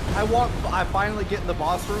 I finally get in the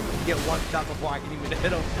boss room and get one shot before I can even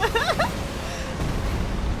hit him.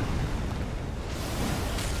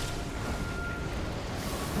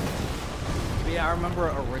 Yeah, I remember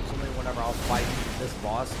originally whenever I was fighting this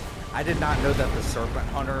boss, I did not know that the serpent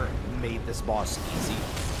hunter made this boss easy.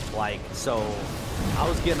 Like, so I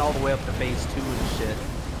was getting all the way up to phase 2 and shit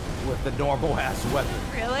with the normal ass weapon.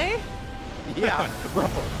 Really? Yeah, bro,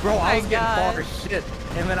 Oh I was my getting God. far as shit,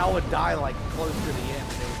 and then I would die like close to the end,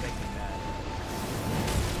 and they would make me mad.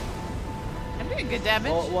 I'm doing good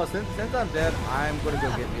damage. Well, since I'm dead, I'm gonna go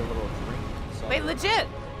get me a little drink. So Wait, legit.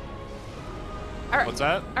 What's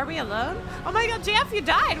that? Are we alone? Oh my god, Jeff, you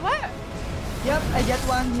died. What? Yep, I get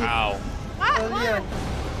one hit. Ow. What? Earlier.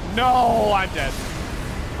 No, I'm dead.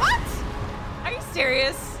 What? Are you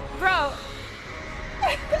serious? Bro.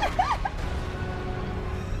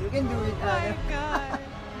 You can do it, Oh my Anna. god.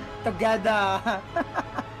 Together.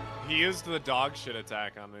 He used the dog shit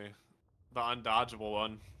attack on me. The undodgeable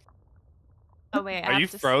one. Oh wait, I Are have you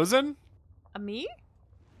to frozen? Me?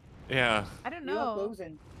 Yeah. I don't You are know.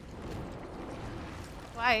 frozen.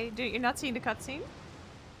 Why? You're not seeing the cutscene?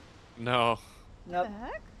 No. Nope. What the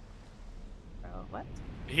heck? Bro, what?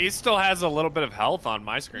 He still has a little bit of health on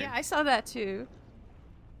my screen. Yeah, I saw that too.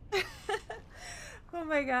 Oh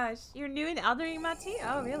my gosh. You're new in Elden Ring, Mati?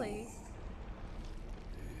 Oh, really?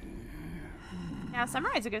 Yeah,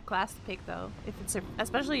 Samurai's a good class to pick though. If it's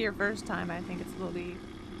especially your first time, I think it will be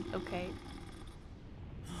okay.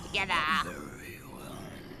 Together.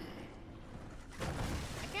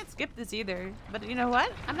 I can't skip this either, but you know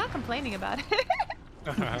what? I'm not complaining about it.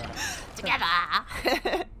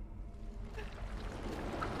 Together.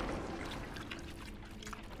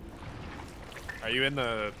 Are you in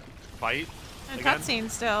the fight? And again? cutscene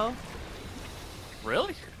still.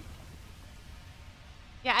 Really?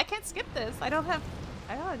 Yeah, I can't skip this. I don't have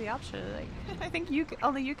the option. Like, I think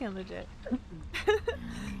only you can legit.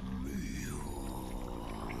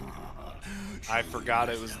 I forgot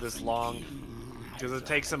it was this long. Because it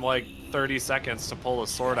takes him like 30 seconds to pull a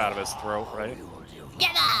sword out of his throat, right?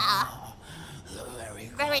 Get up!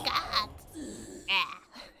 Very good. Yeah.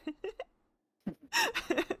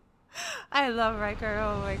 I love Riker.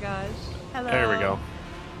 Oh my gosh. Hello. There we go.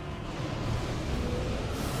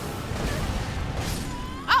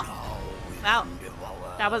 Oh! Wow.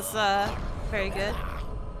 That was very good.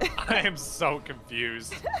 I am so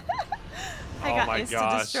confused. I Oh got my instant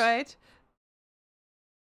gosh. destroyed.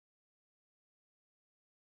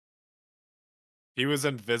 He was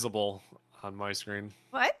invisible on my screen.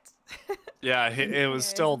 What? Yeah, it was Yeah,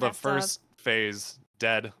 still it's the messed up. first phase,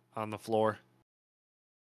 dead on the floor.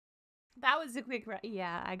 That was a quick.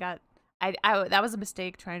 Yeah, I that was a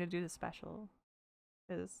mistake trying to do the special,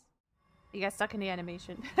 because you got stuck in the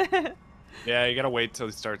animation. Yeah, you gotta wait till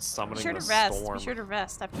he starts Be summoning sure the to rest. storm. Be sure to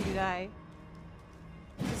rest after you die.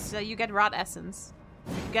 So you get rot essence.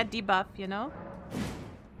 You get debuff, you know?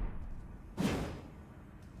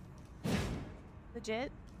 Legit.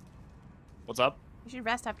 What's up? You should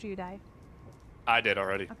rest after you die. I did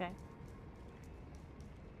already. Okay.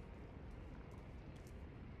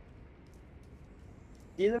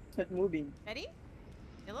 Dylan's not moving. Ready?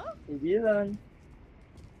 Hello? Hey, Dylan.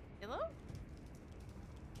 Hello?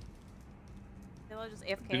 Hello, just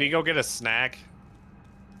AFK. Did he go get a snack?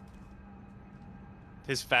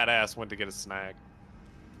 His fat ass went to get a snack.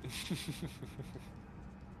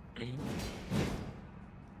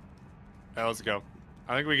 Alright, let's go.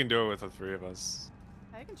 I think we can do it with the three of us.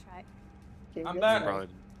 I can try. Okay, I'm good. back. Probably.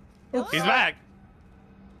 Hello? He's back!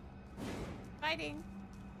 Fighting.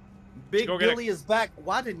 Big Go get a- Billy is back.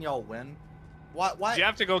 Why didn't y'all win? Why? Did you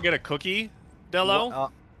have to go get a cookie,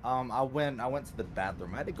 Dello? I went to the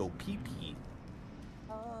bathroom. I had to go pee pee.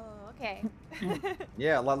 Oh, okay.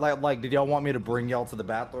 Yeah, like, did y'all want me to bring y'all to the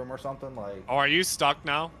bathroom or something? Like, Oh, are you stuck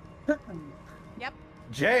now? Yep.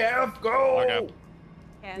 JF, go! Okay.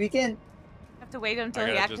 Yeah. We can. Have to wait until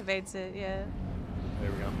he gotta just- activates it. Yeah.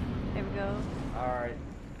 There we go. There we go. All right,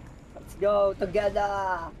 Let's go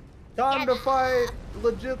together. time to fight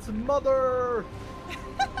Legit's mother.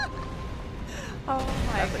 Oh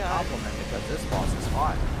my That's a god. compliment because this boss is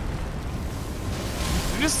hot.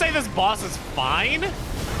 Did you just say this boss is fine?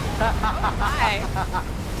 Hi.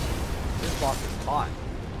 This boss is hot.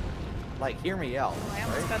 Like, hear me out. Oh, I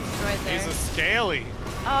almost right? got destroyed there. He's a scaly.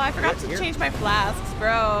 Oh, I forgot to Here. change my flasks,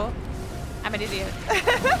 bro. I'm an idiot.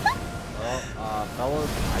 Well,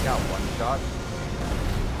 fellas, I got one shot.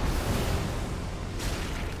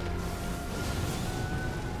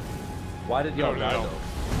 Why did y'all No, die no. though?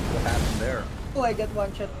 What happened there? Oh, I got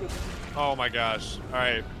one shot too. Oh my gosh.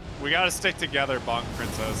 Alright. We gotta stick together, Bonk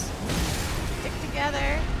Princess. Stick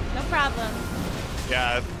together. No problem.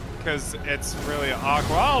 Yeah, because it's really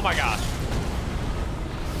awkward. Oh my gosh.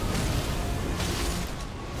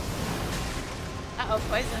 Uh-oh,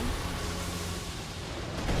 poison.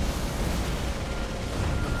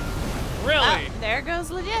 Really? Oh, there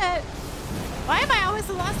goes legit. Why am I always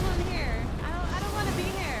the last one here? I don't want to be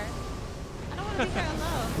here. I don't want to be here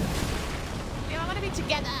alone. I want to be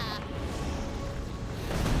together.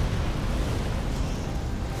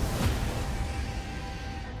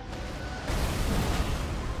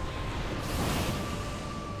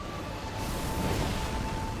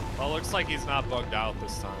 Well, looks like he's not bugged out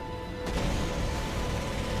this time.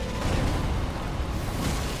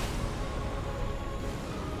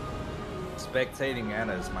 Spectating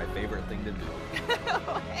Anna is my favorite thing to do.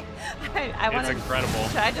 I want It's to. incredible.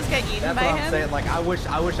 Should I just get eaten That's by what I'm him? saying. Like, I wish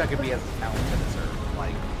I could be as talented as her.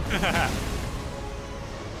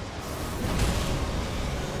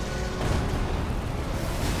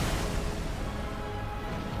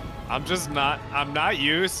 I'm not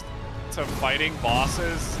used to fighting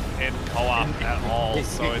bosses in co-op at all,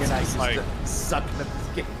 so it's just like sucking at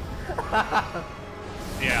this game.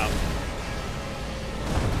 yeah.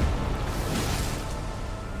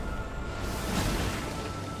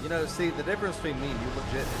 You know, see, the difference between me and you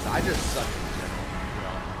legit is I just suck in general. You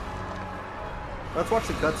know? Let's watch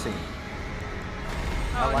the cutscene.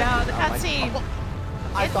 Oh like no, it. the I like it. cutscene.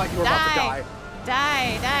 I thought you were about to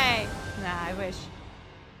die. Die. Nah, I wish.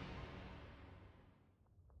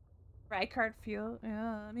 Rykard fuel.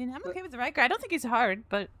 Yeah, I mean, I'm okay with the Rykard. I don't think he's hard,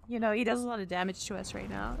 but you know, he does a lot of damage to us right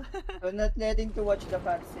now. So not letting to watch the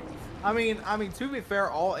cutscenes. I mean, to be fair,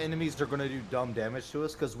 all enemies are gonna do dumb damage to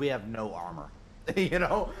us because we have no armor. You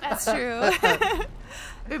know. That's true.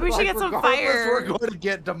 Maybe we should get some regardless, fire. We're going to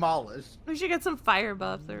get demolished. We should get some fire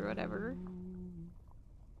buffs or whatever.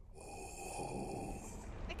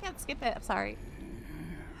 I can't skip it. I'm sorry.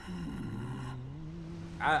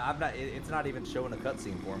 I'm not. It's not even showing a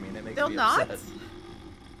cutscene for me, and it makes Still me not? upset.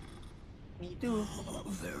 Me too.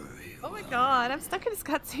 Oh my god, I'm stuck in this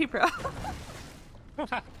cutscene, bro.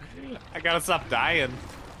 I gotta stop dying.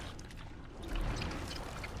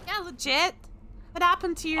 Yeah, legit. What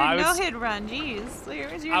happened to your no-hit run? Jeez,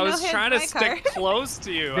 where's your I was no-hit trying to Rykard? stick close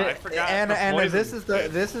to you. I forgot. And the this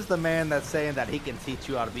poison. is the man that's saying that he can teach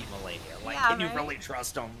you how to beat Malenia. Like, Yeah, can you right? really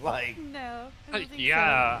trust him? Like, No. I don't think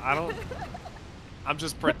Yeah, I don't. I'm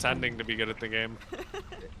just pretending to be good at the game.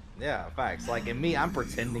 yeah, facts. Like, in me, I'm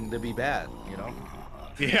pretending to be bad. You know.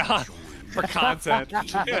 Yeah, for content.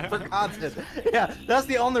 For content. Yeah, that's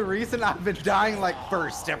the only reason I've been dying like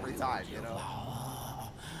first every time. You know.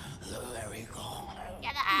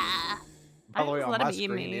 By the way,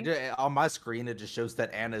 on my screen, it just shows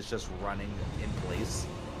that Anna's just running in place.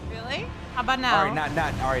 Really? How about now? All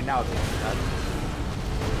right, now.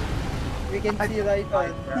 We can see right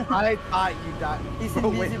on. I thought you died. He's Oh,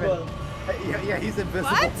 wait a invisible. minute. Yeah, he's invisible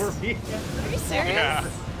What? for me. Are you serious?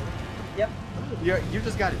 Yeah. Yep. You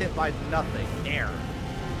just got hit by nothing. Air.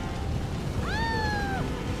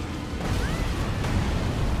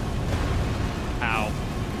 Ow.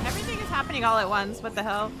 Everything is happening all at once. What the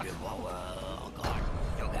hell?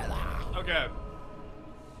 Okay.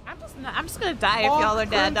 I'm just gonna die if y'all are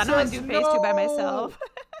dead. I don't want to do phase 2 by myself.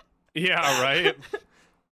 Yeah, right.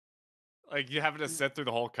 Like you having to sit through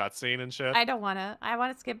the whole cutscene and shit. I don't wanna. I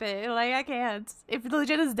wanna skip it. Like I can't. If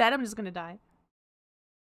legit is dead, I'm just gonna die.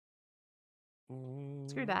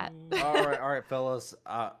 Screw that. all right, fellas.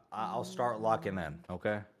 I'll start locking in.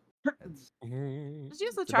 Okay. Just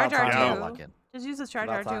use the It's about charge time to R2. lock in. Just use the charge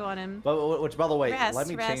About R2 time. on him. But which, by the way, Rest, let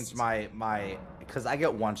me change rest. my because I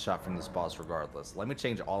get one shot from this boss regardless. Let me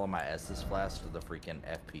change all of my Estus flasks to the freaking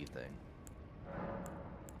FP thing.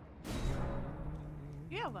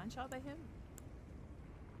 Yeah, one shot by him.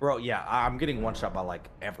 Bro, yeah, I'm getting one shot by like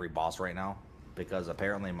every boss right now because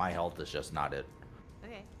apparently my health is just not it.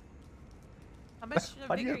 Okay. How much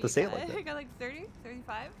Why do you vigor have to say it got? like that? I got like 30,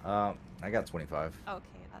 35. I got 25. Okay,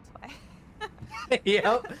 that's why.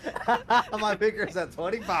 Yep. My vigor's at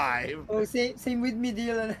 25. Oh, same with me,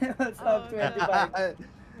 Dylan. What's Oh, up, 25.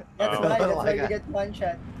 That's Oh. why we get one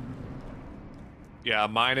shot. Yeah,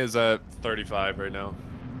 mine is at 35 right now.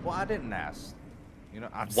 Well, I didn't ask. You know,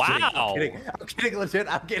 I'm just Wow. kidding. I'm kidding, legit.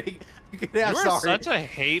 I'm kidding. I'm You are sorry. such a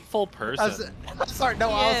hateful person. I'm sorry. No,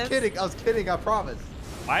 I Yes. was kidding. I was kidding. I promise.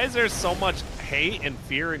 Why is there so much hate and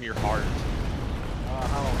fear in your heart? I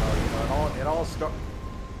don't know. You know, it all started.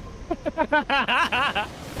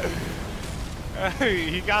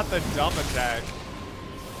 He got the dumb attack.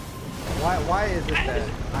 Why is it that?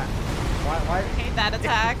 Why? I hate that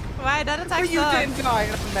attack. Why? That attack You sucks. didn't die.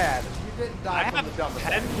 And I'm mad. You didn't die I from the dumb have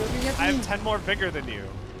attack. 10. Looking at I have me. 10 more vigor than you.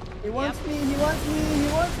 He wants me, he wants me, he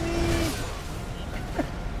wants me!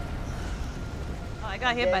 Oh, I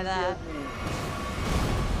got hit by Can't that. kill me.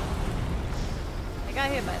 I got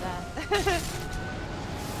hit by that.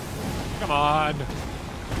 Come on.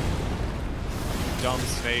 Dumb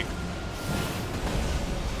snake.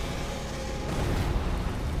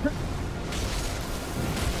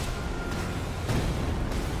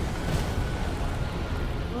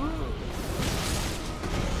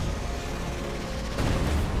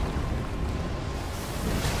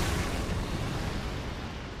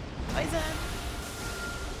 Poison.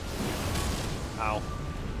 Ow.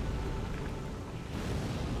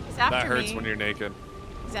 He's after That hurts me. when you're naked.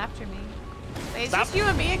 He's after me. Wait, is Stop. this you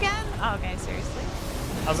and me again? Oh, okay, seriously.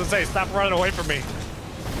 I was gonna say, stop running away from me.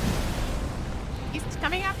 He's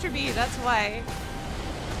coming after me, that's why.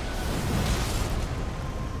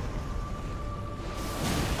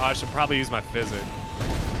 Oh, I should probably use my physic.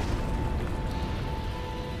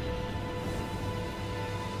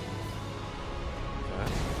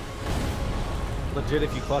 Okay. Legit,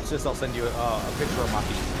 if you clutch this, I'll send you a picture of my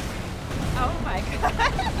feet. Oh my god.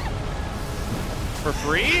 For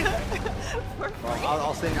free? For free? Well,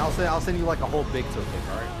 I'll send you like a whole big toe pic,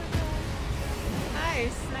 all right?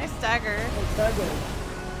 Nice dagger. It's not good.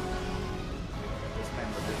 This man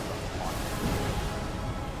legit is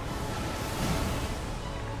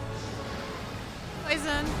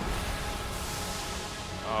Poison.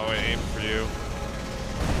 Oh, wait, aim for you.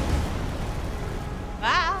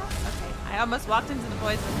 Ah. Okay. I almost walked into the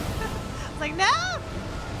poison. I was like, no!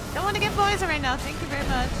 Don't want to get poison right now. Thank you very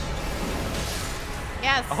much.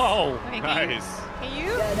 Yes. Oh, Okay, nice. Can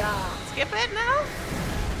you Yeah, skip it now?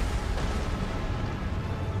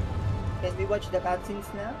 Can we watch the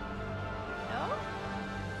cutscenes now? No?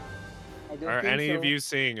 I don't Are think any so. of you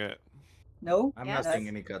seeing it? No? I'm Yes. not seeing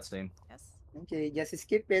any cutscene. Yes. Okay, just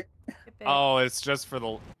skip it. Skip it. Oh, it's just for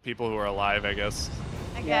the people who are alive, I guess.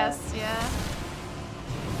 I Yeah. guess, yeah.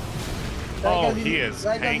 Oh, Raikal he is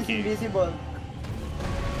Raikal tanky. is invisible.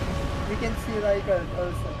 We can see Raikal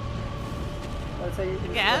also. Also, he's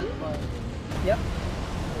Again? very far. Yep.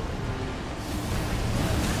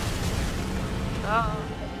 Oh.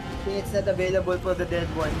 I think it's not available for the dead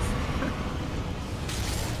ones.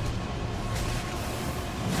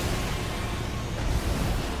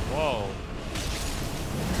 Whoa.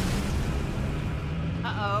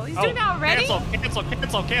 Uh-oh. He's doing that already?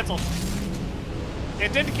 Cancel.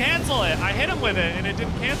 It didn't cancel it. I hit him with it and it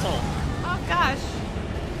didn't cancel. Oh, gosh.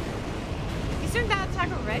 He's doing that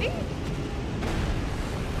attack already?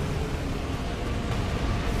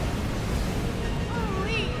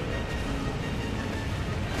 Holy.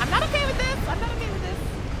 I'm not okay with this. I'm not okay with this.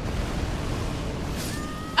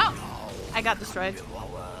 Oh. I got destroyed.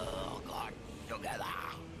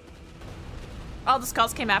 All the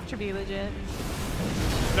skulls came after me, legit.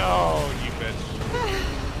 No, you bitch.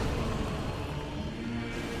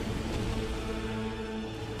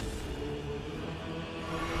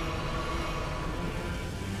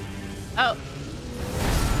 Oh.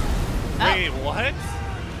 Wait, what?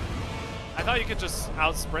 I thought you could just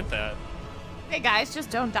out sprint that. Hey guys, just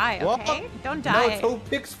don't die, okay? What? Don't die. No toe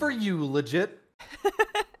picks for you, legit.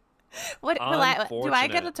 What will do I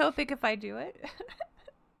get a Unfortunate. toe pick if I do it?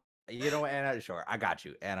 You know what, Anna? Sure, I got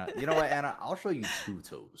you, Anna. You know what, Anna? I'll show you 2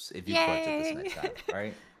 toes if you clutch it this Yay. next time, all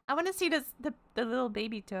right? I want to see the little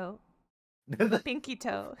baby toe, The pinky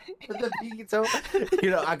toe. pinky toe.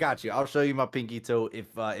 You know, I got you. I'll show you my pinky toe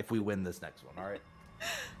if we win this next one, all right?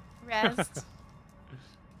 Rest.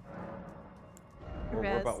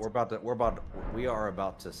 We are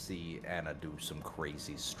about to see Anna do some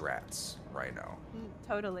crazy strats right now.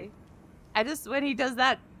 Totally. I just when he does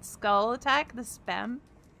that skull attack, the spam,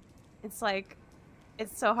 it's like,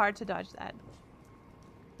 it's so hard to dodge that.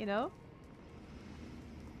 You know?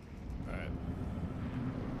 Alright.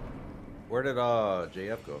 Where did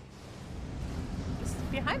JF go?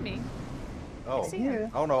 Just behind me. Oh, see him.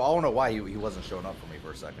 I don't know why he wasn't showing up for me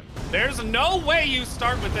for a second. There's no way you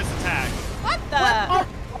start with this attack. What the?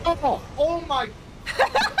 Oh my!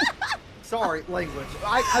 Sorry, language.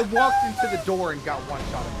 I walked into the door and got one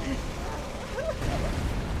shot at me.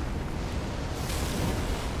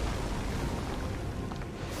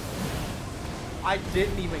 I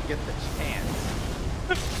didn't even get the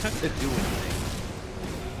chance to do anything.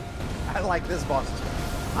 I like this boss.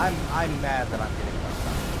 I'm mad that I'm getting one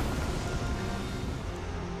shot.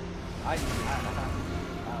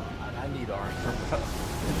 I need armor, bro.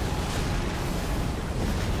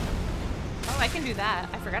 Oh, I can do that.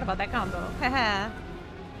 I forgot about that combo. Haha.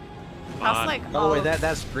 I was like, By the way,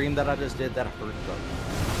 that scream that I just did, that hurt the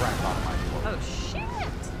crap out of my throat. Oh shit!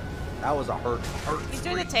 That was a hurt He's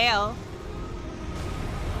doing the scream. tail.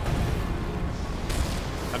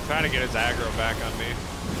 I'm trying to get his aggro back on me. I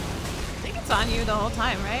think it's on you the whole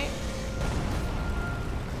time, right?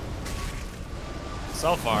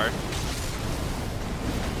 So far.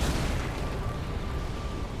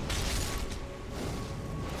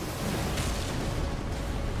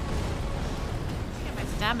 Get my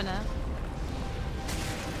stamina.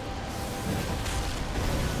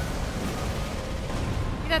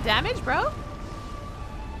 You got damage, bro?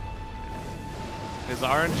 His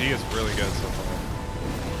RNG is really good so far.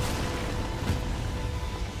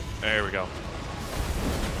 There we go.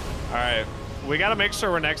 Alright. We gotta make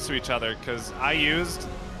sure we're next to each other, because I used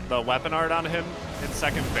the weapon art on him in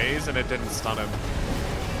second phase and it didn't stun him.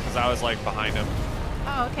 Because I was like behind him.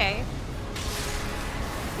 Oh, okay.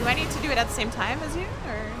 Do I need to do it at the same time as you,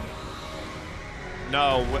 or?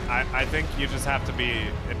 No, I think you just have to be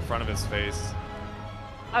in front of his face.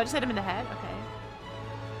 Oh, just hit him in the head? Okay.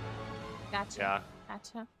 Gotcha. Yeah.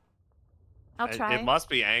 Gotcha. I'll try. It must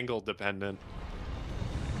be angle dependent.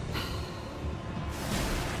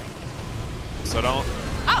 So don't.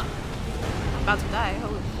 Oh! I'm about to die.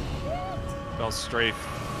 Holy. Don't strafe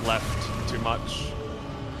left too much.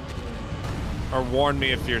 Or warn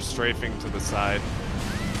me if you're strafing to the side.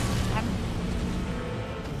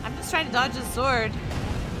 I'm just trying to dodge his sword.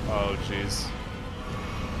 Oh, jeez.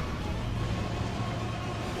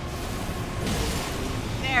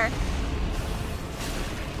 There.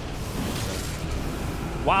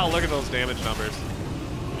 Wow, look at those damage numbers.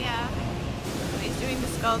 Yeah. He's doing the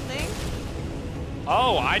skull thing.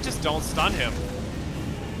 Oh, I just don't stun him.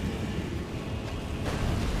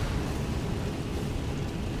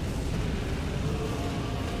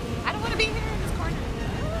 I don't want to be here in this corner.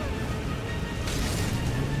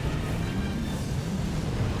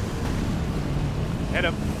 Hit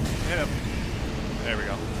him. Hit him. There we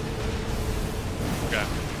go. Okay.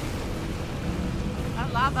 Oh,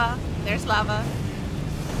 lava. There's lava.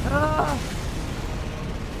 Ugh.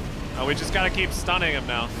 Oh, we just gotta keep stunning him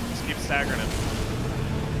now. Just keep staggering him.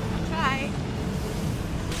 I'll try.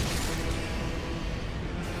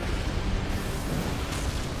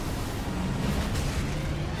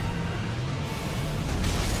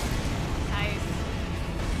 Nice.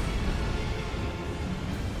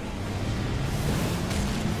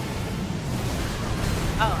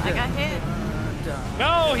 Oh, I got hit.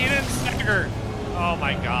 No, he didn't stagger. Oh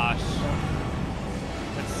my gosh.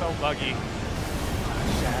 It's so buggy.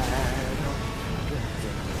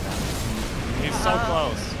 He's so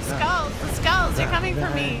close. Skulls, the skulls, you're coming for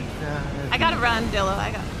me. I gotta run,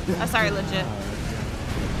 Dillo. Sorry, legit.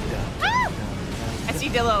 Ah! I see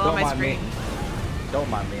Dillo on my screen. Don't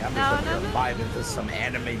mind me. I'm No, just no, over no. here vibing to some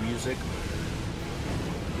anime music.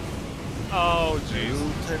 Oh, jeez.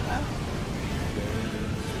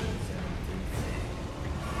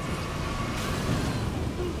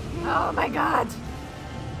 Oh my god.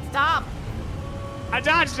 Stop. I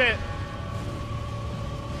dodged it.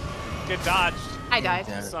 Get dodged. I died.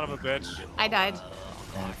 Son of a bitch. I died.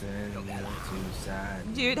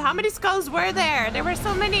 Dude, how many skulls were there? There were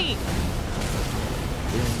so many.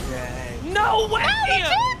 No way!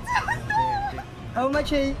 How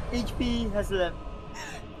much HP has left?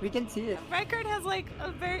 We can see it. Record has like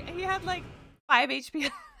he had like 5 HP.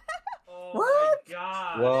 What?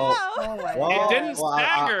 Well, Oh my It didn't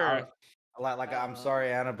stagger. I'm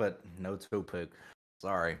sorry, Anna, but no Topig.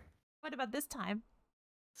 Sorry. What about this time?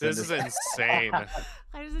 This is insane.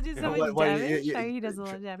 I just do so Wait, much wait, damage. you- Sorry, he does a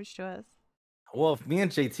lot of damage to us. Well, if me and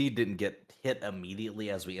JT didn't get hit immediately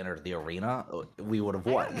as we entered the arena, we would have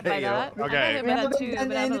won. By you know? that. Okay. I got hit by that too, haven't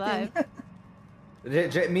but I'm done alive.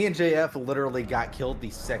 anything. Me and JF literally got killed the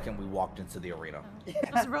second we walked into the arena.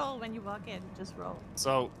 Just roll when you walk in. Just roll.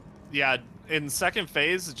 So, yeah, in second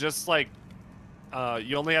phase, just like,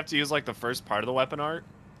 you only have to use like the first part of the weapon art,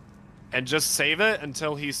 and just save it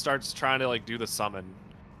until he starts trying to like do the summon.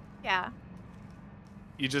 Yeah.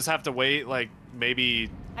 You just have to wait like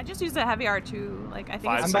maybe. I just used a heavy R2. Like I think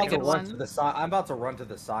Five it's I'm a about pretty to good run to one. the side. I'm about to run to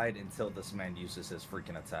the side until this man uses his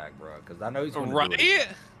freaking attack, bro. Because I know he's going to do Right? it. He's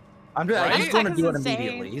Right? going to That do it is insane.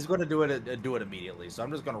 immediately. He's going to do it immediately. So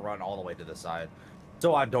I'm just going to run all the way to the side,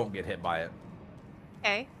 so I don't get hit by it.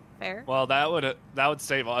 Okay, fair. Well, that would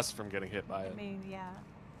save us from getting hit by I it. mean, yeah.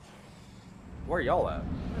 Where are y'all at?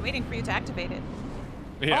 We're waiting for you to activate it.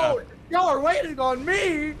 Yeah. Oh, y'all are waiting on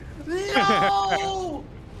me. No.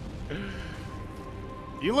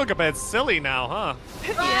 You look a bit silly now, huh?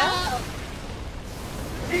 Yeah.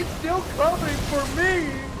 He's still coming for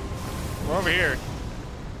me. We're over here.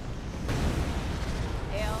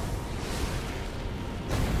 Hail.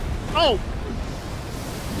 Oh!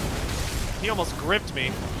 He almost gripped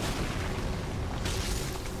me.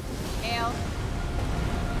 Hail.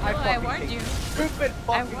 Oh, I fucking warned hate you. Stupid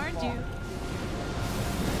I fucking warned ball. you.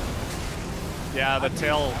 Yeah, the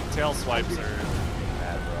tail swipes are.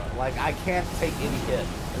 Bad, bro. Like I can't take any hit.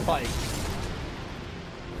 Like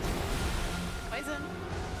Poison.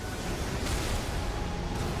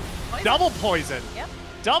 Double poison! Yep.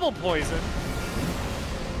 Double poison!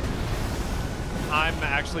 I'm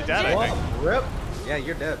actually dead, I think. Well, rip. Yeah,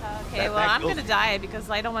 you're dead. Okay, well, I'm gonna die because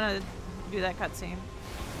I don't want to do that cutscene.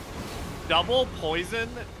 Double poison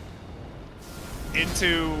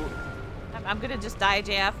into. I'm gonna just die,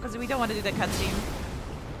 JF, because we don't want to do that cutscene.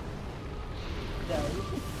 Yeah,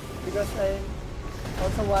 because I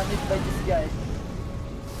also wanted by this guy.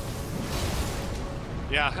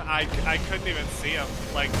 Yeah, I couldn't even see him.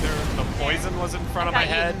 Like, the poison was in front of my I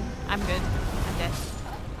got head. eaten. I'm good. I'm dead.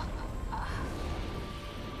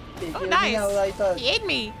 Okay, Oh, kill nice. me now, Lytle. He ate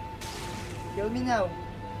me. Kill me now.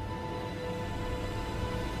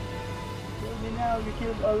 now. You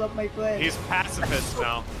killed all of my friends. He's pacifist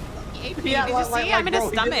now. Did you see? I'm in his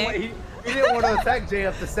stomach. He didn't want to attack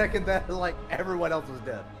JF the second that like everyone else was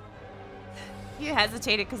dead. He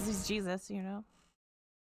hesitated because he's Jesus, you know.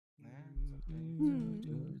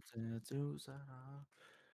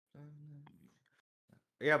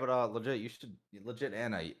 Yeah, but legit, you should legit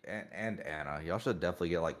Anna and Anna. Y'all should definitely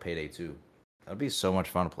get like Payday 2. That'd be so much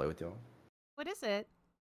fun to play with y'all. What is it?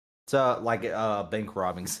 It's like a bank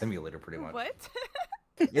robbing simulator, pretty much. What?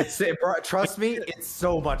 Trust me, it's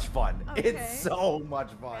so much fun. Okay. It's so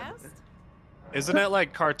much fun. Fast? Isn't it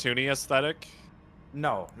like cartoony aesthetic?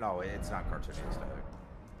 No, it's not cartoony aesthetic.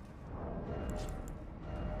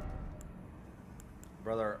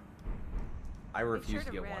 Brother, I refuse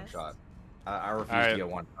to get one shot. I refuse to get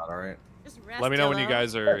one shot, alright? Just rest, Let me know when you Dillo.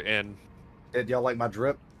 guys are in. Did y'all like my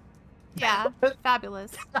drip? Yeah,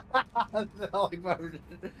 fabulous.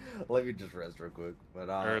 Let me just rest real quick. But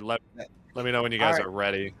Or let me know when you guys are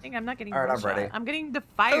ready. I think I'm not getting All right, one I'm shot. ready. I'm getting the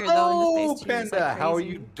fire Hello, though in the face too. It's, Panda. like, How are crazy.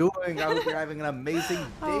 you doing? I hope you're having an amazing day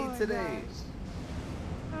Oh my today.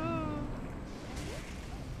 gosh. Oh.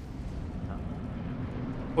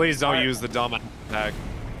 Please don't Alright. use the dumb tag.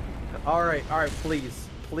 All right, please.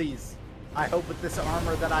 I hope with this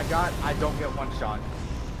armor that I got, I don't get one shot.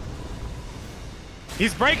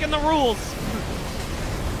 He's breaking the rules.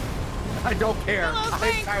 I don't care. Hello, I'm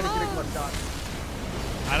Frank, tired of getting close. one shot.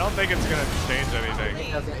 I don't think it's gonna change anything.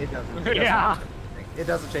 It doesn't. Yeah. It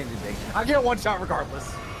doesn't change anything. I get one shot regardless.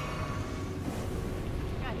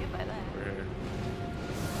 Got hit by that.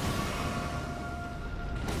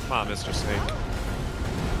 Come on, Mr. Snake.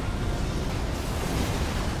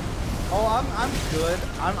 Oh, I'm good.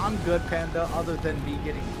 I'm good, Panda. Other than me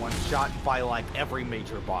getting one shot by like every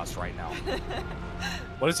major boss right now.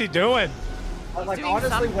 What is he doing? Like doing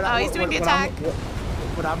honestly, some- he's doing the attack.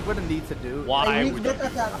 What I'm gonna need to do. Why I would reached you?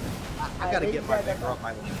 that attack. I gotta I get my reached that finger off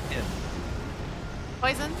my LinkedIn.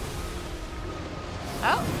 Poison.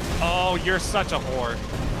 Oh. Oh, you're such a whore.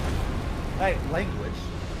 Hey, language.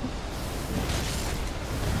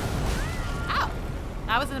 Ow.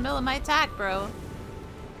 I was in the middle of my attack, bro.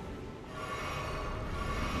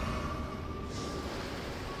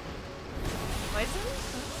 Poison?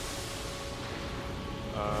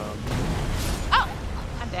 Oh!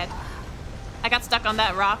 I'm dead. I got stuck on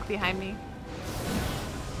that rock behind me.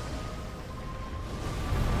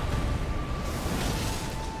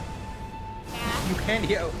 You can't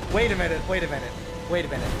hear. Wait a minute. Panda,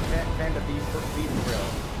 be for real.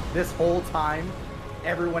 This whole time,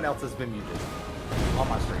 everyone else has been muted on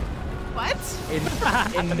my stream. What?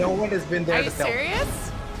 And no one has been there Are to you tell me.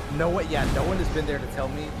 serious? No one has been there to tell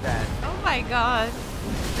me that Oh my god.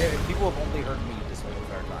 people have only heard me this whole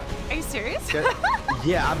entire time. Are you serious?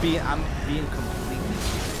 Yeah, I'm being completely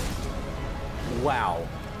serious. Wow.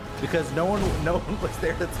 Because no one was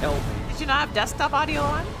there to tell me. Did you not have desktop audio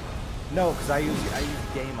on? No, because I use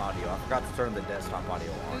game audio. I forgot to turn the desktop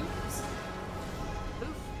audio on. Oops. Oof.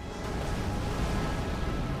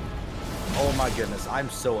 Oh my goodness, I'm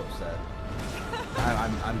so upset.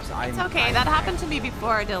 It's okay. That happened to me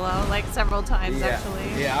before, Dillo, like several times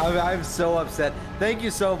actually. Yeah, I'm so upset. Thank you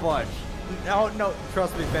so much. No,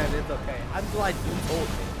 trust me, Ben, it's okay. I'm glad you told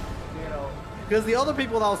me. You know, because the other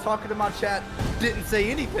people that I was talking to in my chat didn't say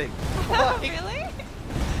anything. Like, Really?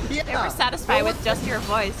 yeah. They were satisfied with just your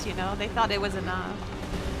voice, you know? They thought it was enough.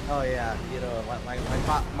 Oh yeah, you know, like my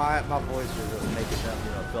voice was just making them,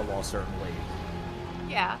 you know, feel all certain ways.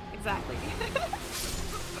 Yeah, exactly.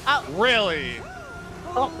 Oh, Really?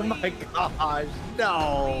 Oh my gosh, no.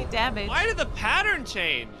 holy damage. Why did the pattern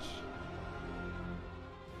change?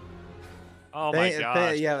 Oh my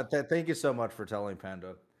gosh. Thank you so much for telling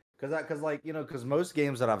Panda. Cause like, you know, cause most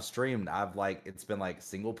games that I've streamed, I've like, it's been like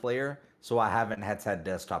single player, so I haven't had to have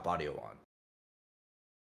desktop audio on.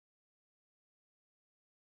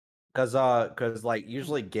 Cause like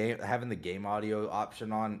usually having the game audio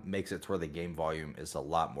option on makes it to where the game volume is a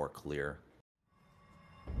lot more clear.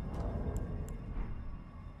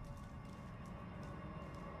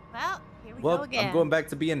 Well, here we Well, go again. I'm going back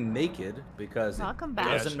to being naked because Welcome it back.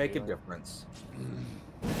 doesn't Yes, make a you are. difference.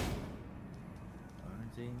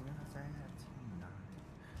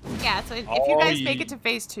 Yeah, so if you guys Oh, make it to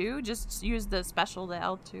phase 2, just use the special, the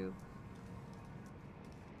L2.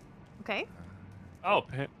 Okay? Oh,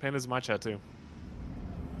 Panda's in my chat too.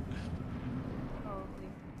 Holy.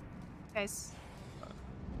 Guys.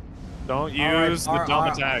 Don't Alright, use the alright, dumb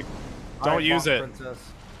alright. attack. All Don't right, use Fox it. Princess.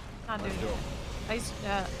 Not doing Let's it. go. Oh,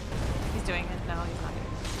 he's doing it. No, he's not doing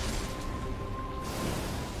it.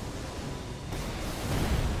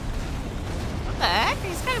 What the heck?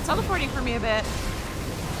 He's kind of teleporting for me a bit.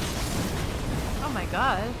 Oh my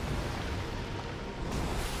god.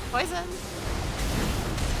 Poison.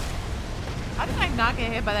 How did I not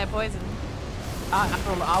get hit by that poison? I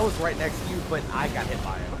don't know. I was right next to you, but I got hit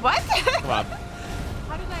by it. What? Come on.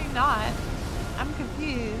 How did I not? I'm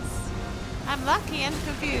confused. I'm lucky and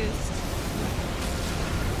confused.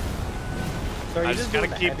 So I just gotta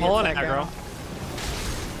keep pulling aggro.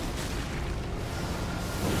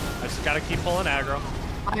 I just gotta keep pulling aggro.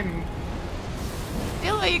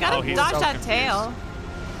 Dilla, you gotta he's dodge so that confused. tail.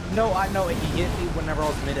 No, I know. He hit me whenever I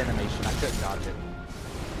was mid-animation. I couldn't dodge it.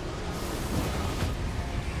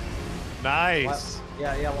 Nice.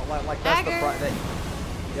 Yeah, like that's the Dagger.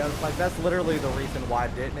 yeah, like that's literally the reason why I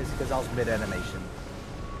didn't is because I was mid-animation.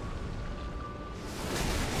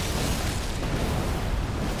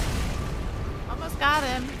 Almost got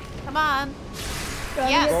him. Come on. Got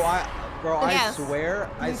Yes. Bro, I Yes. swear,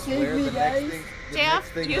 I You swear saved me, the guys. next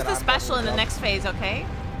thing. JF, use the special in the next phase, okay?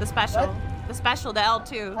 The special. What? The special, the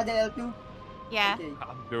L2. the L2. Yeah. Okay.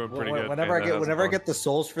 I'm doing pretty good. Whenever Panda has I one. get the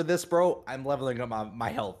souls for this, bro, I'm leveling up my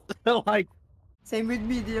health. Like, Same with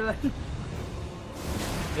me, Dylan.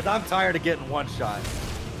 cause I'm tired of getting one shot.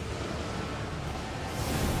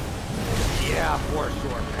 Yeah, for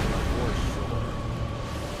sure, man, for sure.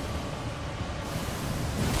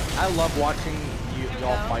 I love watching There we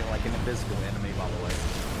y'all go. fight like an invisible enemy, by the way.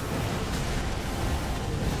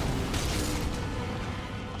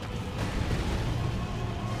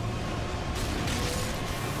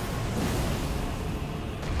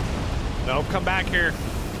 No, come back here.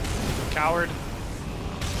 You coward.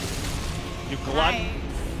 You glutton. Nice.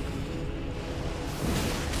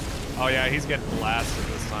 Oh yeah, he's getting blasted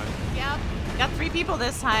this time. Yep. Got 3 people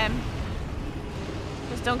this time.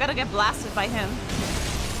 Just don't gotta get blasted by him.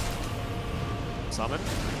 Summon.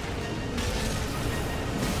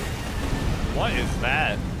 What is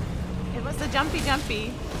that? It was the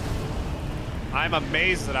jumpy. I'm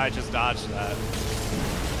amazed that I just dodged that.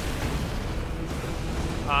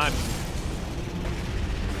 I'm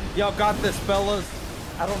Y'all got this, fellas.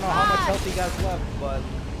 I don't know how much health you guys left, but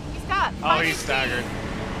He's got. Oh, 5 he's HP. staggered.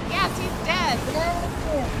 Yes, he's dead.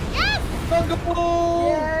 Yeah. Yes! let's go!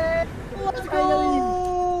 Yeah. Let's Finally.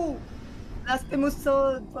 go! Blasphemous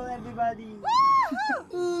sword for everybody.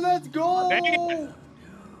 Woo! Let's go! Dang it.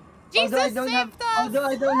 Jesus Although I don't have, saved us! although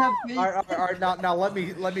I don't have faith. All right, now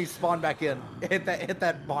let me spawn back in. Hit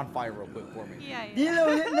that bonfire real quick for me. Yeah.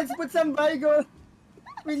 Dilo, let's put some Vigo.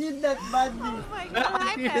 We need that badly. Oh my god,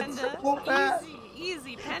 hi It's Panda. so bad.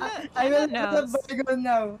 Easy. Panda, I will Panda put knows. the Vigo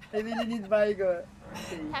now. I really need Vigo.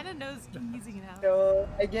 Okay. Panda knows easy now. So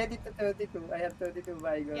I get it to 32. I have 32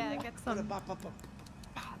 Vigo Yeah, now. get some.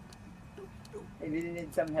 I really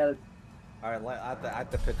need some help. All right, I have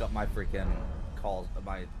to pick up my freaking calls,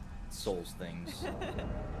 my souls things.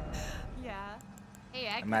 Yeah. Hey,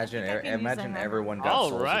 I Imagine, think I can use imagine a everyone got All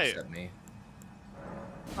souls right. except me.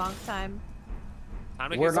 Long time.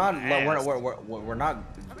 Time to We're get some not, ass. we're not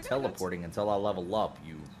we teleporting until I level up.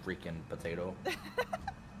 You freaking potato.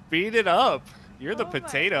 Beat it up. You're the Oh my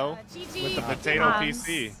potato. God. GG. with the potato Hans.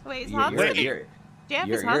 PC. Wait, is You're- Hans? Wait. Jeff,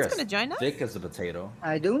 you're is Hans as gonna join us? thick as a potato.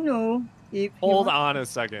 I don't know if you Hold want- on a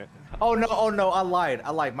second. Oh no, I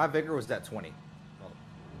lied. My vigor was at 20.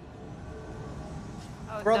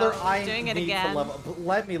 Oh, Brother, no, he's I doing it need again. to level.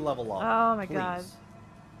 Let me level up. Oh my please. God.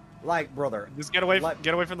 Like, brother, Just get away. Let-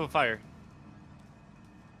 Get away from the fire.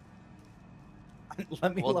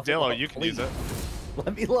 let me Well, level Dillo, up, you can please. use it.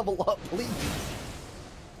 Let me level up, please.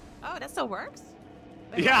 Oh, that still works?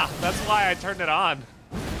 Wait, Yeah, that's why I turned it on.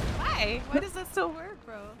 Why? Why does that still work,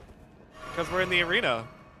 bro? Because we're in the arena.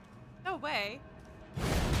 No way.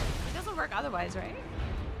 It doesn't work otherwise, right?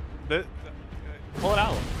 Pull it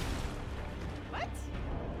out. What?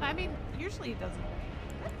 I mean, usually it doesn't.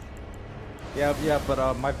 What? Yeah,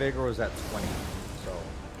 but my vigor was at 20, so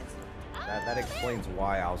It's... that explains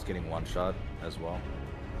why I was getting one shot as well.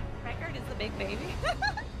 Record is the big baby.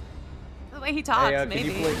 The way he talks, Hey, maybe.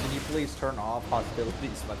 can you please turn off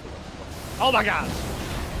hostilities? Oh my gosh.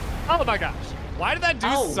 Oh my gosh. Why did that do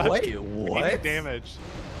Oh, such wait, what? damage?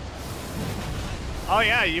 Oh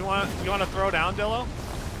yeah, you want to throw down Dillo?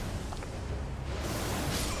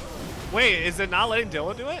 Wait, is it not letting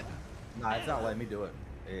Dillo do it? Nah, it's not letting me do it.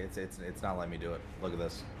 It's not letting me do it. Look at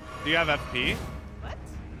this. Do you have FP? What?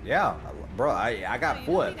 Yeah, bro, I got Oh, you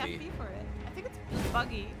full don't FP. need FP for it. I think it's just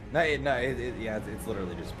buggy. No, it's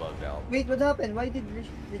literally just bugged out. Wait, what happened? Why did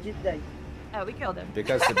Legit die? Oh, we killed him.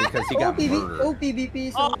 Because he got murdered. PvP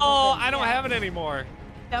is Oh, open. I don't Yeah. have it anymore.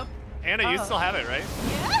 Nope. Anna, you Oh. still have it, right?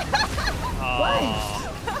 Yeah.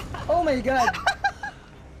 Oh. Oh my god.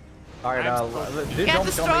 All right, I'm dude, Get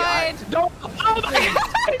don't tell me destroyed. Don't! Oh my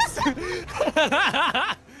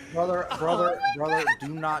gosh! brother, do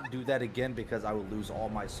not do that again because I will lose all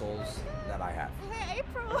my souls that I have. Hey,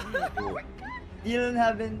 April. Dylan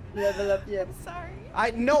haven't leveled up yet. Sorry.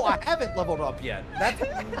 I haven't leveled up yet. That's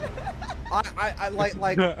I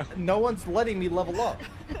like no one's letting me level up.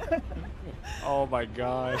 Oh my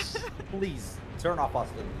gosh. Please turn off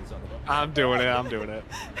hostilities on them. I'm doing it.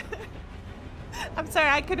 I'm sorry,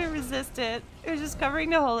 I couldn't resist it. It was just covering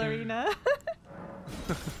the whole arena.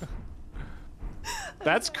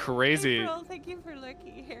 That's crazy. April, thank you for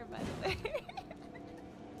lurking here, by the way.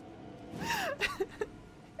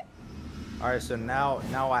 All right, so now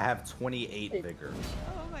I have 28 vigor.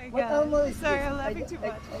 Oh my What god. armor is Sorry, this? I'm laughing too I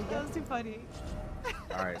much. got- That was too funny.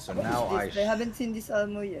 All right, so What is now this? I haven't seen this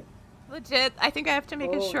armor yet. Legit, I think I have to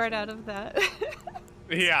make a Oh, short out of that.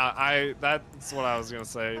 Yeah, that's what I was gonna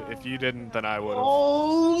say. If you didn't, then I would have.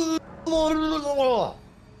 Oh. All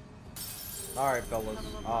right, fellas.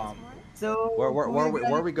 So Where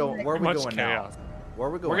we going? Where we Much going chaos. now? Where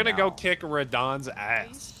we going? We're gonna now? go kick Radon's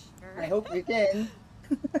ass. I hope we can.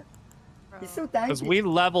 He's so tanky. Because we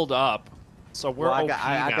leveled up, so we're Well, OP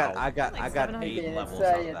I now. got Like 8 700. levels Let's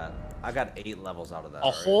out try of it. that. I got 8 levels out of that.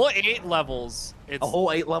 A whole 8 levels. It's A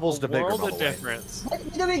whole 8 levels a to vigor. world by of the way. difference. By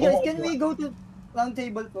the way, guys, can we go to round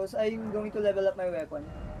table first? I'm going to level up my weapon.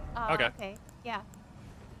 Okay. Okay. Yeah.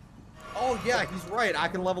 Oh yeah, he's right. I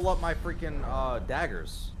can level up my freaking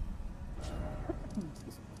daggers.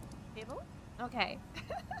 Table? Okay.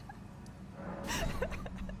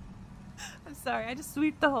 I'm sorry, I just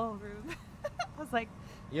sweep the whole room. I was like,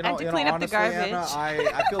 You I have know, to clean up the honestly, Anna,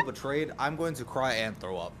 garbage. I feel betrayed. I'm going to cry and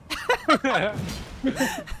throw up.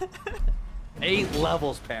 8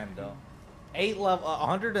 levels, Panda. 8 level,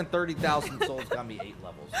 130,000 souls got me 8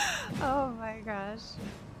 levels. oh my gosh.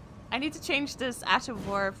 I need to change this Ash of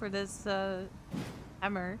War for this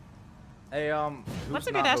hammer. Hey, What's who's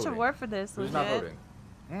a good not Ash voting? of War for this? Who's legit? not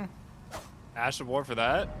voting? Ash of War for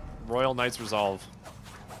that. Royal Knight's Resolve.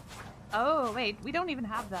 Oh wait, we don't even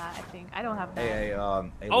have that. I think I don't have that. Hey, Oh,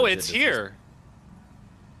 legit, it's does here.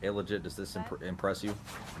 Hey, legit, does this What? impress you?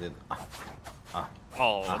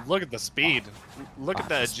 Oh, look at the speed. Look at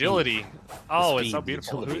the the speed. agility. Oh, it's so speed, the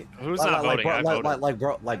beautiful. agility. Who's not voting? I voted.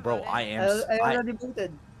 Like, bro, I am. I already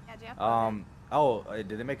voted. Yeah, Jeff. Oh,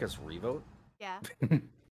 did it make us revote? Yeah.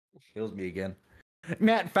 Kills me again.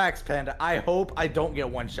 Matt, facts, Panda. I hope I don't get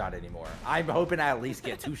 1 shot anymore. I'm hoping I at least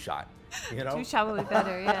get 2 shot. You know? 2 shot will be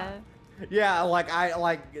better. Yeah.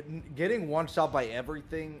 Yeah, getting 1 shot by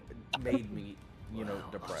everything made me,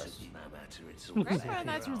 depressed. Where's Royal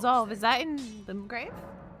Knight's Resolve? Is that in the grave?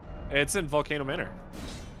 It's in Volcano Manor.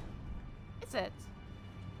 Is it?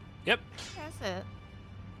 Yep. Where's it?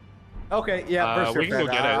 Okay, yeah, for sure. we can go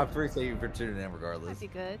Panda. get it. I appreciate you for tuning in regardless.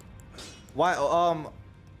 That'd be good. Why?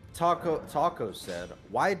 Taco said,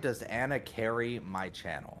 "Why does Anna carry my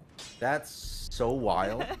channel?" That's so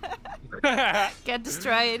wild. Get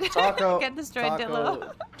destroyed. Taco, Get destroyed,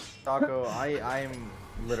 Dillo. Taco, I'm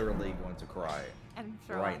literally going to cry And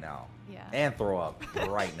throw right up. now Yeah. and throw up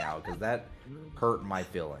right now because that hurt my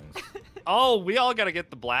feelings. Oh, we all gotta get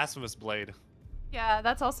the Blasphemous Blade. Yeah,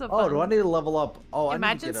 that's also fun. Oh, do I need to level up? Oh, Imagine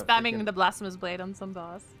I need to get spamming a the Blasphemous Blade on some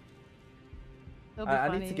boss. It'll be I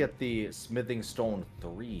funny. need to get the Smithing Stone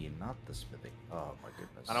 3, not the Smithing. Oh my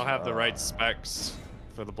goodness. I don't have the right specs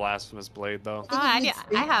for the Blasphemous Blade though. Oh,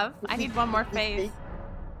 I need one more faith.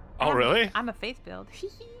 Oh, really? I'm a faith build.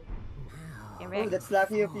 Get Oh, wrecked. that's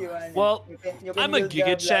lucky of you, Anna. Well, You can I'm a use the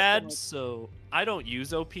Giga Chad, Blasphemous. so I don't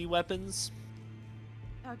use OP weapons,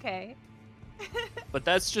 Okay. but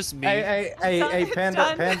that's just me. Hey,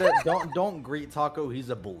 Done. Panda, don't greet Taco. He's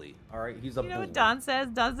a bully. All right, he's a You know bully. what Don says?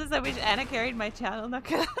 Don says I wish Anna carried my channel. Not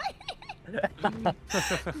gonna lie.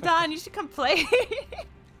 Don, you should come play.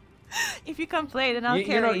 If you come play, then I'll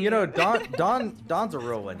carry you know, Don's a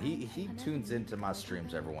real one. He tunes into my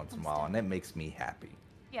streams every once in a while, and it makes me happy.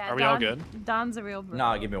 Yeah, Are we all good? Don's a real bro.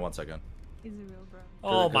 Nah, give me 1 second. He's a real bro.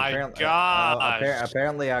 Oh my gosh!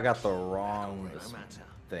 Apparently, I got the wrong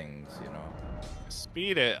things.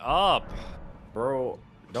 Speed it up. Bro,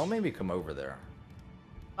 don't make me come over there.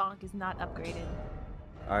 Bonk is not upgraded.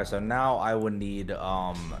 All right, so now I would need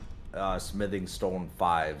Smithing Stone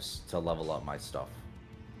 5s to level up my stuff.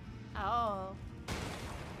 Oh.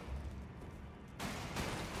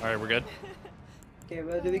 All right, we're good. Okay,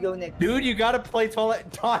 where do we go next? Dude, you gotta play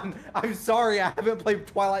Twilight. Don, I'm sorry, I haven't played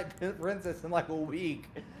Twilight Princess in like a week.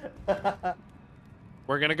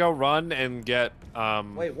 We're gonna go run and get.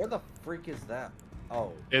 Wait, where the freak is that?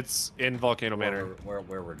 Oh, It's in Volcano Manor. where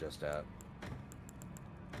we're just at.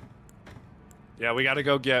 Yeah, we gotta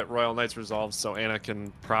go get Royal Knight's Resolve so Anna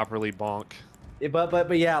can properly bonk. Yeah,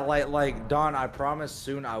 but yeah, like Don, I promise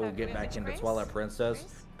soon I will Okay, get wait, back which into grace? Twilight Princess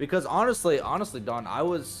Grace? Because honestly, Don, I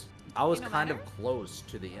was kind Matter? of close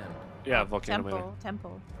to the end. Yeah, Volcano Manor.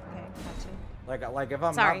 Temple. Okay, gotcha. Like if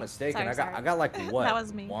I'm Sorry, not mistaken, sorry. I got like what That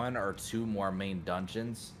was me. 1 or 2 more main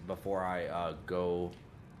dungeons before I go.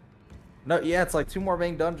 No, yeah, it's like 2 more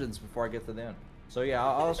main dungeons before I get to the end. So yeah,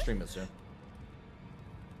 I'll stream it soon.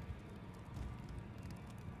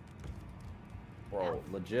 Bro,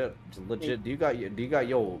 legit. Do you got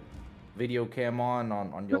your video cam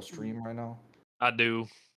on your stream right now? I do.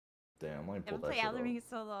 Damn, let me I pull haven't that played shit Elden up. Ring in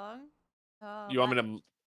so long. Oh, You want me to?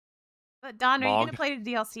 But Don, are you gonna Mog? play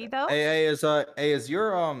the DLC though? Hey, is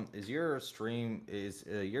your stream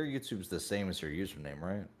your YouTube's the same as your username,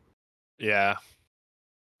 right? Yeah.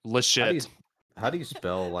 Legit. How do you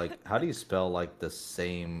spell like the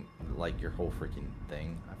same like your whole freaking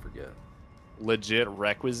thing? I forget. Legit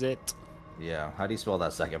requisite. Yeah, how do you spell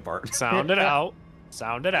that second part? Sound it out.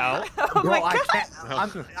 Sound it out. Oh Bro, my I god!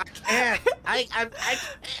 can't. I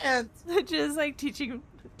can't. Just like teaching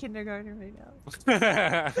kindergarten right now.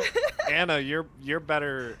 Anna, you're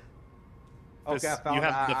better. Okay, I found you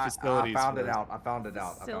have the I facilities. found it for out. I found it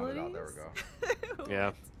out. There we go. it.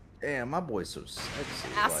 Yeah. Damn, my boy's so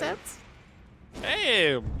sexy. Assets?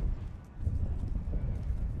 Hey.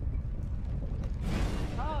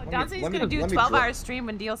 Oh, me- Dante's let me- gonna do a let me 12-hour stream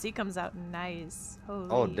when DLC comes out. Nice. Holy.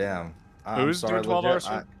 Oh damn. I'm Who's sorry, doing 12 hours?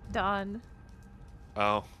 legit. Done.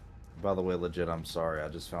 Oh. By the way, legit, I'm sorry. I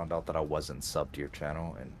just found out that I wasn't subbed to your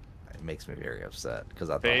channel, and it makes me very upset because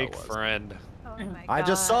I thought I Fake was. friend. Oh my god. I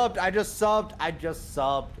just subbed. I just subbed.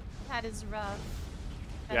 That is rough.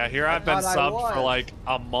 That Yeah, is here rough. I've been thought I subbed for was. like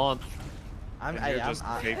a month. I'm and you're just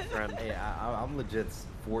fake friend. Hey, I'm legit's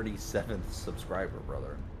 47th subscriber,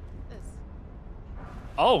 brother. This.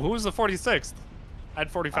 Oh, who was the 46th? I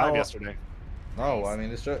had 45 Oh. yesterday. No, Nice. I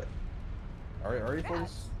mean it's just. Are you 40?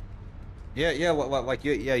 Congrats. Yeah, like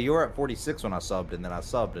you were at 46 when I subbed, and then I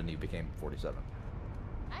subbed, and you became 47.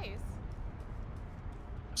 Nice.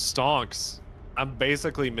 Stonks. I'm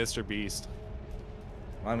basically Mr. Beast.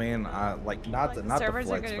 I mean, like not the not the servers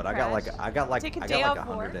are flex, gonna but crash. I got like Take a day off work?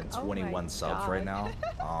 121 Oh my subs God. right now.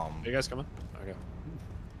 Are you guys coming? Okay.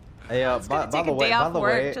 Hey, I was gonna by take the a way, day by off the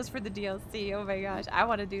work way, just for the DLC. Oh my gosh, I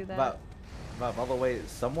want to do that. by the way,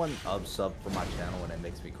 someone subbed for my channel, and it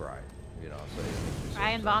makes me cry. You know, so it makes me so Cry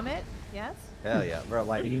and upset. vomit? Yes. Hell yeah, bro!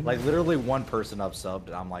 Like literally one person upsubbed,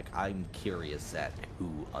 and I'm like, I'm curious at who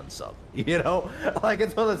unsubbed. You know, like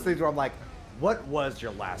it's one of those things where I'm like, what was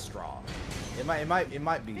your last straw? It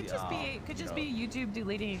might be. Could just be YouTube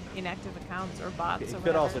deleting inactive accounts or bots. It or could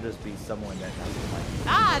whatever. also just be someone that doesn't like.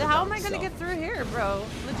 God, how am I themselves. gonna get through here, bro?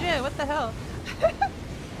 Legit, what the hell?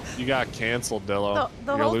 You got canceled, Dillo.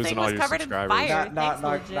 The You're whole losing thing all was your covered in subscribers. fire. Not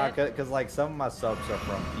Thanks, legit. because like some of my subs are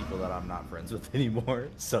from people that I'm not friends with anymore.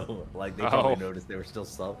 So like they probably noticed they were still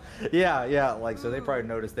sub. Yeah, like so they probably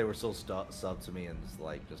noticed they were still sub to me and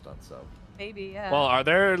just unsub. Maybe, yeah. Well, are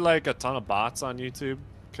there like a ton of bots on YouTube?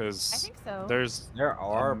 Because I think so. there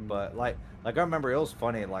are, but like I remember it was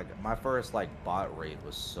funny. Like my first like bot raid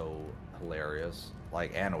was so hilarious.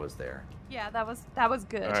 Like Anna was there. Yeah, that was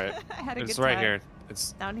good. All right. I had a It's good right time. here.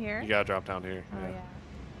 It's Down here. You gotta drop down here. Oh yeah.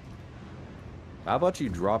 How about you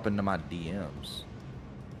drop into my DMs?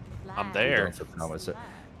 I'm there.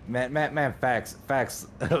 Man, facts, facts,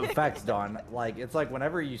 Don. Like, it's like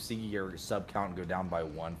whenever you see your sub count go down by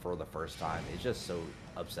 1 for the first time, it's just so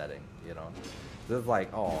upsetting, you know? It's like,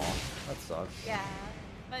 oh, that sucks. Yeah.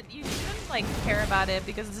 But you shouldn't like care about it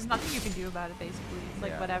because there's nothing you can do about it. Basically, it's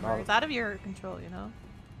like Yeah, whatever. no. It's out of your control, you know.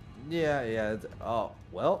 Yeah. It's, oh,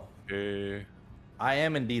 well, I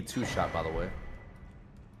am indeed 2-shot, by the way.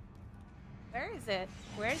 Where is it?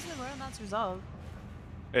 Where is the Royal Knots Resolve?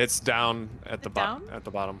 It's down at the down? bottom. At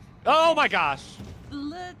the bottom. Oh my gosh!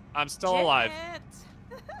 I'm still alive.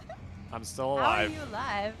 Legit. I'm still How are alive. you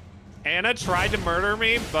alive? Anna tried to murder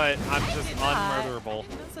me, but I'm I just did not. unmurderable.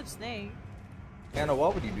 No such thing. Anna, why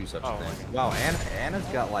would you do such a thing? Wow, Anna's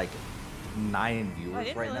got like 9 Oh, I viewers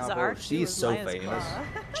didn't right realize now, the bro. archery She's was so Lion's famous. Claw.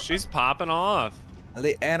 She's popping off.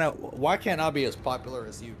 Anna, why can't I be as popular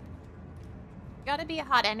as you? Gotta be a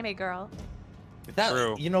hot anime girl.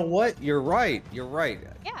 True. You know what? You're right.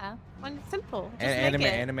 Yeah, one simple. Just And make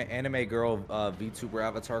it. anime girl VTuber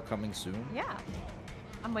avatar coming soon. Yeah,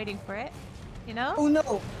 I'm waiting for it. You know? Oh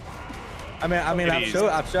no! I mean, It is.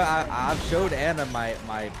 I've showed Anna my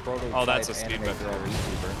prototype Oh, that's a speed anime bump. girl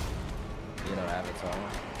VTuber. You know, avatar.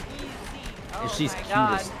 Easy. Oh she's my cute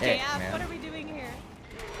God. as heck, JF, man. what are we doing here?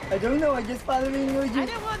 I don't know, I just following you. I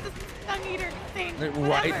didn't want this tongue eater thing. Right,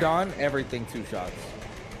 Whatever. Don? Everything 2 shots.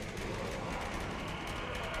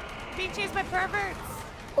 Being chased by perverts.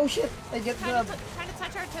 Oh shit, I get Trying grabbed. to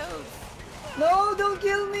touch our toes. No, don't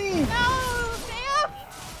kill me! No, JF.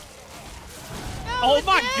 Oh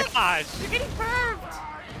my legit! gosh! You're getting curved!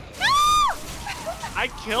 No! I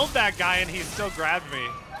killed that guy and he still grabbed me.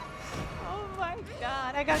 Oh my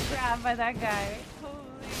god, I got grabbed by that guy. Holy.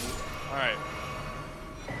 Alright.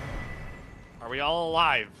 Are we all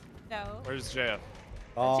alive? No. Where's JF?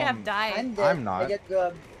 Jeff died. I'm dead. I'm not. I get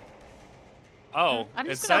grabbed. Oh, I'm it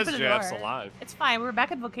just gonna says open the JF's door. alive. It's fine, we're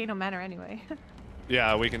back at Volcano Manor anyway.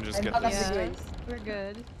 Yeah, we can just I'm get back at this. the Yeah, grace. we're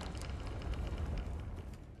good.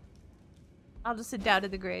 I'll just sit down to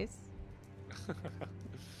the grace.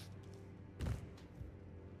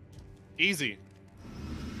 Easy.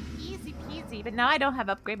 Easy peasy, but now I don't have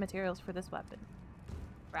upgrade materials for this weapon.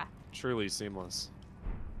 Bruh. Truly seamless.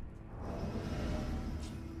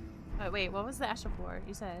 Oh, wait, what was the Astra floor?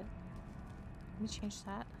 You said. Let me change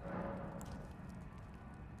that.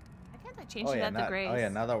 Why can't I change it at the grace? Oh yeah,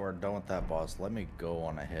 now that we're done with that boss, let me go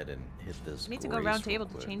on ahead and hit this. I need to go grace round real table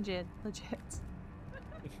to quick. change it. Legit.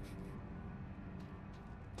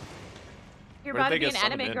 You're Where'd about they to be get an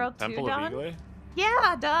summoned anime in? girl Temple too, of Dawn? Igwe?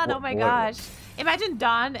 Yeah, Dawn. Oh my What? gosh. Imagine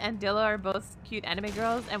Dawn and Dilla are both cute anime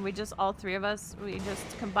girls, and we just all three of us we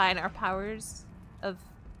just combine our powers of.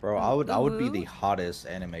 Bro, I would be Ooh. the hottest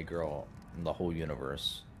anime girl in the whole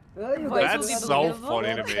universe. Well, you Voice guys will will be have so believable.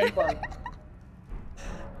 funny to me.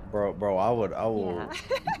 Bro, I will.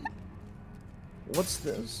 Yeah. What's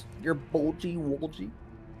this? Your bulgy wolgy?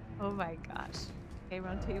 Oh my gosh. Okay,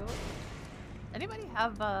 round table. Anybody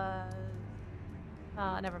have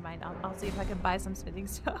never mind. I'll see if I can buy some smithing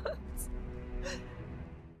stones.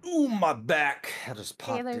 Ooh, my back! I just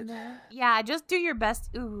popped Taylor, it. no. Yeah, just do your best.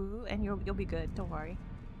 Ooh, and you'll be good. Don't worry.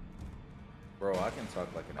 Bro, I can talk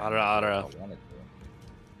like an Ara, anime girl ara. if I wanted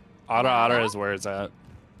to. Ara Ara? Ara is where it's at.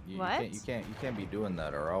 What? You can't be doing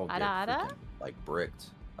that, or I'll get Ara, ara? freaking, like bricked.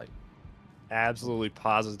 Like Absolutely,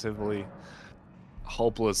 positively,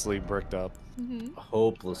 hopelessly bricked up.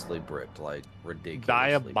 hopelessly bricked, like ridiculous.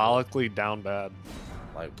 Diabolically down bad.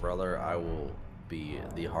 Like, brother, I will be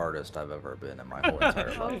the hardest I've ever been in my whole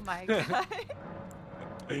entire Oh life. my god.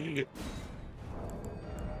 Honey.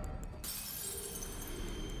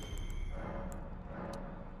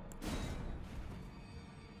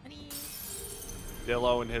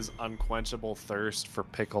 Dillo and his unquenchable thirst for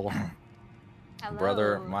pickle.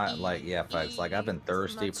 Brother, Hello. facts. Like, I've been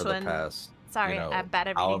thirsty for the Much past, Sorry, you know, I'm bad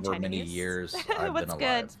at reading however Chinese. many years I've What's been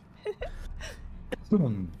good?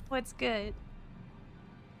 alive. What's good?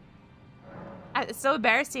 It's so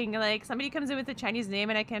embarrassing. Like, somebody comes in with a Chinese name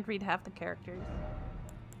and I can't read half the characters.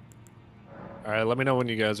 All right, let me know when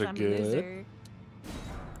you guys are I'm a good. loser.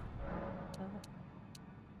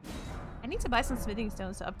 I need to buy some smithing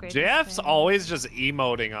stones to upgrade. this Jeff's thing. always just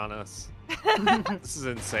emoting on us. This is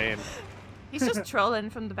insane. He's just trolling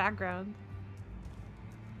from the background.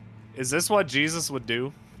 Is this what Jesus would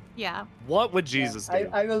do? Yeah, What would Jesus do?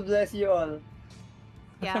 I will bless you all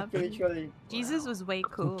yeah. spiritually. Jesus was way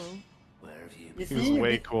cool. Where have you You been? He was see,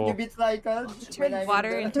 way you beat, cool. You beat Lycan He when turned I'm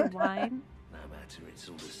water in into the... wine. No matter, it's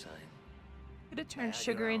all the same. Could have turned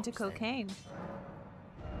sugar into cocaine.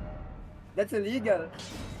 That's illegal.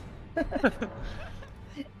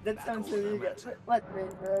 That sounds all that illegal. matter. What?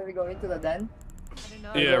 Where are we going to the den? I don't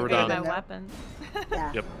know. Yeah, I'm we're gonna done. get my Now? weapon.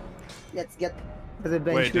 Yeah. Yep. Let's get the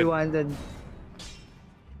revenge Wait, we did- wanted.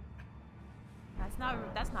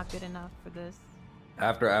 That's not good enough for this.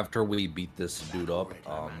 After we beat this dude up, Work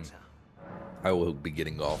no matter. I will be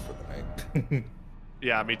getting off for the night.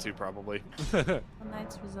 Yeah, me too, probably. A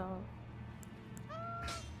night's resolve.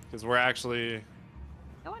 Because we're actually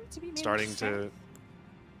I want it to be made of starting to strength.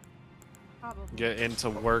 Probably. get into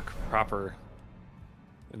work proper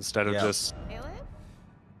instead of Yeah. just. Feel it?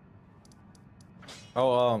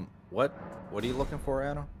 Oh, what are you looking for,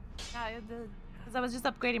 Anna? Yeah, because I was just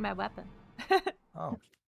upgrading my weapon. Oh,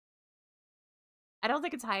 I don't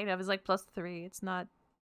think it's high enough. It's like +3. It's not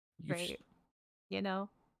you great. You know?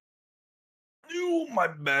 Ew, my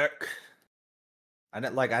back. I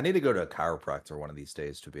need to go to a chiropractor one of these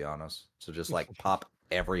days, to be honest. So just like pop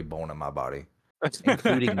every bone in my body,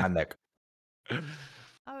 including my neck.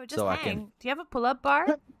 Oh, just So I hang. can- Do you have a pull-up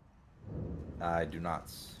bar? I do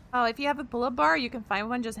not. Oh, if you have a pull-up bar, you can find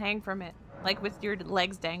one. Just hang from it, like with your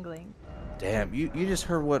legs dangling. Damn, you just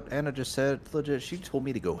heard what Anna just said. Legit, she told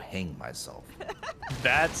me to go hang myself.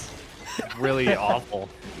 That's really awful.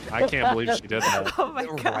 I can't believe she did that. Oh my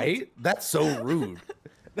god! Right? That's so rude.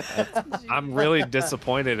 I'm really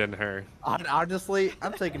disappointed in her. Honestly,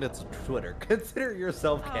 I'm taking it to Twitter. Consider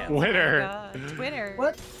yourself Oh canceled. my Twitter. God, Twitter.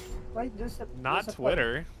 What? Why does it? Not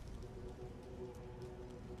Twitter.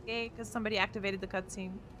 Okay, because somebody activated the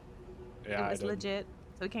cutscene. Yeah, It I was did. legit,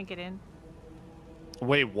 so we can't get in.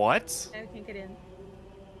 Wait, what? No, we can't get in.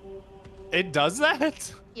 It does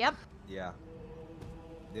that? Yep. Yeah.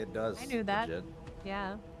 It does. I knew that. Legit.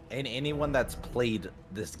 Yeah. And anyone that's played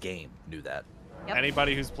this game knew that. Yep.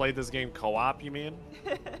 Anybody who's played this game co-op, you mean?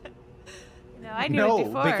 No, I knew it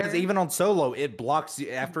before. because even on solo, it blocks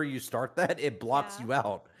you after you start that. It blocks Yeah. you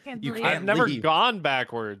out. Can't You believe can't I've never leave. gone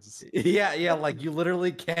backwards. Yeah, like you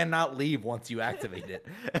literally cannot leave once you activate it.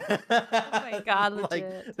 Oh my god, Like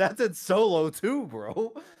legit. that's in solo too,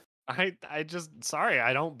 bro. I just sorry,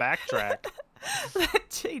 I don't backtrack.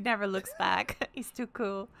 He never looks back. He's too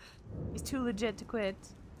cool. He's too legit to quit.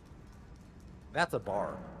 That's a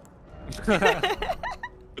bar.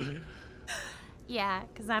 Yeah,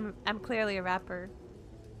 because I'm clearly a rapper.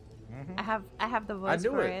 I have the voice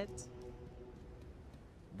knew for it. it.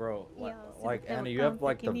 Bro, Yo, like so Anna, you have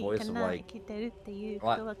like the voice of like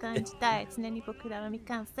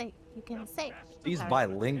she's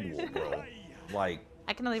bilingual, bro. Like,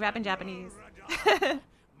 I can only rap in Japanese.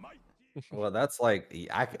 well, that's like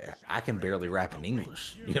I can barely rap in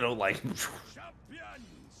English. You know, like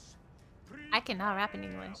I cannot rap in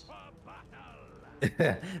English.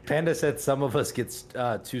 Panda said some of us get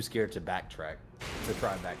too scared to backtrack, to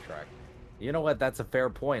try and backtrack. You know what? That's a fair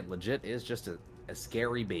point. Legit is just a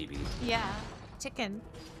scary baby. Yeah, chicken.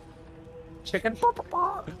 Chicken.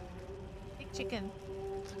 Big chicken.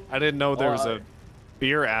 I didn't know there was a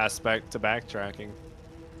beer aspect to backtracking.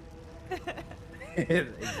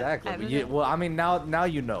 Exactly. But well, I mean, now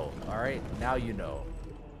you know. All right, now you know.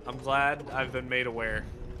 I'm glad I've been made aware.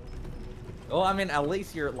 Well, I mean, at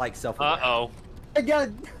least you're like self-aware. Uh-oh. Oh my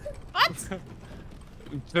god. What?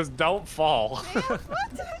 Just don't fall. Man,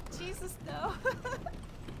 what? Jesus, no.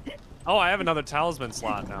 Oh, I have another talisman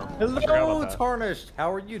slot now. I forgot Hello, about that. Tarnished.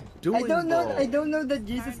 How are you doing, I don't know. bro? I don't know that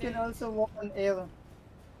Jesus can also walk on air.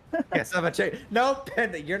 Yes, I'm a chicken. No,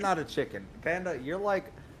 Panda, you're not a chicken. Panda, you're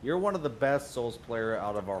one of the best Souls player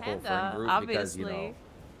out of our whole friend Panda, group because you know.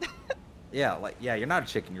 obviously. Yeah, you're not a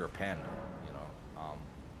chicken. You're a panda. You know.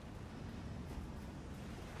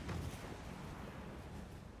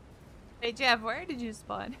 Hey Jeff, where did you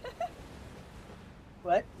spawn?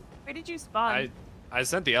 What? Where did you spawn? I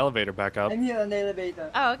sent the elevator back up. I'm here on the elevator.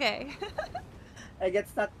 Oh, okay. I get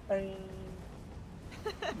stuck on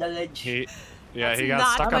the ledge. He That's got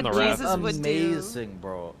not stuck on the what raft. Jesus would do. Amazing,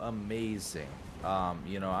 bro. Amazing.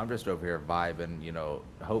 You know, I'm just over here vibing. You know,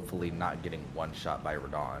 hopefully not getting one shot by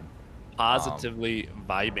Radon. Positively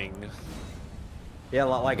vibing. Yeah,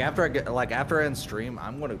 like after I end stream,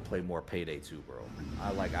 I'm gonna play more Payday 2, bro.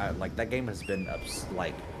 I like that game has been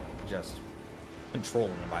like just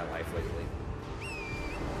controlling my life lately.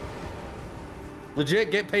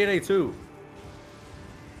 Legit, get Payday 2.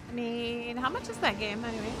 I mean, how much is that game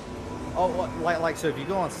anyway? Oh, like so if you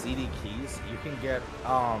go on CD Keys, you can get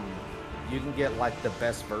like the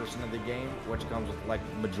best version of the game, which comes with like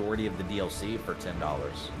majority of the DLC for $10.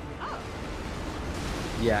 Oh.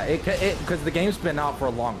 Yeah, because the game's been out for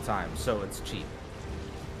a long time, so it's cheap.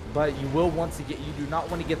 But you will want to get, you do not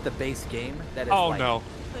want to get the base game that is like no.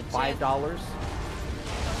 $5. Don't do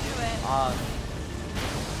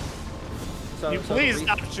it. You So please the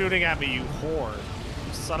stop shooting at me, you whore.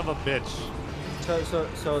 You son of a bitch. So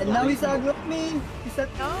And the now he's reason- aggroed me. He said,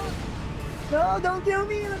 No. no, don't kill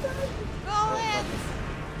me. Go in.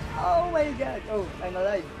 Oh my god. Oh, I'm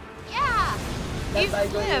alive. Yeah. That's He why I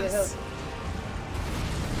go to the lives. health.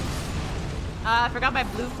 I forgot my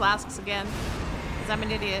blue flasks again. Because I'm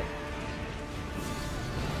an idiot.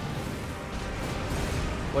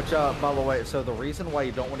 Which, by the way, so the reason why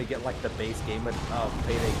you don't want to get like the base game of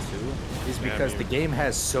Payday 2 is because the game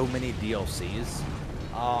has so many DLCs.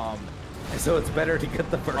 And so it's better to get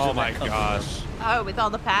the version. Oh my that comes with gosh. them. Oh, with all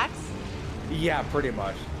the packs? Yeah, pretty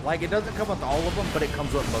much. Like it doesn't come with all of them, but it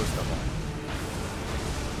comes with most of them.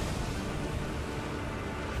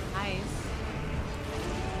 Nice.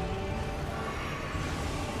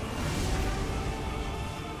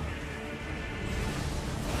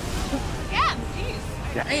 Yeah,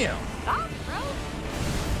 jeez. Damn. Stop, bro.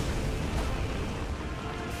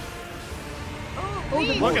 Oh, Oh,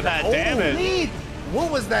 please. Look at that Oh, damage. Lead!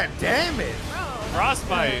 What was that damage? Bro.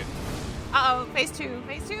 Frostbite. Uh-oh, phase 2,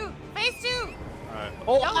 phase 2, phase 2! Alright.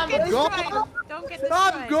 Oh, Don't get I'm destroyed! gone. Don't get destroyed!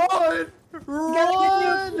 I'm gone. He's gonna get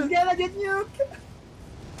nuked! He's Run. gonna get nuked!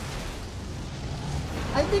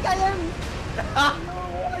 I think I am! No,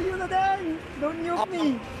 are you not there? Don't nuke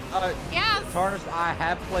me! Yes! Tarnished, I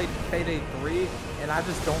have played Payday 3, and I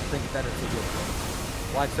just don't think that it's a good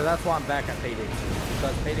game. Like, so that's why I'm back at Payday 2,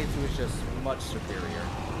 because Payday 2 is just much superior.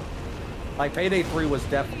 Like, Payday 3 was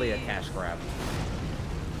definitely a cash grab.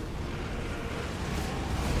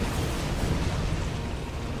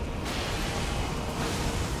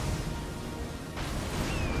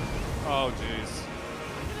 Oh jeez.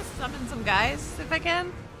 I'm gonna summon summon some guys if I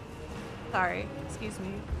can. Sorry, excuse me.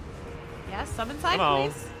 Yes, summon side, Come on.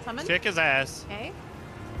 please. Summon. Kick his ass. Okay.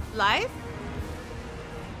 Live.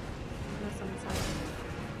 No summon side.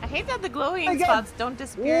 I hate that the glowing Again. spots don't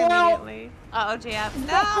disappear Wow. immediately. Uh oh, JF.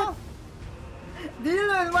 No!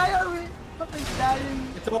 Dylan, why are we fucking dying?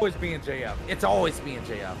 It's always me and JF. It's always me and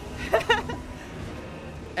JF.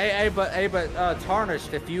 Hey,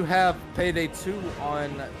 Tarnished, if you have Payday 2 on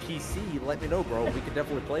PC, let me know, bro. We can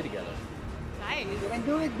definitely play together. Nice. You can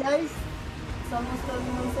do it, guys. It's almost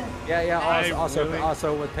 12%. Yeah. I Also, really-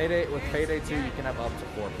 also with Payday 2, you can have up to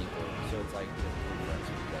 4 people. So it's like we're friends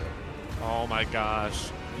together. Oh my gosh.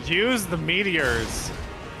 Use the meteors.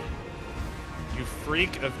 You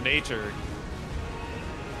freak of nature.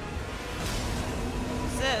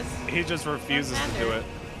 Who's this? He just refuses to do it.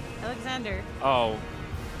 Alexander. Oh.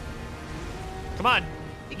 Come on.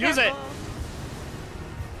 Be Use it. careful.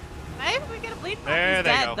 Maybe we get a bleed pop. There He's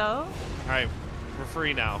they dead, go. though. Alright. We're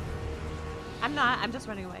free now. I'm not. I'm just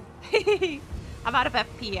running away. I'm out of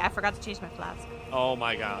FP. I forgot to change my flask. Oh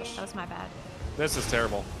my gosh. That was my bad. This is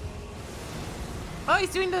terrible. Oh,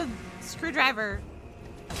 he's doing the screwdriver.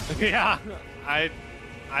 Yeah. I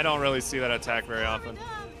don't really see that attack very often.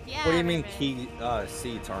 Yeah. What do you mean Raven. key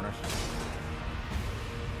C, Tarnished?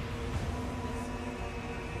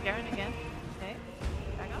 Garen again. Okay.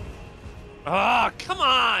 Back up. Oh, come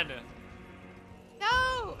on!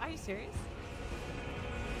 No! Are you serious?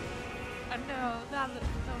 Oh no, not don't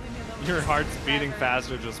leave me alone. Your with heart's the beating screwdriver.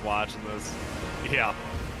 faster just watching this. Yeah.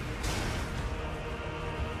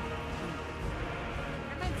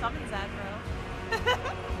 Where my summons at, bro?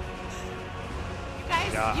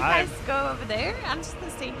 Yeah, you guys go over there. I'm just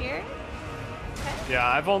gonna stay here. Okay. Yeah,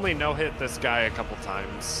 I've only no-hit this guy a couple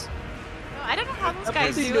times. No, I don't know how those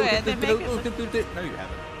guys do it. They make it look, No, you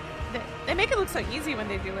haven't. they make it look so easy when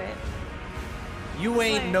they do it. You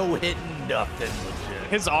ain't like- no hitting nothing legit.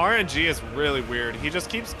 His RNG is really weird. He just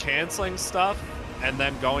keeps canceling stuff and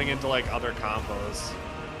then going into like other combos.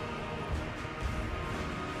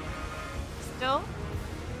 Still?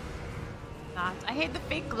 Not. I hate the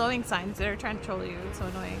fake glowing signs that are trying to troll you. It's so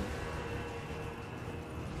annoying.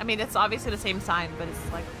 I mean, it's obviously the same sign, but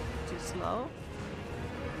it's like too slow.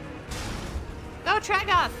 Go,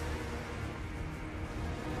 Tragoth!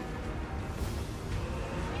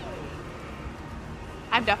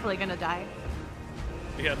 I'm definitely gonna die.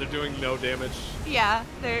 Yeah, they're doing no damage. Yeah,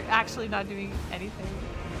 they're actually not doing anything.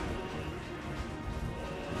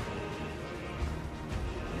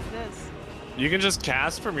 What's this? You can just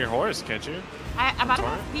cast from your horse, can't you? I'm out of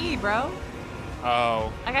Sorry? FP, bro.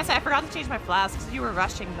 Oh. Like I said, I forgot to change my flask because you were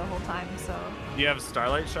rushing the whole time, so You have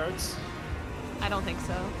Starlight Shards? I don't think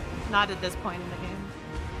so. Not at this point in the game.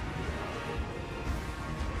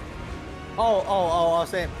 Oh, I was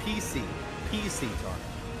saying PC. PC,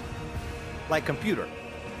 Tarnished. Like computer.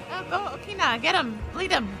 Oh, go, Okina, get him,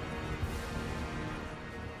 bleed him.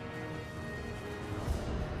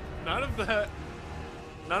 None of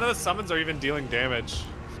the summons are even dealing damage.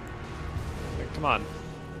 Like, come on.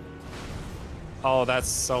 Oh, that's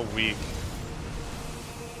so weak.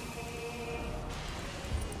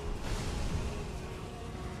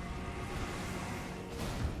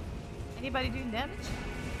 Anybody doing damage?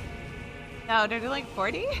 No, they're doing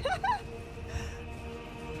 40?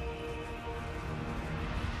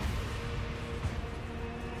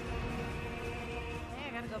 Hey,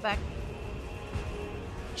 I gotta go back.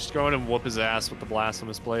 Just go in and whoop his ass with the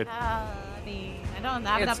Blasphemous Blade. I mean,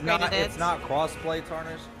 I haven't upgraded it. It's not crossplay,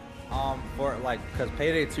 Tarnished. For like, because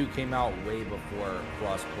Payday 2 came out way before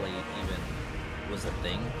crossplay even was a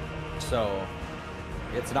thing, so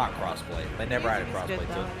it's not crossplay. They never had a Music is good, crossplay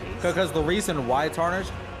though, too. at least. Because the reason why,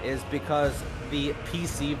 Tarnished, is because the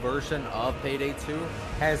PC version of Payday 2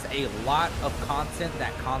 has a lot of content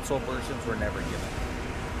that console versions were never given.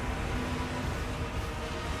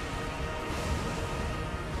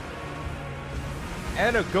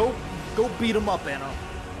 Anna, go beat him up, Anna.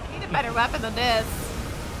 I need a better weapon than this.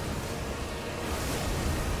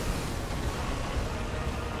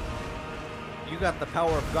 You got the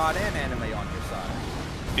power of God and anime on your side.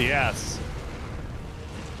 Yes.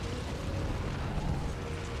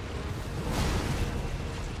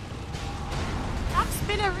 Stop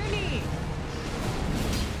Spinneroonie!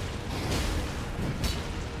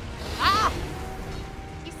 Ah!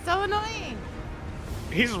 He's so annoying!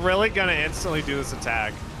 He's really gonna instantly do this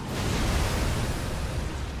attack.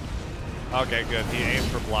 Okay, good. He aimed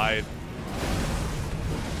for Blide.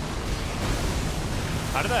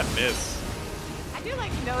 How did that miss? I do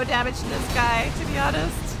like no damage to this guy, to be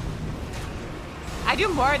honest. I do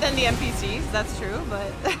more than the NPCs, that's true,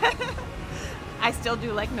 but I still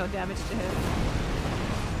do like no damage to him.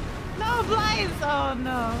 No, Blythe! Oh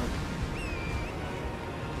no.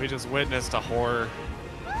 We just witnessed a horror.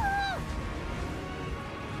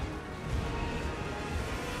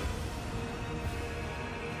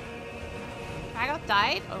 Tragoth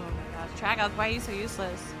died? Oh my gosh. Tragoth, why are you so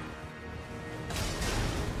useless?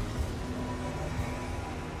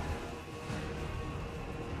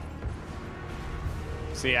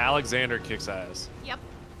 See, Alexander kicks ass. Yep.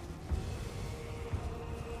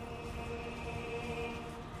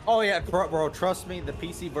 Oh yeah, bro, trust me, the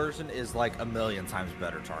PC version is like a million times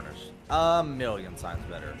better, Tarnish. A million times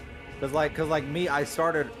better. Cause like me, I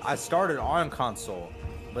started on console,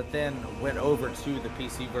 but then went over to the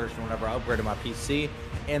PC version whenever I upgraded my PC,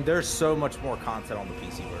 and there's so much more content on the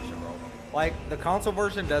PC version, bro. Like the console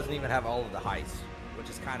version doesn't even have all of the heists, which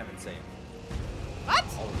is kind of insane. What?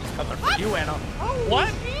 Oh, he's coming for you, Anna. Oh, What?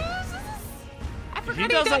 Jesus. I forgot He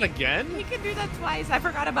does that again? He can do that twice. I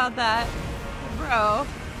forgot about that. Bro.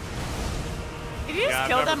 Did you just Yeah, I've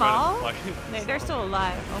kill never them been in all? play, They're so. still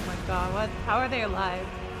alive. Oh my god. What? How are they alive?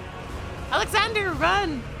 Alexander,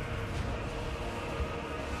 run!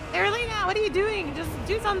 Carolina, what are you doing? Just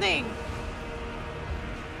do something.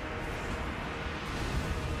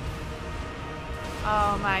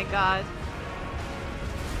 Oh my god.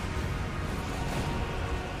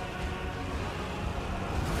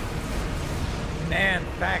 Man,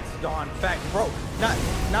 facts, Dawn, facts, bro.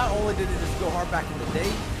 Not only did it just go hard back in the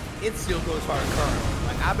day, it still goes hard currently.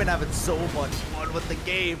 Like I've been having so much fun with the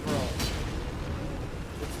game, bro.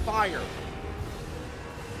 It's fire.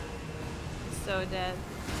 So dead.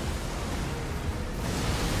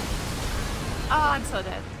 Oh, I'm so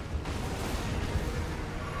dead.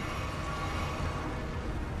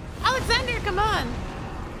 Alexander, come on!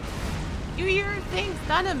 Do your thing,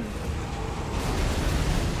 stun him!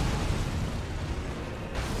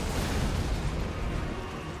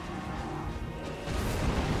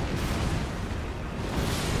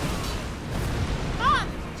 Come on!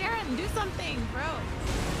 Jaren, do something, bro!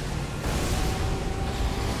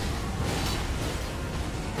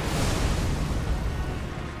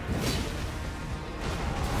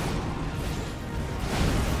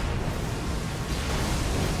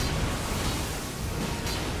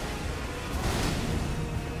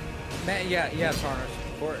 Man, yeah, Tarnish.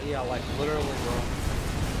 Or yeah, like literally,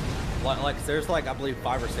 bro. Like there's like I believe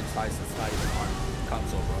 5 or 6 heists that's not even on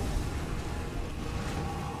console, bro.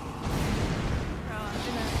 Bro,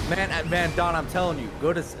 I'm gonna... Man, Don, I'm telling you,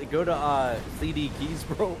 go to CD Keys,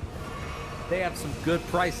 bro. They have some good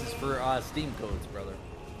prices for Steam codes, brother.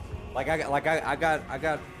 Like I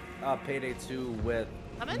got Payday 2 with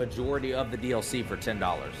Lemon? majority of the DLC for $10.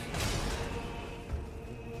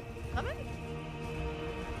 Lemon?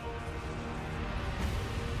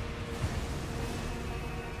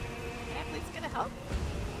 Can I please get a help?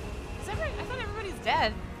 I thought everybody's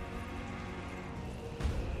dead.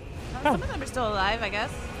 Some of them are still alive, I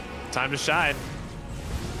guess. Time to shine.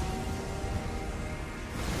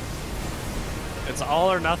 It's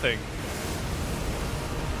all or nothing.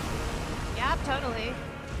 Yeah, totally.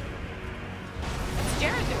 What's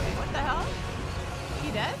Jared doing? What the hell?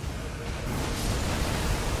 He dead?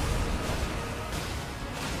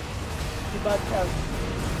 The bad count.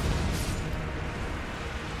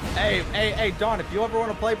 Hey, Don, if you ever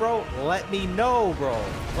want to play, bro, let me know, bro.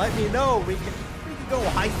 Let me know. We can go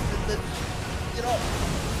heist this, you know.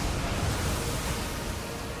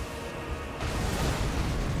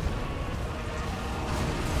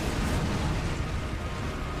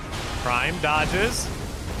 Prime dodges.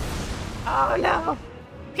 Oh no!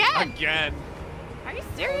 Again? Again. Are you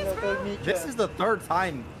serious, bro? This is the 3rd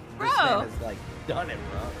time this Bro. man has like done it,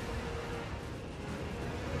 bro.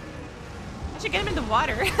 I should get him in the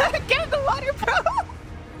water. Get him in the water, bro!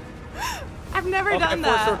 I've never done For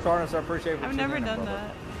that. sure, Tarnish, I appreciate what I've you never did, done brother.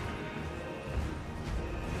 that.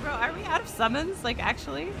 Bro, are we out of summons? Like,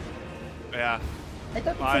 actually? Yeah. I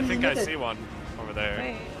thought it's Well, I think I unlimited. see one over there.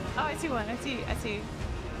 Wait. Oh, I see one. I see.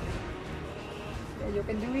 Yeah, you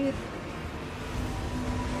can do it.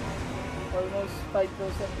 Almost 5%, 8%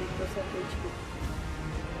 HP.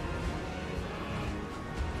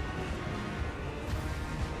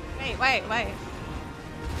 Wait.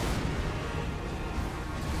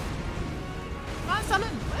 Come on, summon.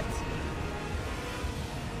 What?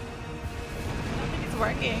 I don't think it's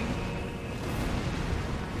working.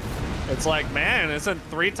 It's like, man, isn't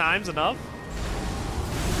 3 times enough?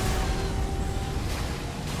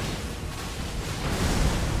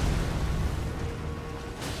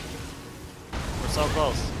 We're so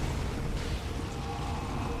close.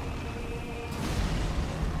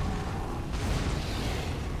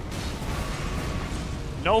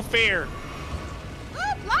 No fear.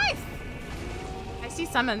 Oh, life! I see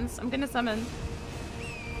see summons. I'm gonna summon.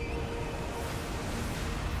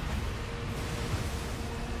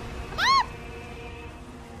 Come on!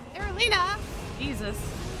 Carolina! Jesus.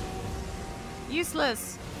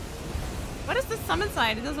 Useless. What is the summon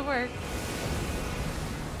sign? It doesn't work.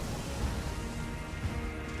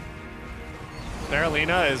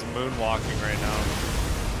 Carolina is moonwalking right now.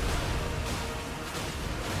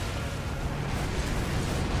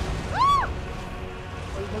 Ah!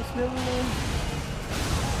 Almost there.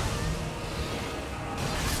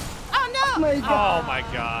 Oh no! Oh my god. Oh my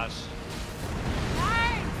gosh.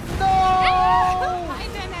 Darn. No! Hi,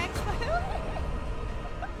 Denex.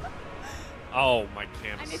 Oh my I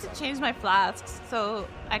canvas. need to change my flasks, so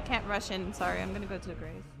I can't rush in. Sorry, I'm gonna go to the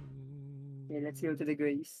grave. Okay, let's go to the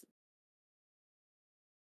grace.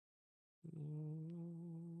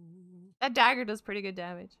 That dagger does pretty good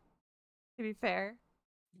damage. To be fair.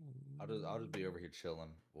 I'll just be over here chilling,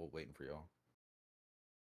 waiting for y'all.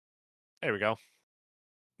 There we go.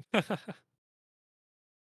 I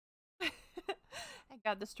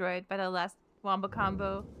got destroyed by the last wombo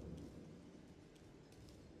combo.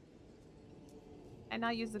 I now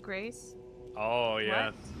use the grace. Oh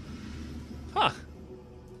yeah. What? Huh.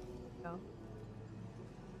 No.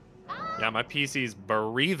 Yeah, my PC's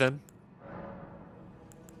breathing.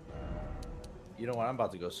 You know what? I'm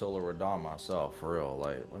about to go solo Radon myself, for real.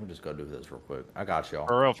 Like, let me just go do this real quick. I got y'all.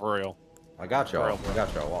 For real, for real. I got y'all. For real. I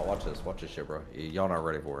got y'all. Watch this. Watch this shit, bro. Y'all not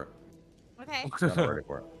ready for it. Okay. Y'all not ready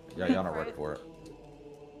for it. Yeah, y'all not ready for it.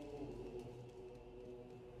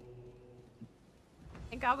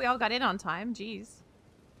 Thank God we all got in on time. Jeez.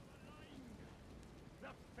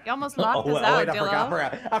 You almost locked us out, wait,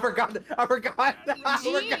 Dillo. I forgot.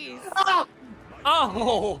 Jeez.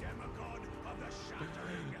 Oh!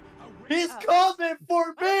 He's coming for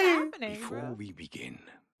What's me! happening, Before bro? we begin,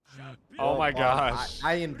 Oh my gosh.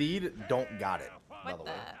 I indeed don't got it. By What the the?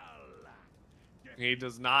 way, He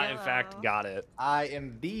does not, in fact, Yellow. got it. I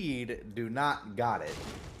indeed do not got it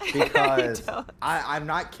because don't. I'm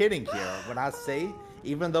not kidding here when I say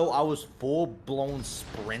even though I was full blown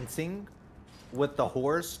sprinting with the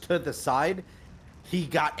horse to the side, he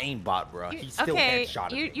got aimbot, bro. He still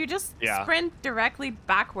headshotted me. you just Yeah. sprint directly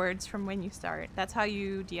backwards from when you start. That's how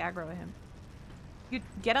you de-aggro him. You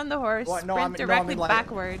get on the horse, Well, no, sprint I mean, directly like-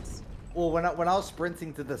 backwards. Well, when I was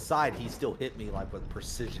sprinting to the side, he still hit me like with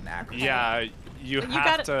precision accuracy. Yeah, you But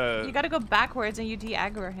have to. You gotta go backwards and you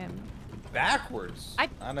de-aggro him. Backwards.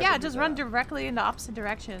 never Yeah, did just run that. directly in the opposite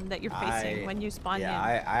direction that you're facing when you spawn Yeah,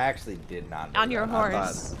 in. I actually did not. know On your that. I thought-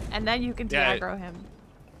 horse, and then you can Yeah, de-aggro him.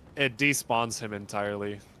 It despawns him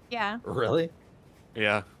entirely. Yeah. Really?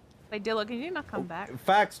 Yeah. Wait, Dillo, can you not come back?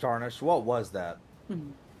 Facts, Tarnish. What was that?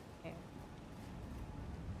 Okay.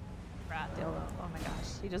 Rat Dillo. Oh my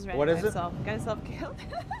gosh, he just ran What by is it? himself. Got himself killed.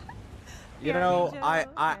 You Yeah, know, Joe, I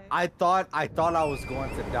okay. thought I was going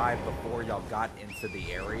to die before y'all got into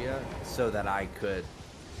the area so that I could,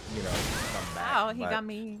 you know, come back. Wow, he but- got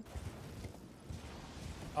me.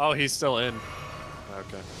 Oh, he's still in.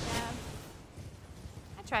 Okay. Yeah.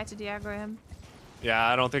 I tried to de-aggro him. Yeah,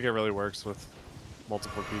 I don't think it really works with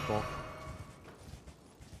multiple people.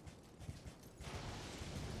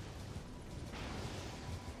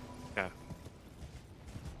 Yeah.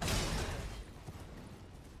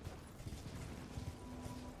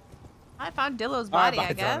 I found Dillo's All right, body, bye,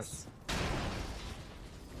 I guess.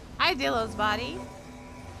 Hi, Dillo's body.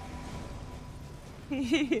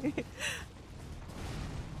 Can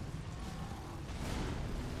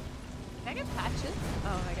I get patches?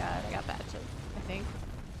 Oh my god, I got patches, I think.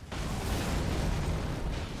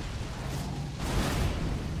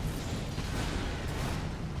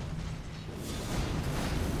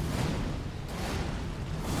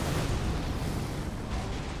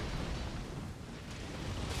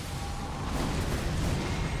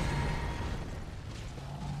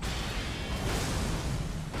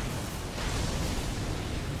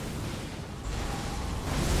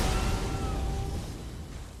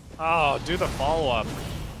 Oh, do the follow-up.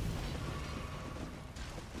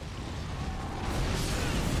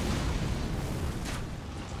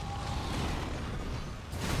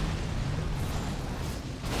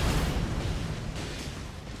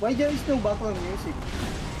 Why there is no background music?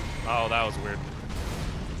 Oh, that was weird.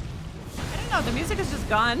 I don't know, the music is just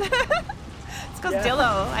gone. It's because Yeah.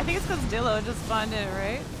 Dillo. I think it's because Dillo just spawned in,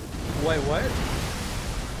 right? Wait, what?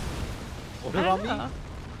 What I about don't me? know.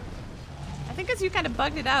 I think because you kind of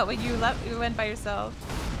bugged it out when you went by yourself.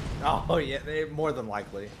 Oh yeah, more than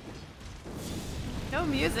likely. No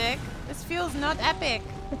music. This feels not epic.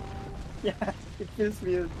 Yeah, it feels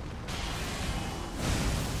weird.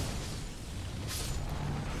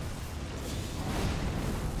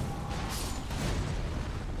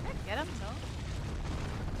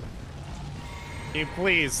 Can you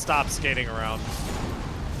please stop skating around?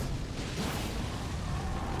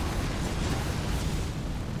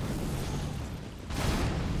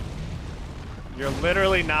 You're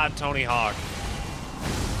literally not Tony Hawk.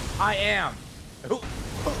 I am.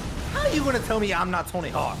 How are you gonna tell me I'm not Tony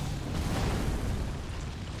Hawk?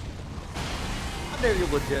 How dare you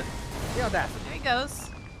legit? The audacity. There he goes.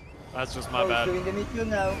 That's just my Oh, bad. doing the meet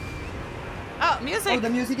now. Oh, music. Oh, the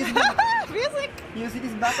music is back. Music. Music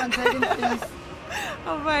is back on second place.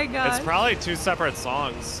 Oh my god. It's probably 2 separate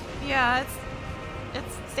songs. Yeah,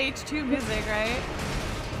 it's stage 2 music, right?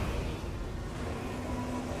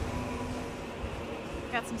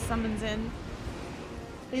 Got some summons in.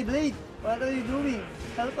 Hey Blade, what are you doing?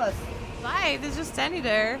 Help us. Blythe is just standing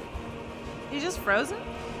there. He's just frozen?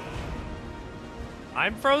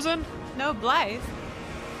 I'm frozen? No, Blythe.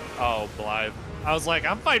 Oh, Blythe. I was like,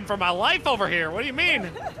 I'm fighting for my life over here. What do you mean?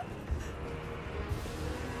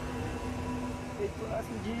 Wait for us,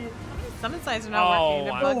 legit. Summon sides are not working.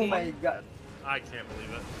 They're Oh, Oh bugging. my god. I can't believe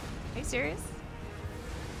it. Are you serious?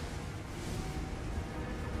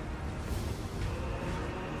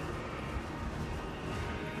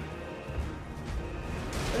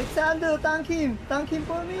 Alexander, thank him. Thank him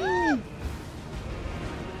for me.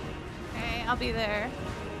 Okay, I'll be there.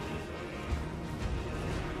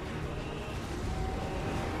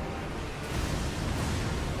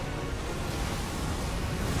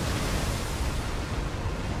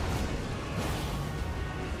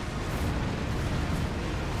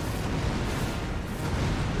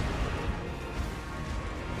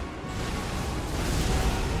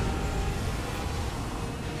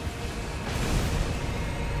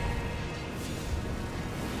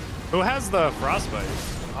 Who has the frostbite?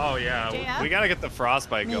 Oh yeah, JF? we gotta get the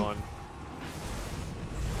frostbite Me. going.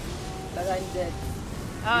 But I'm dead.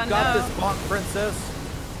 Oh You got no. this, bonk princess.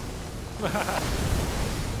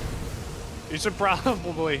 You should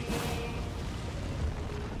probably.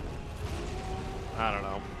 I don't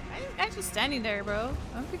know. I'm just standing there, bro.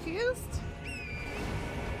 I'm confused.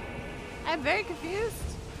 I'm very confused.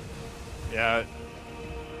 Yeah,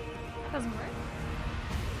 That doesn't work.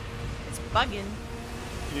 It's bugging.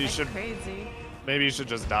 you Like should. crazy. Maybe you should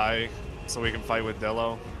just die so we can fight with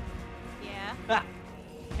Dillo. Yeah.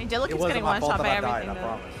 I mean, Dillo It keeps wasn't getting my one fault shot by that I died, everything,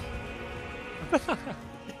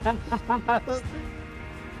 I though. promise.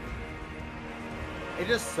 It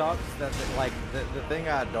just sucks that the thing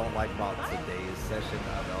I don't like about today's session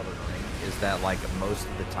of Elden Ring is that like most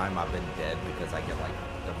of the time I've been dead because I get like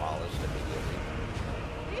demolished immediately.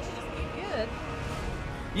 You should just be good.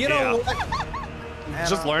 You know Yeah. what? Man,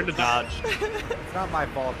 Just learn to dodge. It's not my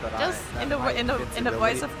fault that Just I. in that my the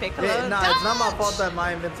voice invincibility- of Piccolo. It's not my fault dodge! that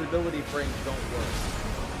my invincibility frames don't work.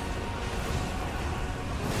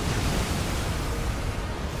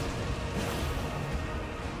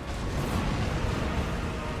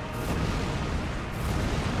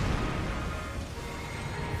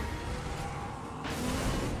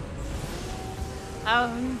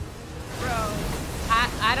 Bro,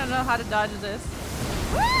 I don't know how to dodge this.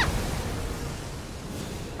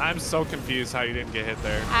 I'm so confused how you didn't get hit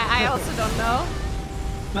there. I also don't know.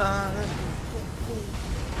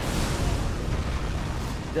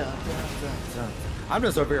 I'm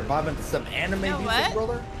just over here bobbing to some anime You know music, what?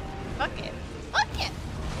 brother. Fuck it. Fuck it.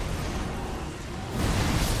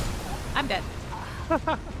 I'm dead.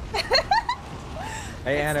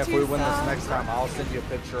 Hey, Anna, if too we win this soft. next time, I'll send you a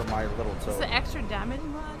picture of my little Is toe. it extra damage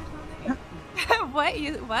mod or something?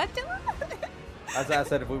 What, Dylan? As I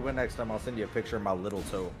said, if we win next time, I'll send you a picture of my little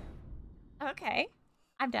toe. Okay.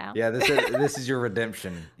 I'm down. Yeah, this is your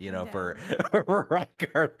redemption, you know, for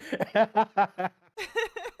Riker.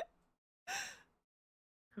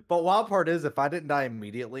 But wild part is, if I didn't die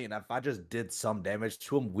immediately, and if I just did some damage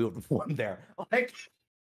to him, we would have won there. Like,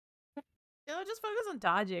 Dylan, just focus on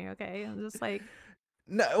dodging, okay? I'm just like,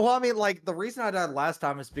 no, well, I mean, like, the reason I died last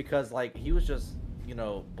time is because, like, he was just, you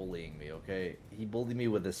know, bullying me, okay? He bullied me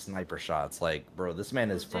with his sniper shots. Like, bro, this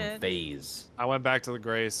man is from Legit. FaZe. I went back to the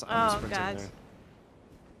Grace. I'm Oh, sprinting God. there.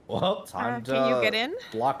 Well, time to can you get in?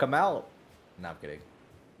 block him out. No, I'm kidding.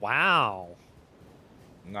 Wow.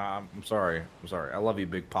 Nah, I'm sorry. I'm sorry. I love you,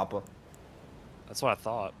 Big Papa. That's what I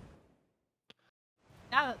thought.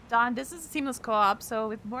 now, Don, this is a seamless co-op, so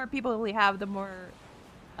with more people we have, the more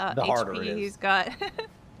The harder HP it is. he's got.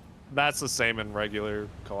 That's the same in regular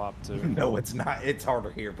co-op too. No, it's not. It's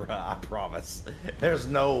harder here, bro. I promise. There's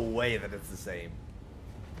no way that it's the same.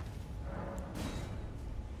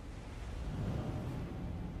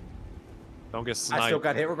 Don't get I still sniped.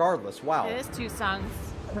 got hit regardless. Wow. It is 2 songs.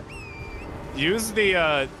 Use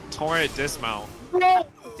the torrent dismount.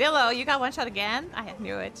 Dillo, you got one shot again? I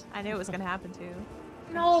knew it. I knew it was gonna happen too.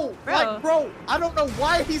 No, Bro. bro, I don't know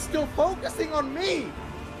why he's still focusing on me.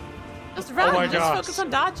 Just run. my Just gosh. focus on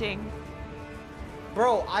dodging.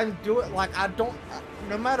 Bro, I'm doing like I don't.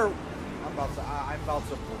 No matter, I'm about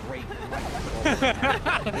to break my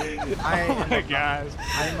controller. Oh my gosh.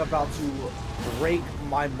 I'm about to break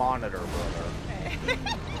my monitor, brother.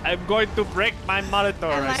 I'm going to break my monitor,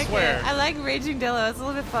 I like swear. it. I like Raging Dillo. It's a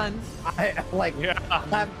little bit fun. I like. Yeah.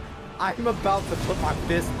 I'm about to put my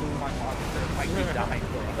fist through my monitor, like me dying,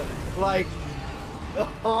 bro. Like,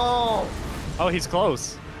 oh. Oh, he's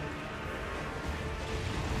close.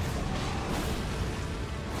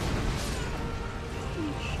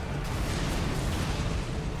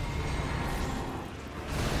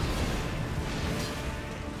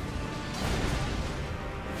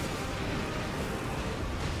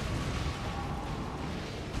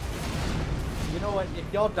 You know what?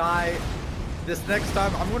 If y'all die this next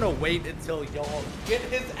time, I'm gonna wait until y'all get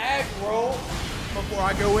his aggro before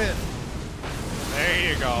I go in.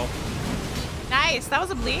 There you go. Nice. That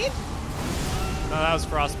was a bleed? No, that was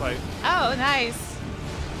frostbite. Oh, nice.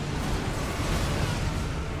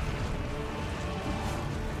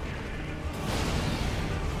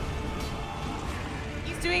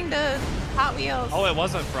 He's doing the Hot Wheels. Oh, it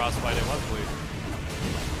wasn't frostbite. It was bleed.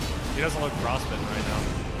 He doesn't look frostbitten right now.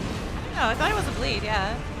 No, I thought it was a bleed,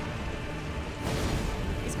 yeah.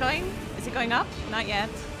 He's going? Is he going up? Not yet.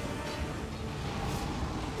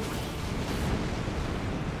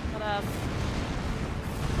 Hold up.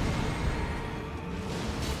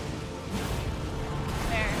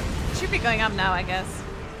 There. He should be going up now, I guess.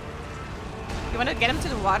 You want to get him to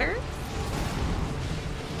the water?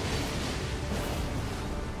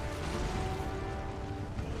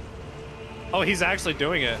 Oh, he's actually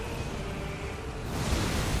doing it.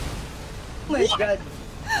 Oh my god.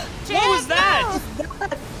 What was that?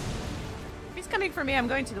 If he's coming for me, I'm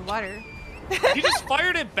going to the water. He just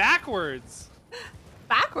fired it backwards.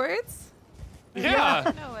 Backwards?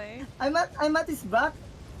 Yeah. No way. I'm at his back,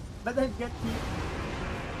 but I've got hit.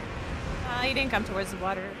 He didn't come towards the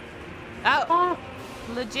water. Oh.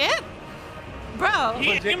 Legit? Bro.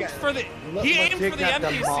 He aimed for the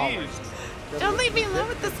NPCs. Don't leave me alone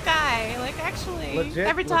with this guy. Like, actually, Legit,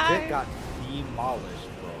 every time. legit got demolished,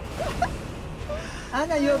 bro.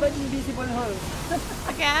 Anna, you have an invisible hole.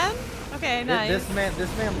 Again? Okay, nice. This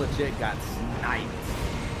man legit got sniped.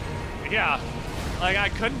 Yeah. Like, I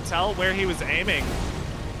couldn't tell where he was aiming.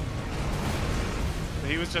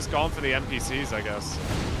 He was just going for the NPCs, I guess.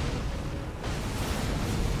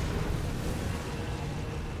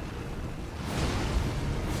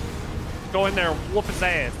 Go in there, whoop his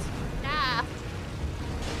ass. Yeah.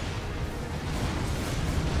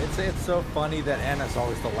 It's so funny that Anna's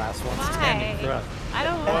always the last one standing for Why? us. I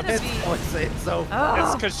don't want to be. It's so Oh.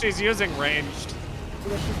 It's because she's using ranged.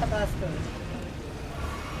 Because she's a caster.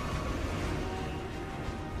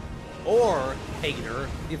 Or hater,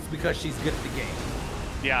 it's because she's good at the game.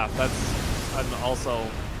 Yeah, that's an also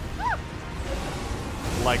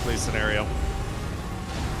likely scenario.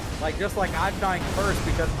 Like just like I'm dying first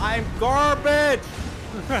because I'm garbage.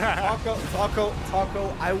 Taco,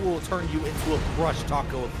 I will turn you into a crushed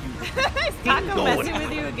taco if you. Is Taco messing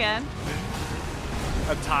with you again?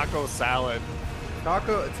 A taco salad.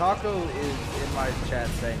 Taco is in my chat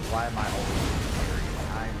saying, "Why am I always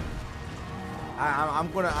carrying?"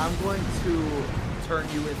 I'm going to turn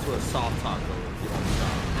you into a soft taco if you don't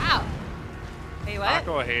stop. Ow. Wait, what?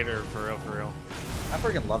 Taco hater, for real, for real. I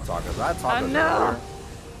freaking love tacos. I had tacos Oh, no. earlier.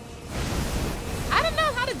 I don't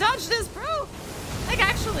know how to dodge this, bro. Like,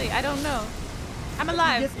 actually, I don't know. I'm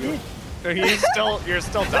alive. You're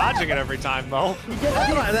still dodging it every time, though.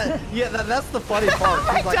 That's the funny part.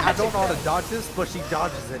 She's like, I don't know how to dodge this, but she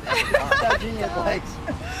dodges it every time. Dodging it like.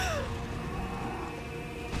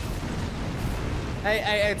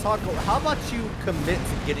 Hey, Taco, how about you commit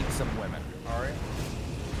to getting some women, alright?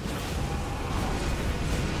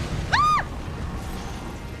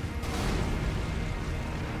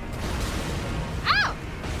 Ow!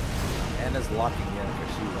 Anna's locking in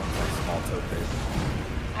because she wants that small toe pig.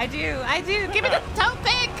 I do. Give me the toe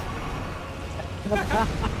pick.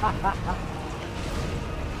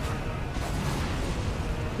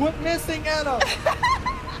 Quit missing Anna!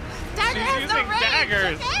 Dagger She's has no using range,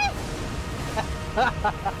 daggers. okay?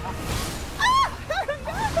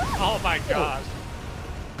 Oh my gosh.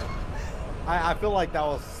 I feel like that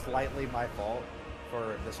was slightly my fault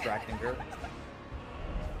for distracting her.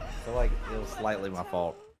 I feel like it was slightly my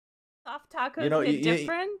fault. Soft tacos You know, hit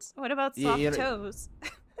different? What about soft you know- toes?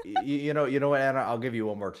 you know what, Anna? I'll give you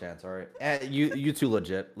one more chance, all right? And you two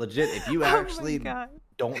legit. If you Oh my actually God.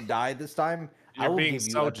 don't die this time, I You're will being give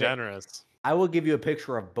you so a generous. I will give you a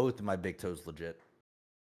picture of both of my big toes legit.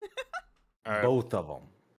 All right. Both of them.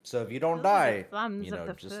 So if you don't Those are the die, thumbs you of know,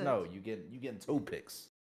 the just foot. know you get toe picks.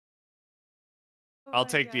 Oh I'll my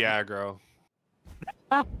take the God. aggro.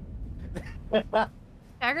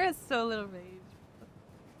 Aggro has so little rage.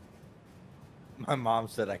 My mom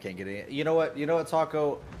said I can't get any. You know what? You know what,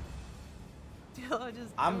 Taco? Dillo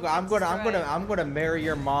just I'm don't get strike. gonna marry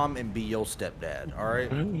your mom and be your stepdad. All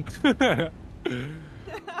right?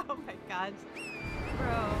 Oh my God,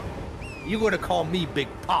 bro. You gonna call me Big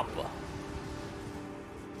Papa?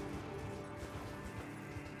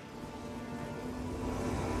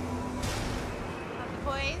 The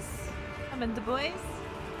boys. I'm in the boys.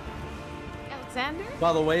 Alexander.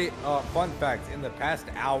 By the way, fun fact: in the past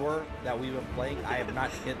hour that we've been playing, I have not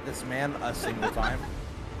hit this man a single time.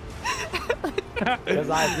 Because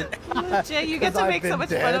I've been. Jay, you get to make so much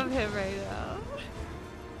dead. fun of him right now.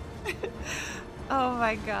 Oh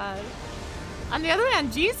my God. On the other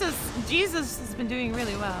hand, Jesus has been doing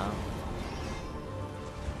really well.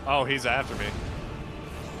 Oh, he's after me.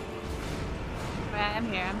 Right, I'm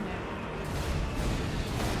here.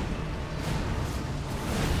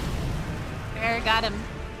 There, got him.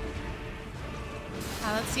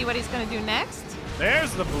 Let's see what he's gonna do next.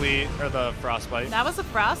 There's the bleed or the frostbite. That was a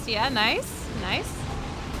frost, yeah, nice. Wait, I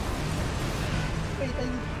need to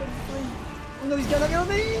play. Oh no, he's gonna kill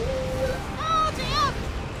me! Oh, damn!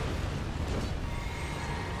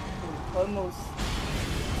 Oh, almost.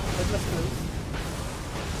 That was close.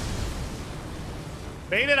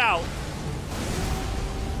 Bait it out.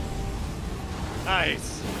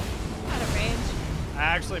 Nice. Out of range. I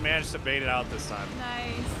actually managed to bait it out this time.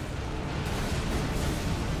 Nice.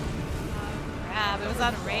 Oh, crap, it was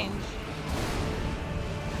out of range.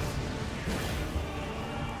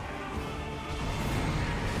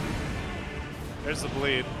 There's the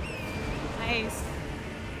bleed. Nice.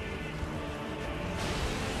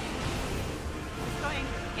 He's going.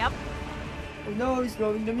 Yep. Oh no, he's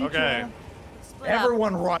going to meet Okay. you. Split up.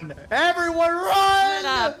 Everyone run! Everyone Split run!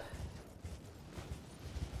 up.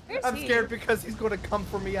 Where's I'm he? scared because he's gonna come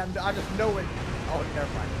for me and I just know it. Oh,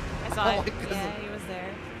 never mind. I saw Oh, it. my Yeah, goodness. he was there.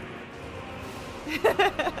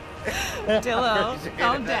 Dillo,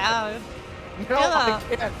 calm down. No, I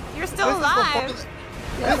Dillo, can't. you're still This is the alive. farthest-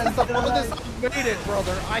 This is the farthest I've made it,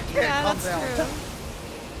 brother. I can't Yeah, come that's down. true.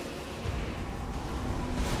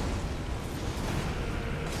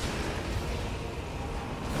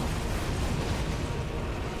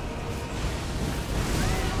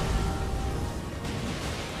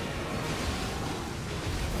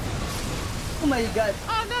 Oh my god.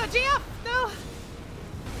 Oh no, GF! No!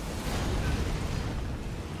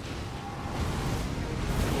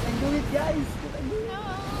 You can do it, guys. You can do it. No,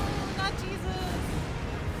 not Jesus.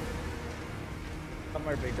 Come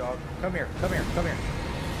here, big dog. Come here. Come here. Come here.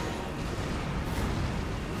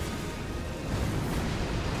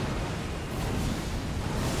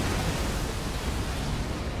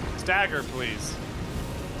 Stagger, please.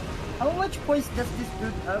 How much points does this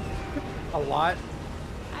build have? A lot.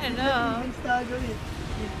 I don't know. Even stagger it.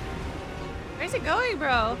 Where's it going,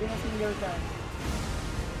 bro? In a single time.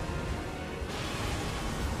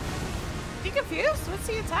 Is he confused? What's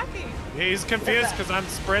he attacking? He's confused because I'm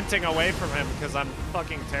sprinting away from him because I'm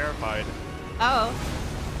fucking terrified. Oh.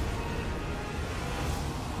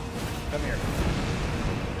 Come here.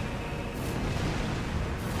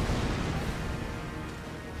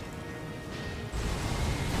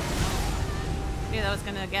 Knew that was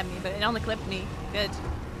gonna get me, but it only clipped me. Good.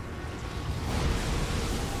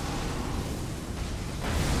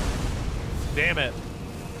 Damn it.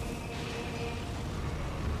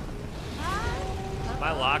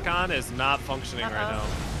 My lock-on is not functioning right now.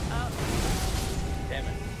 Oh. Damn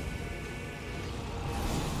it.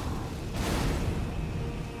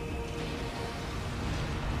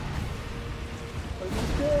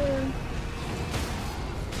 Almost there.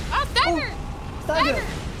 Oh, stagger! Stagger. Stagger!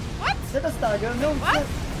 What? Is that a stagger? No, it's What? not.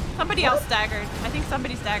 Somebody else staggered. I think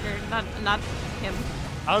somebody staggered, not him.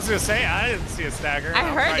 I was gonna say I didn't see a stagger. I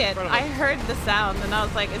I'm heard right in it. front of I him. heard the sound, and I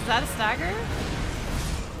was like, "Is that a stagger?"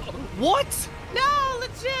 What? No,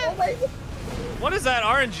 legit. Oh my god. What is that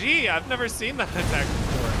RNG? I've never seen that attack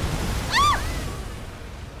before. Ah!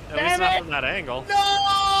 At least not from that angle.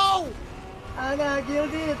 No! Anna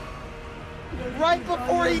killed it. Right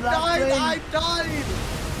before he Black died, flame. I died!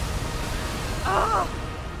 Oh.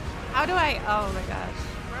 How do I? Oh my gosh,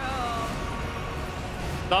 bro.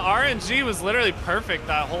 The RNG was literally perfect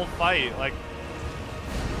that whole fight. Like,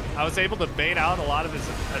 I was able to bait out a lot of his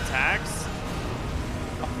attacks.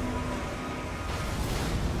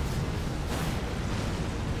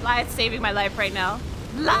 Life saving my life right now.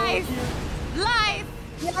 Life, life.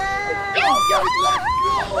 Let's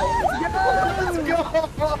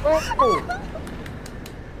go!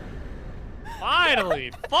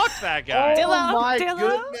 Finally! Fuck that guy! Oh Dillo, my Dillo,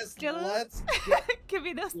 goodness! Dillo. Let's Give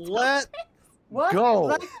me those. let What? go.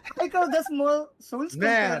 Like, I call the small souls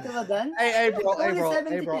Man. compared to Radan? Hey, bro, Only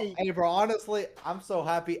hey, bro, 70K. hey, bro. Honestly, I'm so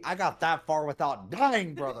happy I got that far without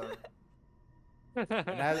dying, brother. And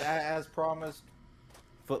as promised,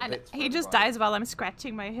 foot And picks for he just everybody. dies while I'm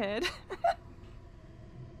scratching my head.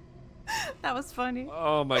 That was funny.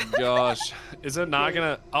 Oh my gosh. Is it not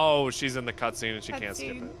gonna... Oh, she's in the cutscene and she can't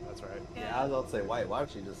skip Cutscene. it. That's right. Yeah, I was about to say, why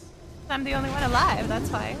don't you just? I'm the only one alive, that's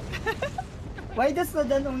why. Why does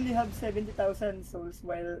Radan only have 70,000 souls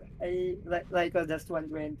while I like just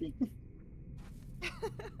 120?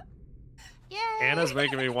 Yay! Anna's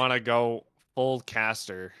making me want to go full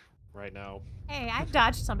caster right now. Hey, I've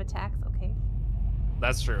dodged some attacks, okay?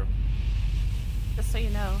 That's true. Just so you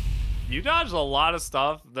know. You dodged a lot of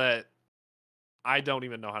stuff that I don't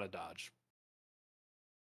even know how to dodge.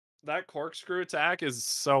 That corkscrew attack is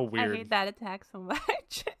so weird. I hate that attack so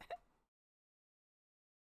much.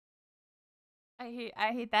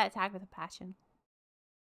 I hate that attack with a passion.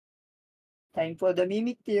 Time for the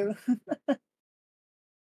mimic tier.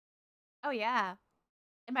 Oh yeah.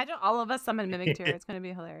 Imagine all of us summon Mimic Tier. It's gonna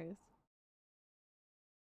be hilarious.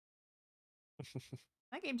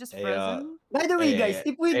 That game just Hey, frozen. By the way, Hey, guys,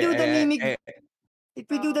 if we do the mimic, hey, if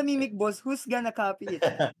we do the mimic boss, who's gonna copy it?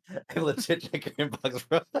 I legit check your inbox,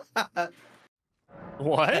 bro.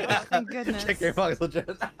 What? Oh, thank goodness. Check your inbox, legit.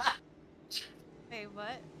 Wait,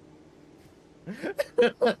 what?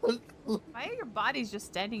 Why are your bodies just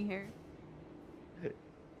standing here?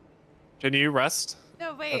 Can you rest?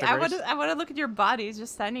 No, wait. the I grace? want to look at your bodies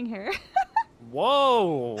just standing here.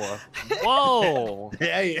 Whoa! Whoa!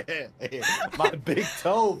 Yeah. My big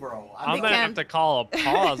toe, bro. I'm They gonna have can't- to call a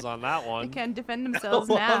pause on that They one. can't defend themselves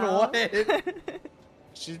On now. what?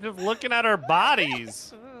 She's just looking at her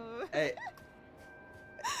bodies. Ooh. Hey.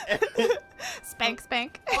 Spank,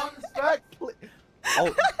 spank. Respect, please.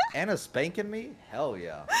 Oh, Anna's spanking me? Hell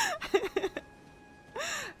yeah.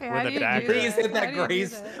 Hey, With how a do you dagger. do Please that? hit How that do you do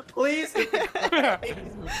grace. that? Please hit that grace.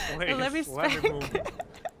 Please, Let me spank. move.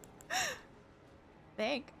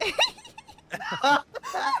 Spank.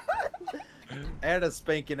 Anna's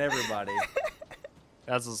spanking everybody.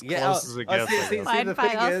 That's as Yeah, close as it gets. I guess. Fine, the fine,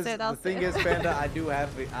 thing I'll is, sit, I'll the thing sit. is, Panda,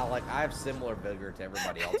 I have similar vigor to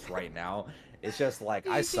everybody else right now. It's just like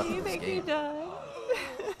I suck You at this think you game. die?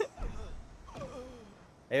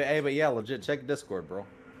 Hey, but yeah, legit, check Discord, bro.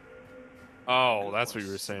 Oh, that's what you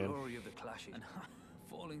were saying. Story of the clashes. And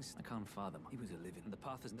falling, I can't fathom. He was a living. And the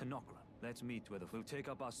path is to Nokra. Let's meet where we'll take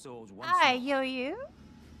up our souls once Hi, more. Yo-Yu.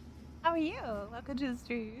 How are you? Welcome to the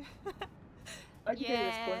stream. Why did I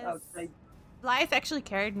respond Yes. outside? Blythe actually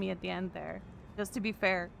carried me at the end there. Just to be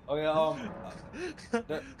fair. Oh yeah,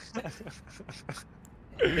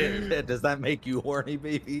 does that make you horny,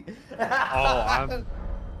 baby? Oh, I'm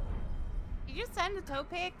Did you send a toe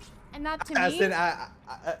pic and not to I me? said,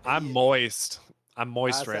 I'm moist. I'm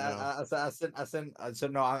moist right now. I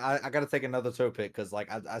said no. I gotta take another toe pic because like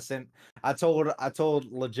I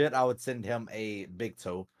told legit I would send him a big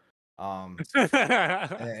toe, and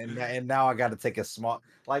now I gotta take a small.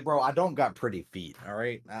 Like, bro, I don't got pretty feet. All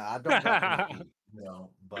right, I don't got pretty feet. You know,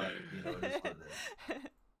 but you know, it is what it is.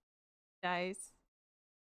 Nice.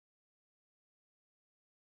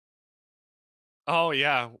 Oh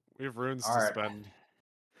yeah, we have runes All to right. spend.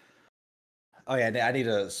 Oh yeah, I need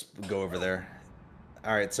to go over there.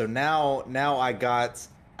 All right, so now I got.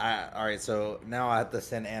 All right, so now I have to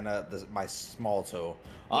send Anna my small toe.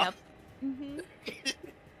 Yep.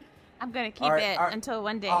 I'm gonna keep Alright, it alright, until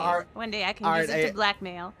one day. alright, One day I can alright, use it hey. to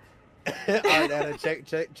blackmail. All right, Anna,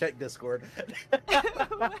 check Discord.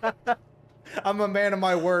 I'm a man of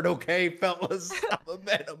my word, okay, fellas. I'm a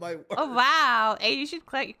man of my word. Oh wow! Hey, you should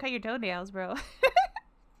cut your toenails, bro.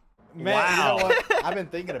 Man, Wow. you know what? I've been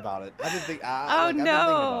thinking about it. I've been thinking. Oh I've been thinking about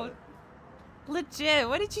no! it. Legit,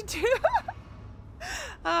 what did you do?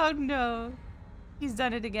 Oh no! He's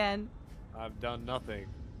done it again. I've done nothing.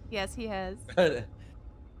 Yes, he has.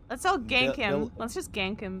 Let's all gank him. Bill- Let's just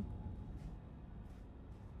gank him.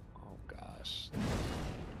 Oh gosh.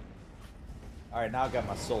 All right, now I got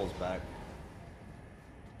my souls back.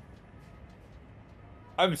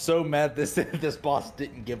 I'm so mad this this boss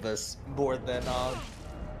didn't give us more than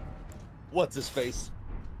what's his face?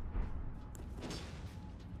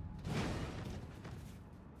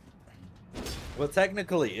 Well,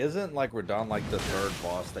 technically, isn't like we're done like the third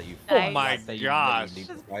boss that you. Oh my that gosh. need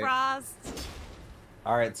to Just fight? frost.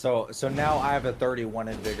 All right, so now I have a 31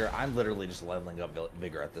 in vigor. I'm literally just leveling up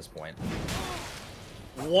vigor at this point.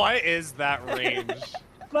 What is that range?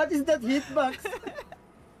 What is that hitbox?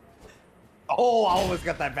 Oh, I almost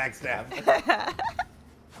got that backstab.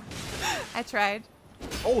 I tried.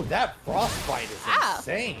 Oh, that frostbite is Ow.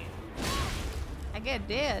 insane. I get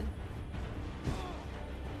dead.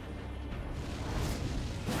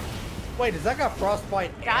 Wait, does that got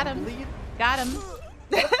frostbite Got and him. bleed? Got him.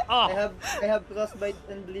 Oh, I have frostbite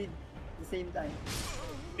and bleed at the same time.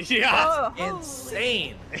 yeah. Oh, holy-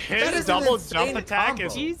 Insane. That His is an double insane jump attack combo.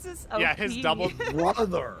 is Jesus OP. yeah. His double.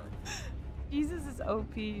 Brother. Jesus is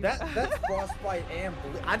OP. That's frostbite and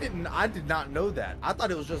bleed. I did not know that. I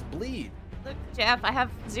thought it was just bleed. Look, Jeff, I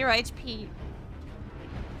have 0 HP.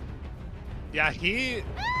 Yeah, he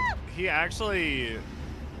actually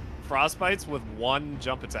frostbites with one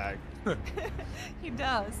jump attack. He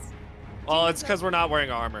does. Well, it's because we're not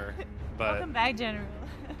wearing armor, but Welcome back, General.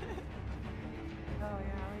 Oh yeah,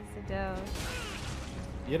 always the dough.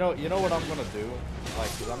 You know what I'm gonna do? Like,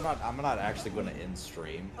 cause I'm not actually gonna end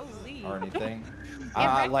stream Holy. or anything. Get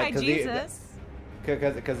wrecked by cause Jesus.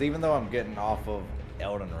 Cause even though I'm getting off of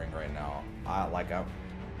Elden Ring right now, I'm. Are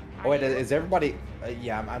Oh wait, you? is everybody?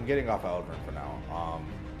 Yeah, I'm getting off of Elden Ring for now.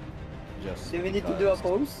 Just. Do we need to do a because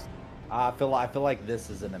pose? I feel like this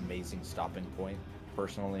is an amazing stopping point,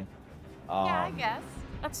 personally. Yeah, I guess.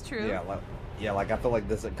 That's true. Yeah, like I feel like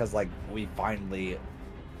this because like we finally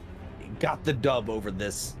got the dub over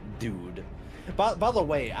this dude. By the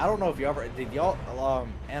way, I don't know if you ever did y'all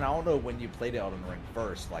and I don't know when you played Elden Ring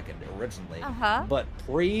first, like originally. Uh-huh. But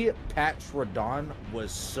pre-patch Radon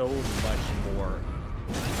was so much more.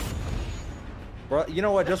 Bro, you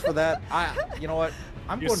know what? Just for that, you know what?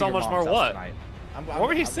 I'm You're going so to your much mom's more house what? tonight. what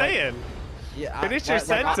were you saying? Yeah, Finish your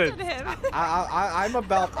Trusted sentence. him. I'm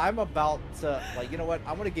about to like, you know what?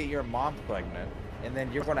 I'm gonna get your mom pregnant, and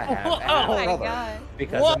then you're gonna have Oh my another god.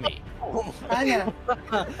 because What? of me. Anna,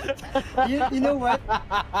 you know what?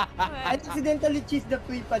 I accidentally cheesed the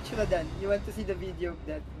pre-patch Radan. You want to see the video of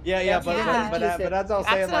that? Yeah, but- but that's what I'm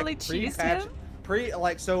saying. Accidentally Like cheesed pre-patch, him?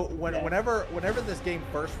 like so Yeah. whenever this game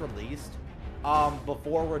first released,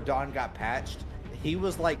 before Radon got patched, he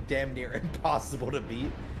was like damn near impossible to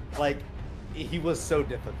beat. Like he was so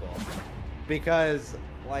difficult because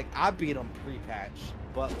like I beat him pre-patch,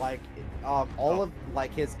 but like all of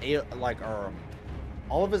like his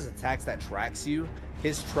all of his attacks that tracks you,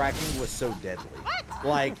 his tracking was so deadly.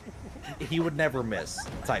 Like he would never miss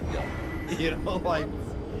type deal. You know, like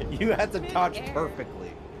you had to dodge Mid-air.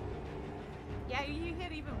 perfectly. Yeah, you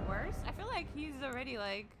hit even worse. I feel like he's already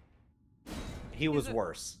like. He was it-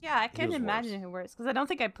 worse. Yeah, I He can't was imagine worse. who worse because I don't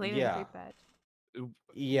think I played Yeah. in pre-patch.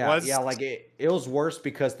 Yeah, Was- yeah, like it was worse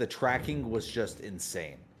because the tracking was just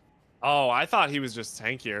insane. Oh, I thought he was just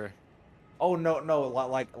tankier. Oh no,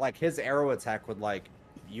 like his arrow attack would like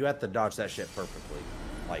you had to dodge that shit perfectly,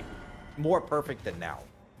 like more perfect than now,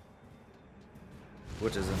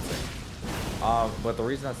 which is insane. But the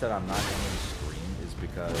reason I said I'm not ending stream is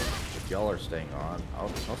because if y'all are staying on, I'll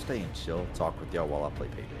stay and chill, talk with y'all while I play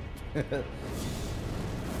Payday.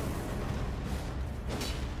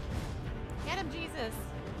 Get him, Jesus.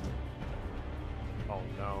 Oh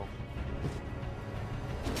no.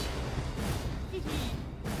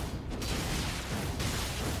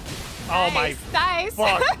 Oh my Nice.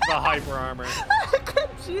 fuck the hyper armor.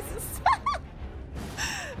 Jesus.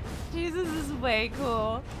 Jesus is way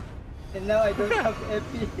cool. And now I don't have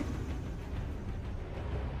epi.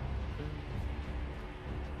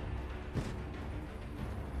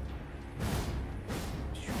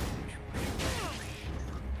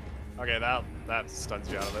 Okay, that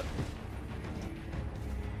stuns you out of it.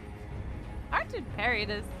 Hard to parry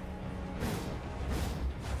this.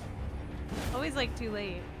 Always like too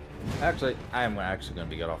late. Actually, I am actually gonna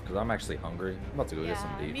be get off because I'm actually hungry. I'm about to go get Yeah,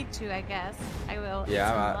 some to eat. me too, I guess. I will. eat Yeah,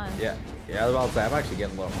 some lunch. yeah. I was about to say I'm actually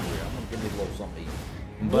getting a little hungry. I'm gonna give me a little something to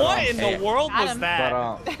eat. But, What in hey, the world Got was him.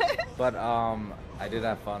 that? But I did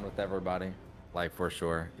have fun with everybody, like for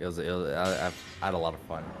sure. I had a lot of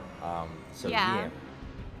fun. So Yeah. yeah.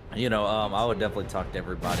 You know, I would definitely talk to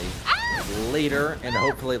everybody later, and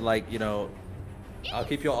hopefully, like, you know, I'll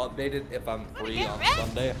keep you all updated if I'm free get on wrecked.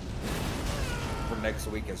 Sunday for next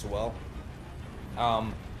week as well.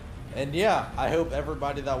 And yeah, I hope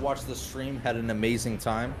everybody that watched the stream had an amazing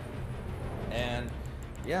time. And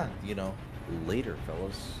yeah, you know, later,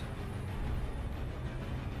 fellas.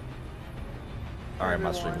 All right,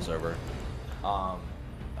 my stream is over.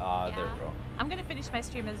 There we go. I'm gonna finish my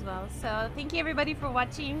stream as well. So thank you everybody for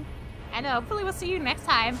watching, and hopefully we'll see you next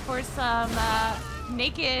time for some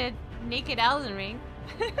naked Elden Ring.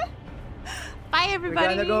 Bye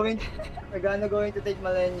everybody. We're gonna going to take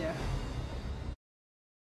Malenia.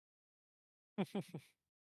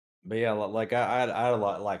 But yeah, like I had a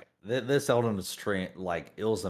lot, like This Elden is like it was